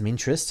shown some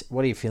interest.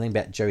 What are you feeling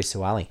about Joey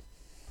Suwali?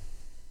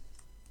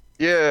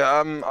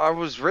 Yeah, I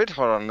was red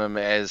hot on him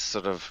as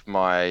sort of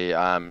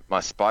my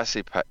my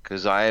spicy pick,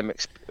 because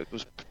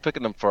was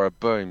picking him for a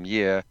boom.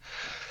 Yeah.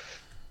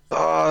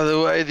 Oh, the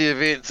way the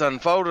events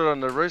unfolded on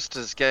the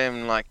Roosters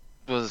game,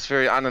 was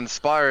very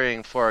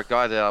uninspiring for a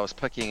guy that I was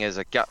picking as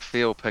a gut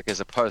feel pick as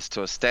opposed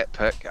to a stat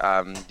pick.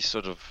 You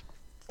sort of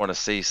want to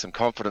see some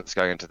confidence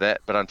going into that,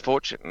 but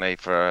unfortunately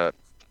for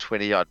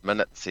 20 odd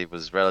minutes he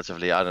was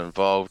relatively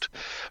uninvolved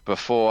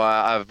before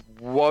a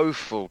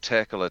woeful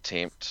tackle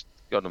attempt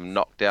got him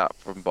knocked out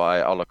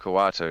by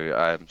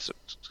Olakuatu,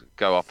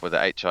 go off with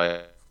the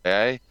HIA.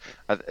 It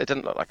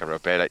didn't look like a real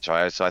bad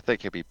HIA, so I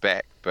think he'll be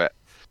back, but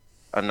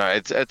I don't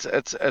know,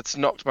 it's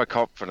knocked my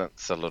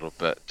confidence a little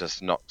bit,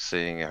 just not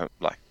seeing him.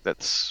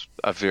 That's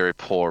a very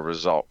poor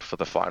result for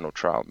the final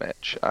trial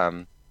match.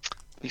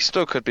 He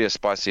still could be a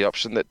spicy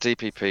option. That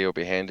DPP will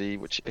be handy,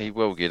 which he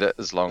will get it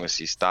as long as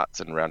he starts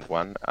in round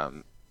one.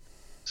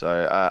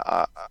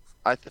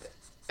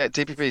 That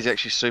DPP is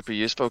actually super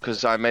useful,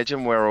 because I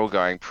imagine we're all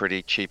going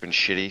pretty cheap and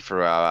shitty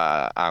for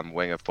our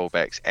winger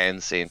fullbacks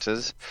and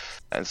centres,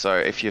 and so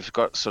if you've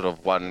got sort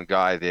of one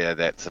guy there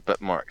that's a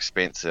bit more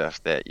expensive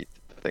that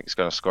think he's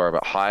going to score a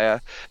bit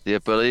higher. The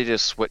ability to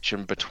switch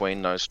in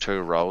between those two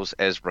roles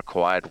as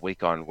required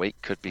week on week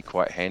could be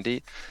quite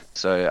handy.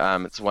 So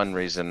it's one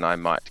reason I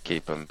might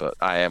keep him, but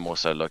I am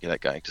also looking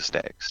at going to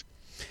Stags.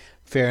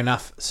 Fair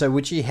enough. So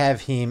would you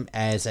have him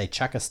as a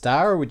chucker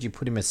star, or would you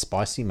put him as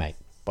spicy, mate?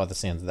 By the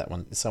sounds of that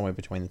one, somewhere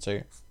between the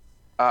two.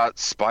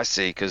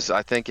 Spicy, because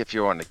I think if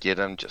you want to get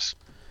him, just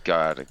go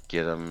out and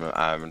get him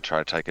and try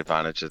to take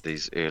advantage of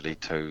these early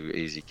 2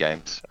 easy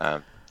games.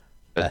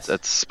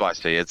 It's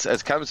spicy.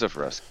 It comes with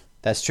risk.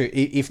 That's true.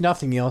 If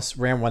nothing else,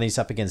 round 1 he's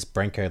up against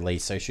Branko Lee,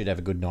 so he should have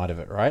a good night of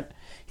it, right?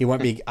 He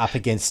won't be up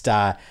against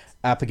the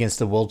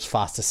world's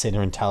fastest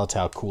centre in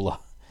Talatau Cooler.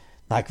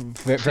 Like,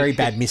 very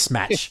bad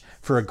mismatch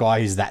for a guy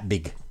who's that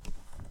big.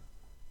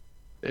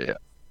 Yeah,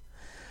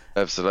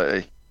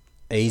 absolutely.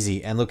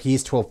 Easy. And look, he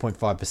is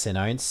 12.5%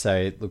 owned,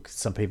 so look,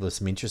 some people have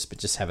some interest, but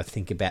just have a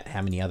think about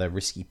how many other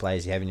risky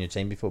players you have in your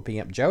team before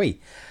picking up Joey.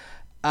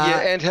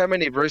 And how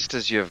many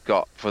Roosters you've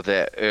got for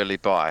that early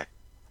buy?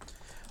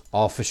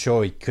 Oh, for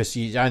sure, because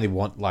you only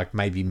want, like,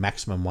 maybe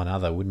maximum one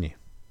other, wouldn't you?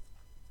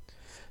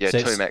 Yeah,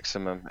 so 2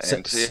 maximum.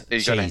 And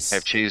you're going to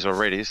have cheese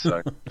already,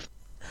 so...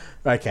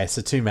 Okay,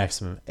 so 2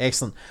 maximum.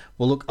 Excellent.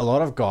 Well, look, a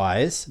lot of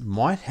guys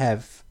might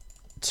have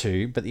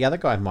 2, but the other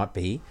guy might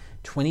be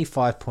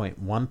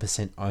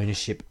 25.1%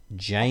 ownership,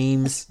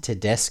 James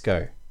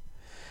Tedesco.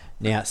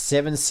 Now,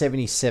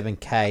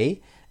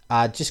 777k.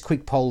 Just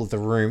quick poll of the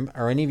room.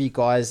 Are any of you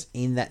guys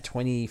in that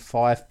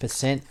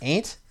 25%,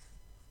 Ant?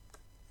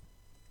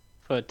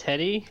 For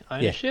Teddy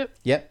ownership?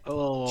 Yeah. Yep.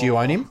 Oh, do you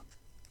own him?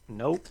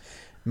 Nope.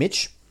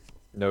 Mitch?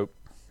 Nope.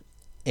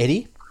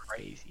 Eddie?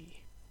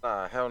 Crazy.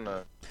 hell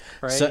no.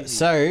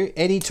 So,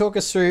 Eddie, talk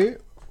us through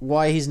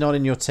why he's not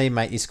in your team,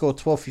 mate. He scored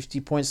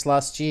 1250 points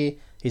last year.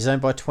 He's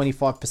owned by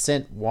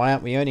 25%. Why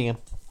aren't we owning him?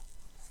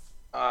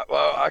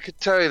 Well, I could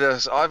tell you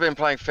this. I've been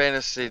playing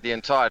fantasy the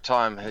entire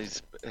time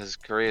his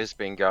career's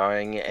been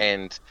going,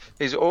 and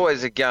he's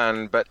always a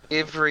gun, but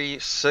every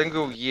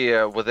single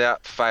year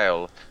without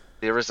fail,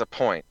 there is a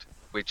point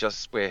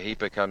where he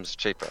becomes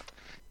cheaper,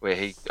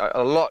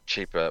 a lot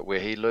cheaper, where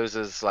he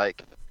loses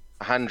like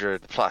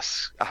 100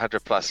 plus K,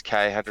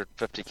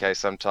 150K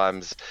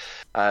sometimes.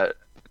 It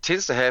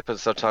tends to happen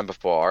sometime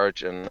before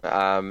Origin,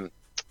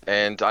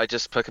 and I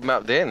just pick him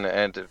up then,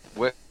 and it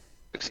works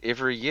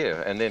every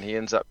year, and then he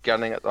ends up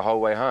gunning it the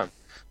whole way home.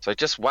 So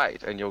just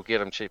wait, and you'll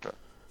get him cheaper.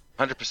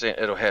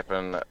 100% it'll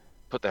happen.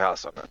 Put the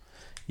house on it.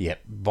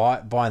 Yep,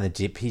 buying the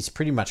dip. He's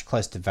pretty much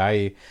close to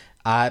value.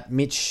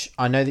 Mitch,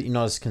 I know that you're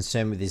not as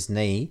concerned with his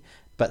knee,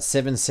 but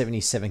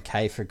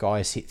 777k for a guy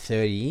who's hit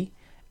 30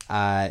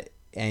 and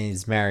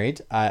is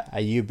married. Are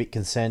you a bit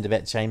concerned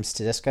about James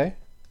Tedesco?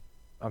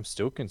 I'm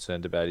still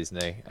concerned about his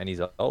knee, and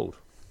he's old.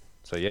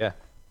 So yeah,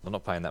 I'm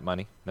not paying that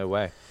money. No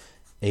way.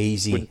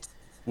 Easy.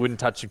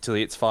 Wouldn't touch him till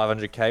he hits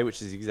 500k,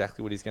 which is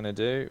exactly what he's going to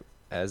do.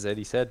 As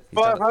Eddie said,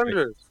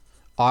 500.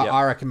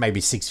 I reckon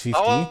maybe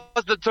 650. I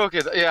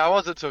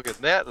wasn't talking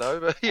that low,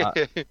 but yeah.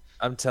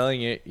 I'm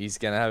telling you, he's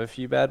going to have a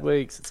few bad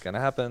weeks. It's going to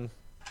happen.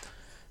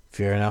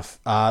 Fair enough.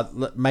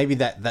 Maybe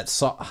that's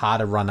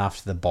harder run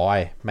after the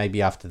bye.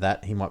 Maybe after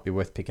that, he might be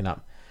worth picking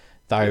up.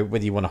 Though,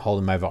 whether you want to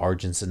hold him over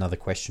Origin's is another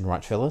question,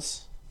 right,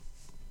 fellas?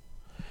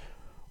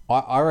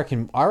 I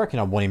reckon I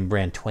want him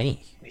round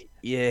 20.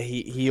 Yeah,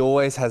 he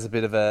always has a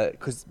bit of a...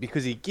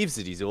 Because he gives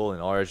it his all in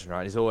Origin,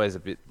 right? He's always a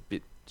bit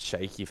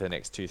shaky for the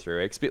next 2-3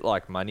 weeks. A bit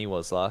like Money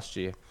was last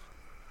year.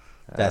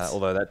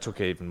 Although that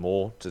took even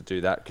more to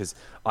do that, because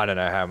I don't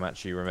know how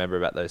much you remember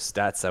about those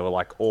stats. They were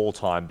like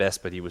all-time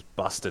best, but he was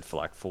busted for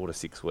like 4 to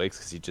 6 weeks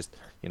because he just,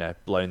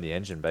 blown the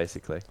engine,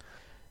 basically.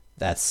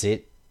 That's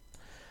it.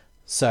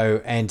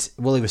 So,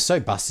 he was so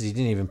busted he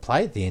didn't even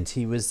play at the end.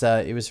 He was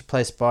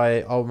replaced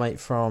by old mate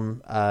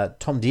from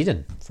Tom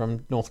Dearden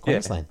from North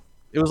Queensland. Yeah.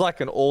 It was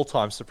like an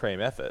all-time supreme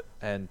effort,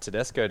 and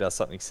Tedesco does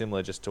something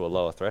similar just to a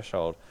lower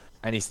threshold,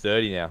 and he's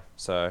 30 now,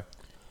 so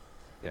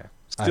yeah.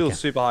 Still a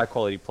super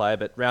high-quality player,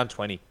 but round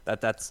 20,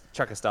 that's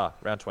chuck a star,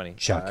 round 20.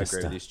 I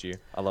agree with you, Stu.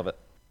 I love it.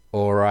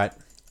 All right.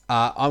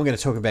 I'm going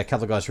to talk about a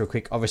couple of guys real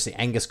quick. Obviously,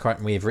 Angus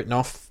Crichton we have written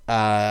off,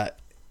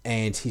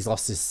 and he's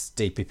lost his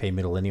DPP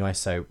middle anyway,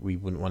 so we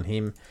wouldn't want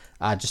him.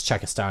 Just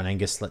chuck a star on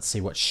Angus. Let's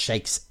see what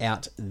shakes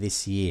out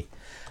this year.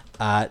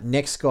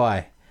 Next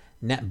guy,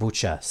 Nat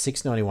Butcher,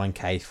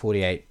 691k,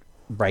 48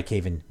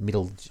 break-even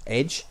middle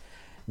edge.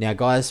 Now,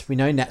 guys, we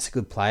know Nat's a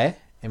good player,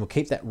 and we'll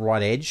keep that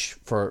right edge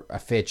for a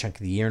fair chunk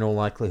of the year in all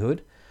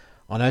likelihood.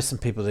 I know some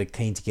people that are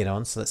keen to get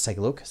on, so let's take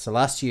a look. So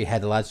last year he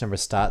had a large number of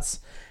starts,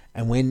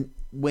 and when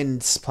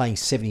playing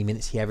 70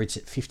 minutes, he averaged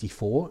at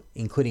 54,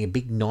 including a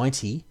big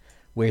 90,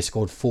 where he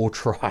scored 4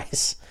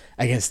 tries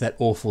against that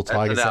awful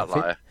Tigers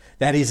outfit.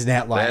 That is an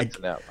outlier. That's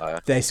an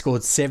outlier. They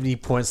scored 70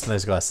 points on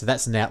those guys, so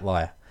that's an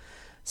outlier.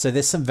 So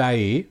there's some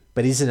value,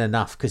 but isn't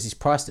enough because he's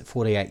priced at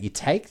 48. You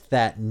take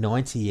that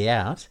 90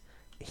 out,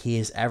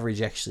 his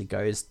average actually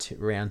goes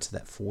around to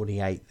that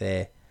 48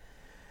 there.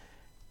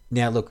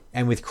 Now look,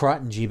 and with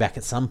Crichton due back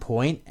at some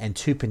point and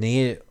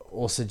Tupouniua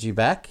also due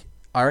back,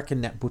 I reckon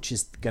that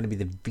Butcher's going to be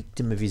the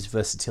victim of his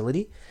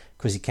versatility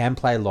because he can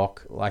play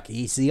lock. Like,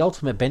 he's the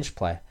ultimate bench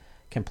player.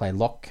 can play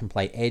lock, can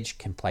play edge,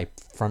 can play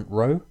front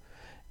row,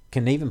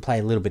 can even play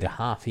a little bit of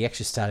half. He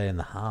actually started in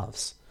the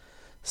halves.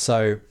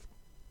 So,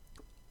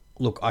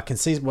 look, I can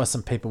see why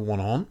some people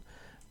want on,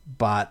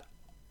 but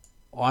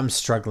I'm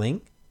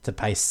struggling to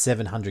pay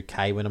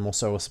 700k when I'm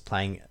also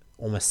paying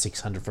almost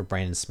 600 for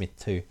Brandon Smith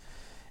too.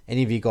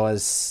 Any of you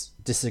guys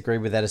disagree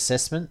with that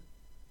assessment?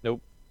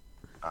 Nope.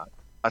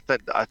 I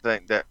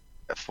think that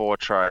 4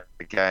 try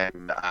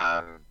game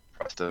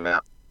priced him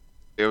out.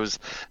 If it was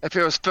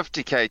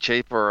 50k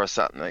cheaper or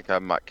something, I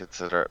might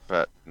consider it,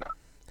 but no.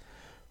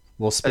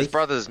 Well, His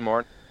brother's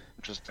more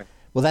interesting.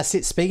 Well, that's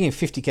it. Speaking of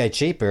 50k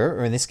cheaper,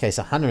 or in this case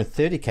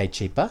 130k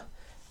cheaper,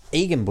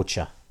 Egan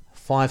Butcher,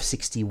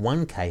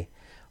 561k.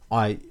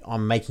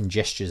 I'm making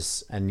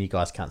gestures, and you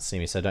guys can't see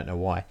me, so I don't know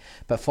why.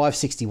 But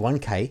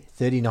 561k,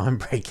 39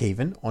 break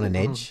even on an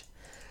edge.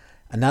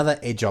 Another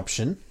edge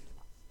option.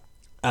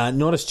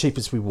 Not as cheap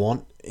as we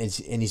want,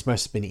 and he's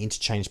mostly been an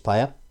interchange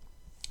player.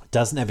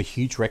 Doesn't have a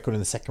huge record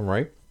in the second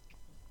row.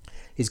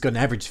 He's got an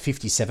average of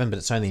 57, but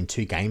it's only in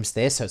 2 games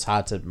there, so it's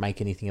hard to make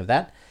anything of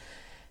that.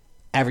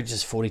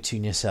 Averages 42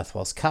 New South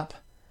Wales Cup.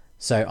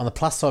 So on the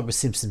plus side, we've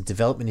seen some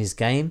development in his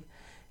game,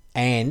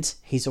 and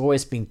he's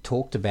always been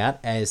talked about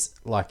as,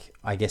 like,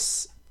 I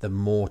guess, the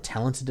more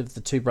talented of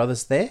the 2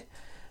 brothers there.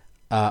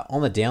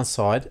 On the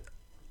downside,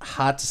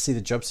 hard to see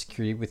the job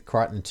security with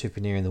Crichton and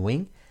Tupounier in the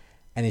wing,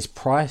 and his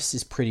price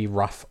is pretty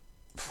rough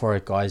for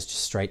a guy's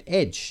just straight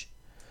edge.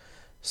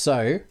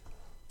 So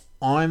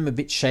I'm a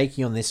bit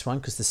shaky on this one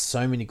because there's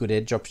so many good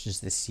edge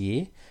options this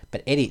year.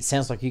 But Eddie, it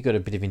sounds like you got a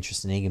bit of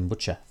interest in Egan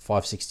Butcher,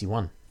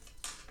 561.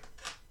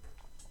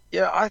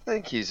 Yeah, I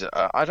think he's.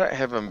 I don't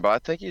have him, but I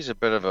think he's a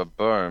bit of a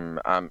boom.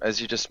 As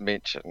you just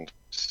mentioned,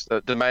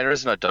 the main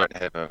reason I don't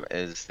have him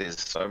is there's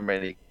so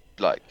many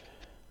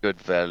good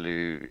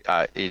value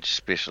edge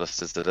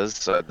specialists as it is.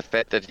 So the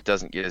fact that he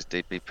doesn't get his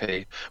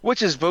DPP,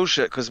 which is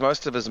bullshit because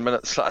most of his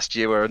minutes last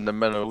year were in the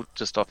middle,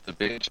 just off the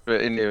bench.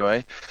 But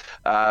anyway,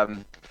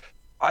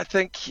 I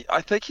think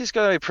he's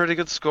going to be a pretty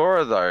good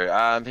scorer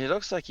though. He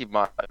looks like he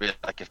might be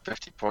like a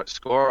 50-point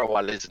scorer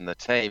while he's in the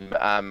team.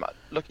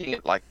 Looking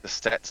at the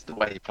stats, the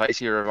way he plays,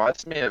 he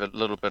reminds me of a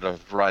little bit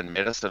of Ryan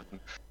Madison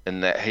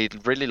in that he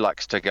really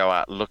likes to go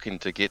out looking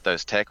to get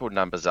those tackle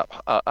numbers up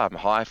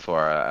high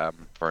for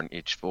an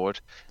edge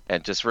forward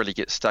and just really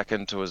get stuck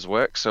into his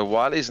work. So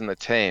while he's in the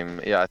team,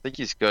 yeah, I think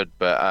he's good,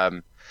 but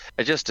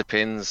it just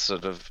depends.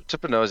 Sort of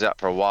Tupouni's out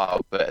for a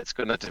while, but it's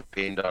going to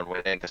depend on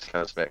when Angus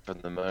comes back from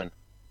the moon.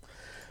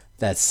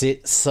 That's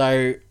it.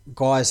 So,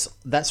 guys,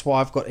 that's why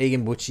I've got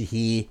Egan Butcher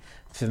here.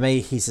 For me,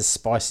 he's a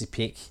spicy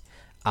pick.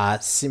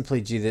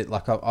 Simply due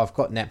to I've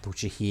got Nat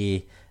Butcher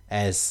here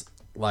as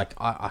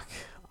I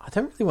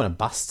don't really want to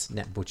bust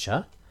Nat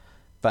Butcher,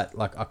 but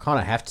I kind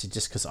of have to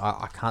just because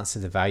I can't see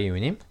the value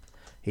in him.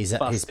 He's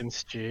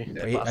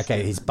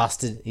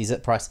busted. He's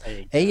at price.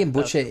 Egan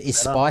Butcher is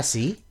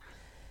spicy.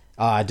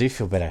 Oh, I do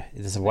feel better.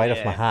 There's a weight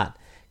off my heart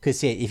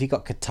because if you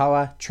got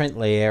Katoa, Trent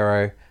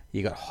Liero,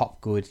 you got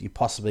Hopgood, you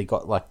possibly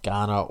got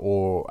Garner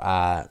or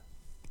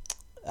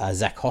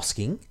Zach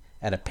Hosking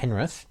out of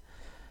Penrith.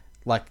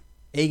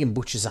 Egan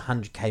Butcher's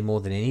 100k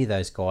more than any of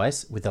those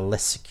guys with a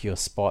less secure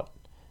spot.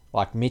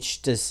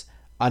 Mitch does.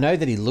 I know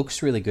that he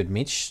looks really good.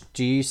 Mitch,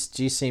 do you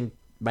see him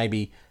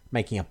maybe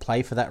making a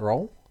play for that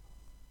role?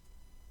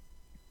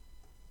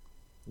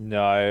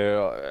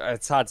 No,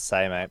 it's hard to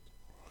say, mate.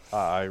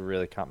 I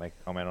really can't make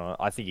a comment on it.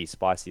 I think he's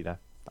spicy though.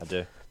 I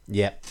do.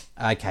 Yeah.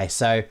 Okay.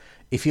 So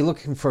if you're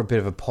looking for a bit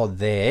of a pod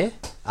there,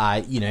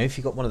 if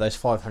you've got one of those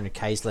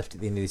 500Ks left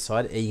at the end of this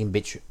side, Egan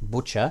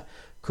Butcher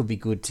could be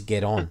good to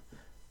get on.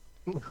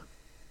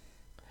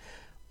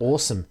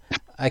 Awesome.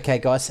 Okay,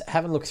 guys,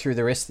 have a look through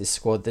the rest of this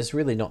squad. There's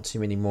really not too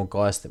many more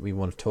guys that we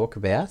want to talk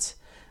about.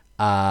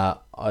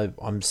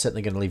 I'm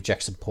certainly going to leave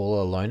Jackson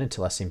Paula alone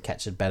until I see him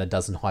catch about a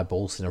dozen high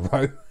balls in a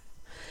row.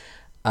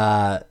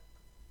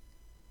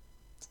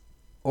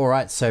 All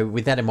right, so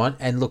with that in mind,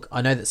 and look,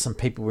 I know that some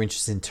people were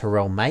interested in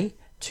Terrell May,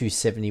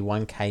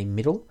 271k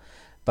middle,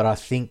 but I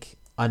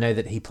know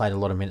that he played a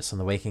lot of minutes on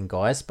the weekend,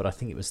 guys, but I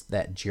think it was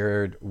that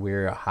Jared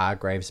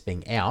Weir-Hargraves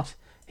being out.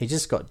 He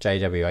just got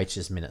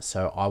JWH's minutes,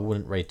 so I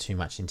wouldn't read too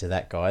much into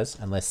that, guys,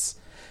 unless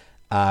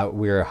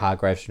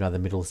Weir-Hargraves from other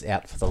middles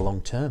out for the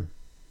long term.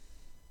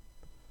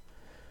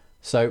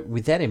 So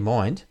with that in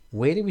mind,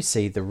 where do we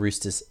see the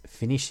Roosters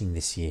finishing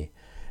this year?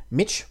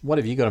 Mitch, what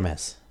have you got him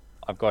as?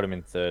 I've got him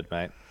in 3rd,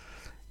 mate.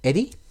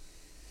 Eddie?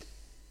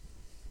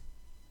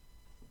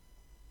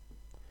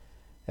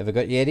 Ever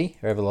got you, Eddie?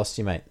 Or ever lost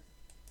you, mate?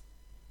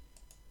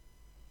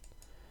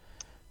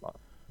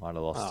 Might have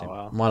lost him.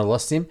 Wow. Might have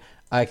lost him.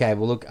 Okay,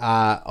 well, look,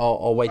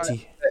 I'll wait till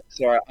you...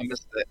 Sorry, I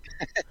missed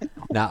it.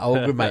 No,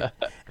 all good, mate.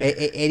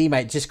 Eddie,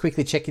 mate, just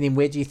quickly checking in.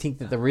 Where do you think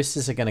that the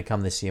Roosters are going to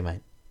come this year,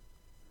 mate?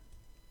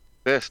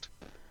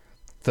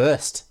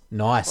 First.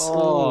 Nice.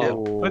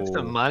 Oh, put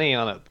some money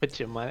on it. Put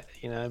your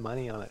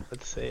money on it.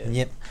 Let's see it.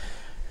 Yep.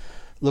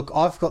 Look,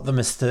 I've got them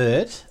as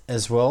 3rd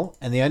as well,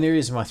 and the only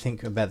reason I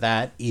think about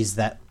that is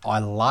that I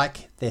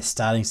like their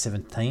starting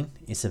 17.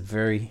 It's a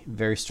very,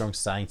 very strong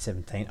starting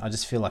 17. I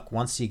just feel like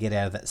once you get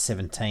out of that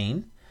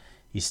 17,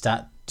 you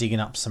start digging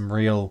up some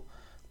real,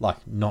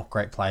 like, not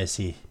great players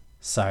here.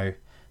 So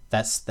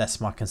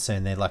that's my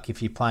concern there. Like,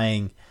 if you're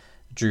playing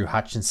Drew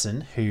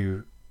Hutchinson,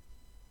 who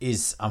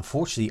is,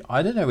 unfortunately,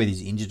 I don't know whether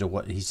he's injured or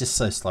what. He's just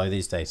so slow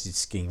these days. He's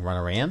just getting run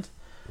around.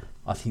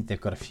 I think they've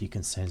got a few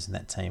concerns in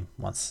that team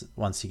once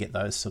you get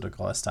those sort of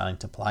guys starting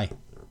to play.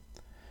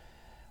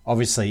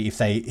 Obviously, if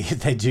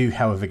they do,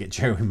 however, get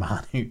Joey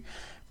Manu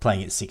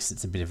playing at 6,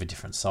 it's a bit of a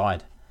different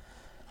side.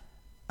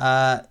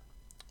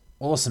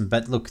 Awesome,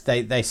 but look,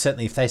 they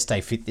certainly, if they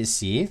stay fit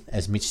this year,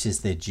 as Mitch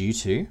says they're due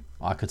to,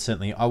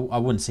 I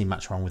wouldn't see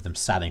much wrong with them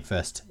starting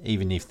first,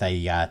 even if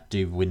they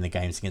do win the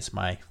games against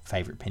my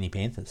favourite Penny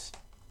Panthers.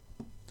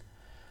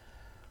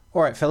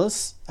 All right,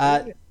 fellas.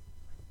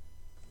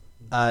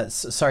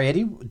 Sorry,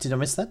 Eddie, did I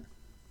miss that?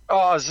 Oh,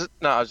 I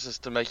was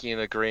just making an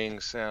agreeing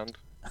sound.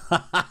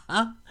 What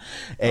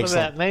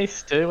about me,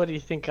 Stu? What do you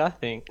think I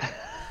think?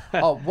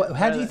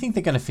 How do you think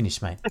they're going to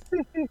finish, mate?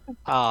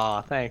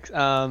 Oh, thanks.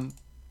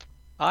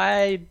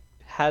 I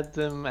had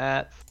them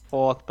at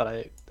 4th,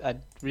 but I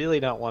really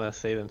don't want to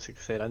see them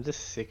succeed. I'm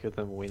just sick of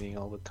them winning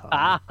all the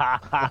time.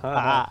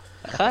 I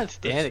can't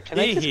stand it.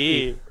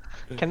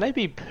 Can they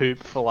be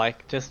poop for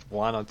like just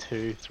 1 or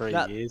 2, 3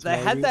 years? They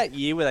had that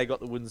year where they got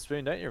the wooden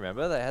spoon, don't you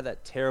remember? They had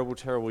that terrible,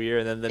 terrible year,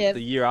 and then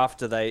the year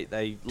after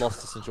they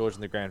lost to St George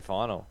in the grand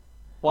final.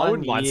 I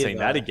wouldn't mind seeing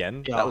that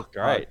again. That was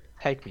great.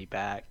 Take me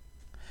back.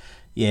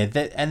 Yeah,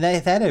 they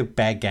had a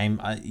bad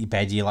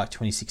year like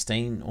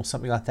 2016 or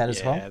something like that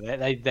as well. Yeah,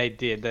 they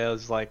did. There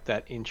was like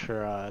that in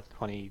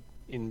between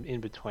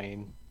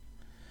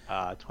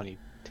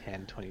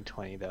 2010,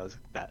 2020. There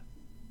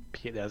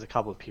was a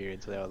couple of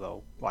periods where they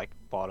were like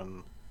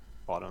bottom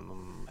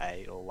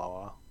 8 or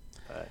lower.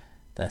 So,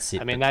 that's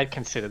it. I mean, they'd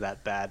consider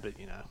that bad, but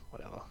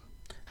whatever.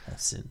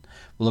 That's it.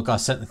 Well, look, I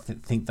certainly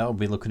think they'll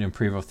be looking to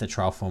improve off their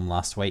trial form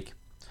last week.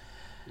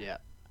 Yeah,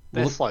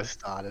 they're slow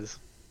starters.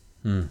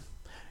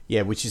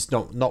 Yeah, which is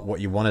not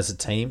what you want as a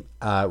team,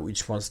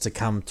 which wants to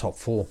come top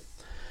 4.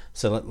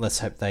 So let's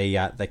hope they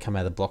come out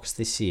of the blocks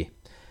this year.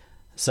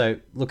 So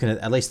looking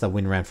at least they'll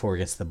win round 4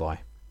 against the bye,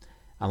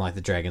 unlike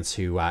the Dragons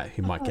who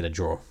might get a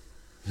draw.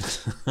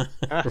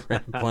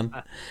 Round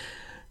 1.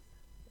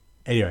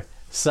 Anyway,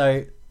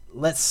 so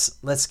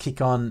let's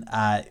kick on.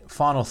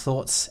 Final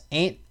thoughts.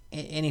 Ant,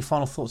 any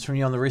final thoughts from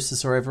you on the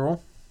Roosters or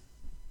overall?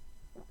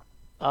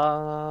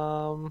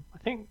 I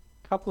think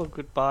a couple of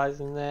good buys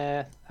in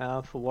there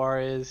for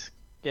Warriors.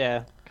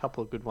 Yeah, a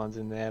couple of good ones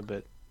in there,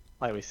 but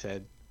like we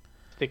said,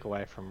 stick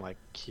away from like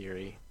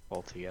Kiri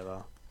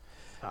altogether,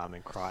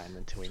 and Crichton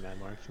until we know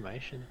more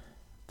information.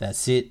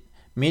 That's it.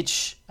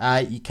 Mitch,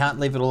 you can't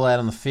leave it all out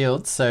on the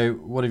field, so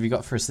what have you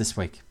got for us this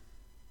week?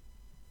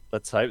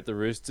 Let's hope the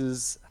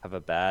Roosters have a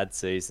bad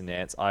season,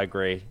 Ants. I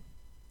agree.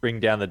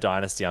 Bring down the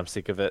dynasty. I'm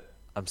sick of it.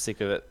 I can't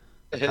do it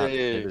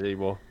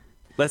anymore.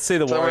 Let's see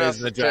the Warriors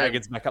and the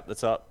Dragons back up the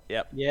top.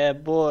 Yep. Yeah,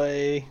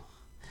 boy.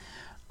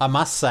 I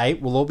must say,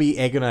 we'll all be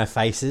egg on our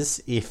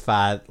faces if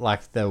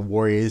like the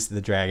Warriors and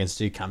the Dragons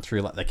do come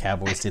through like the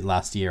Cowboys did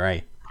last year,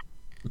 eh?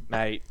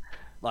 Mate,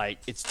 like,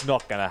 it's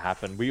not going to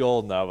happen. We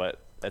all know it.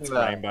 It's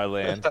Rainbow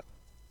Land.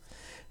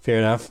 Fair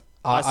enough.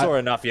 I saw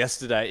enough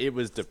yesterday. It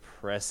was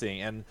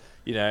depressing. And,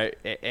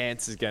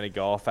 Ants is going to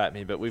go off at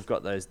me, but we've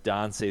got those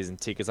darn season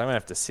tickets. I'm going to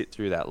have to sit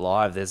through that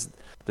live. There's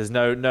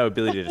no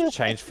ability to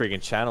change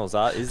friggin' channels,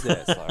 is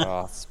there? It's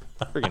like, it's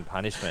friggin'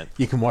 punishment.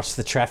 You can watch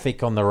the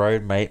traffic on the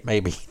road, mate.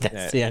 Maybe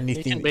that's the only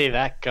thing. You can be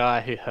that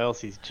guy who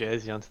hurls his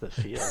jersey onto the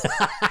field.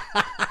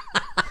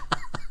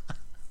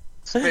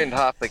 Spend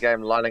half the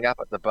game lining up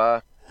at the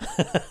bar.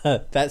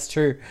 That's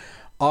true.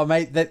 Oh,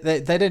 mate,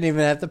 they don't even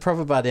have the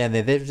proper bar down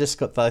there. They've just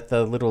got like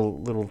the little.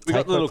 We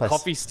got the little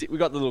coffee stick. We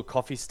got the little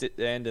coffee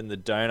stand and the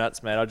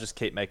donuts, mate. I'll just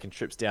keep making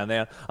trips down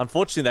there.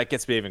 Unfortunately, that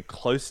gets me even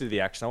closer to the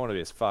action. I want to be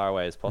as far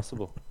away as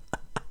possible.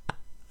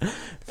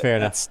 Fair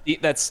enough.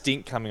 That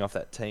stink coming off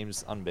that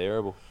team's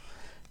unbearable.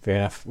 Fair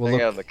enough. Well,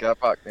 hang out in the car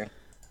park then.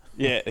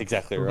 Yeah,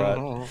 exactly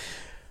right.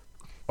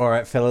 All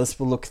right, fellas.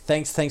 Well, look,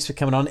 thanks for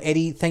coming on.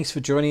 Eddie, thanks for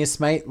joining us,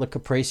 mate. Look,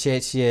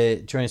 appreciate you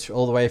joining us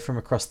all the way from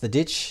across the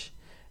ditch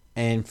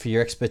and for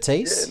your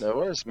expertise. Yeah, no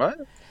worries, mate.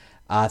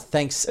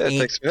 Thanks. Yeah,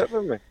 thanks for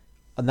having me.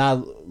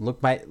 No,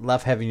 look, mate,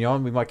 love having you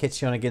on. We might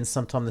get you on again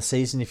sometime this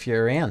season if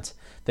you're around.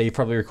 Though you're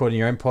probably recording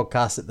your own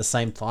podcast at the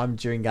same time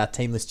during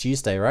Teamless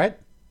Tuesday, right?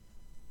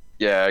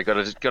 Yeah, I got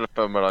to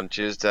film it on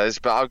Tuesdays,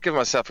 but I'll give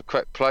myself a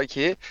quick plug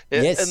here.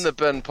 Yes. In the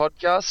Bin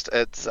podcast,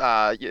 it's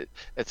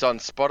on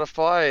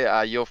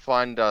Spotify. You'll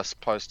find us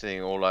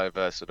posting all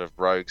over sort of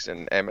rogues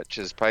and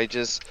amateurs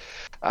pages.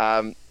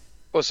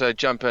 Also,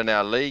 jump in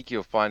our league.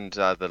 You'll find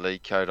the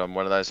league code on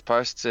one of those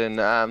posts, and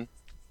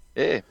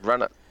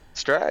run it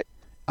straight.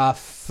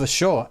 For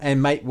sure.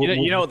 And mate,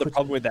 you know what the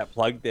problem with that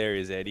plug there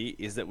is, Eddie,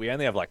 is that we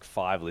only have like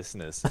 5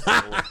 listeners,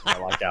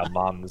 like our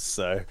mums.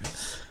 So,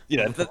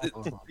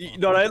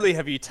 not only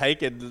have you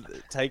taken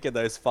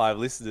those 5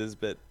 listeners,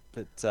 but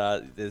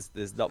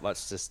there's not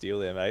much to steal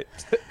there, mate.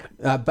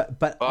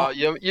 But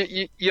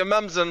your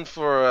mum's in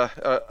for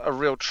a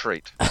real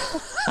treat.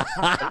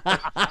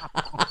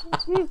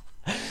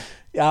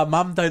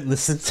 Mum, don't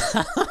listen.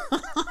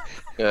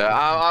 Yeah,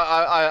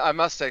 I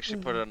must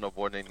actually put in a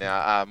warning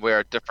now. We're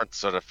a different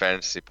sort of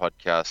fantasy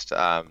podcast.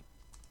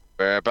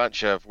 We're a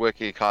bunch of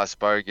working class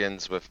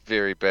bogans with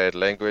very bad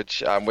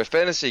language. We're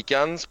fantasy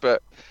guns,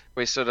 but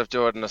we sort of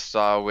do it in a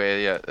style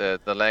where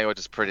the language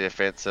is pretty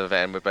offensive,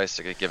 and we're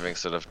basically giving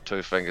sort of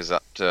two fingers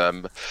up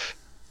to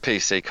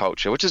PC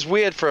culture, which is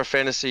weird for a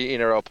fantasy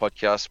NRL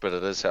podcast, but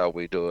it is how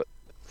we do it.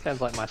 Sounds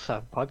like my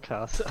type of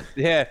podcast.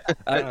 Yeah,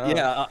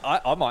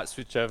 I might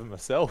switch over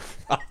myself.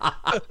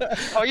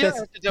 Oh, you don't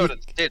have to do it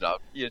instead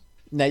of.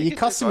 No, you're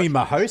costing me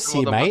my host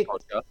here, mate.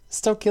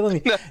 Stop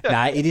killing me.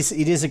 No, it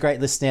is a great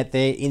listen out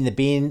there in the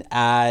bin.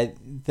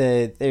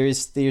 There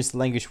is the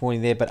language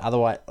warning there, but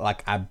otherwise,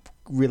 like, a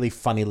really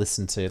funny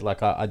listen to.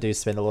 Like, I do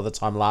spend a lot of the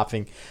time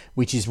laughing,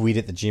 which is weird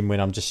at the gym when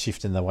I'm just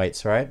shifting the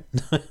weights, right?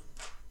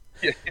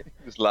 Yeah,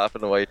 just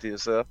laughing away to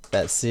yourself.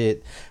 That's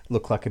it.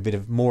 Look like a bit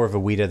of more of a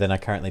weirdo than I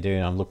currently do,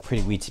 and I look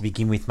pretty weird to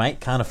begin with, mate.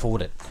 Can't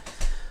afford it.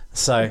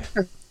 So,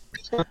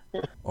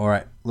 all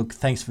right. Look,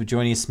 thanks for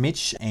joining us,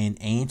 Mitch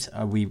and Ant.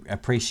 We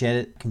appreciate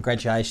it.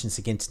 Congratulations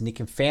again to Nick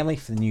and family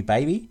for the new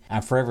baby.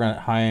 For everyone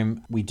at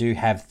home, we do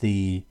have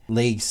the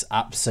leagues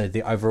up, so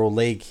the overall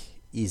league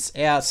is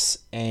out,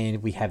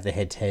 and we have the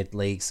head-to-head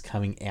leagues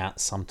coming out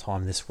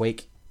sometime this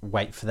week.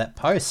 Wait for that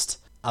post.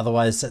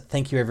 Otherwise,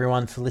 thank you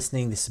everyone for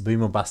listening. This is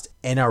Boom or Bust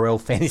NRL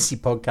Fantasy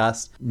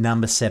Podcast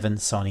number 7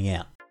 signing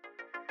out.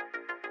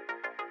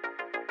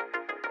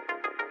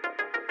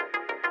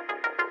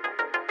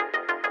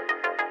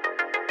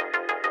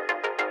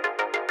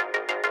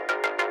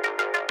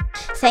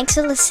 Thanks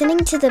for listening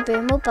to the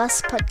Boom or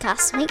Bust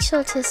podcast. Make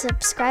sure to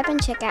subscribe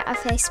and check out our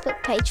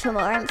Facebook page for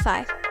more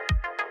info.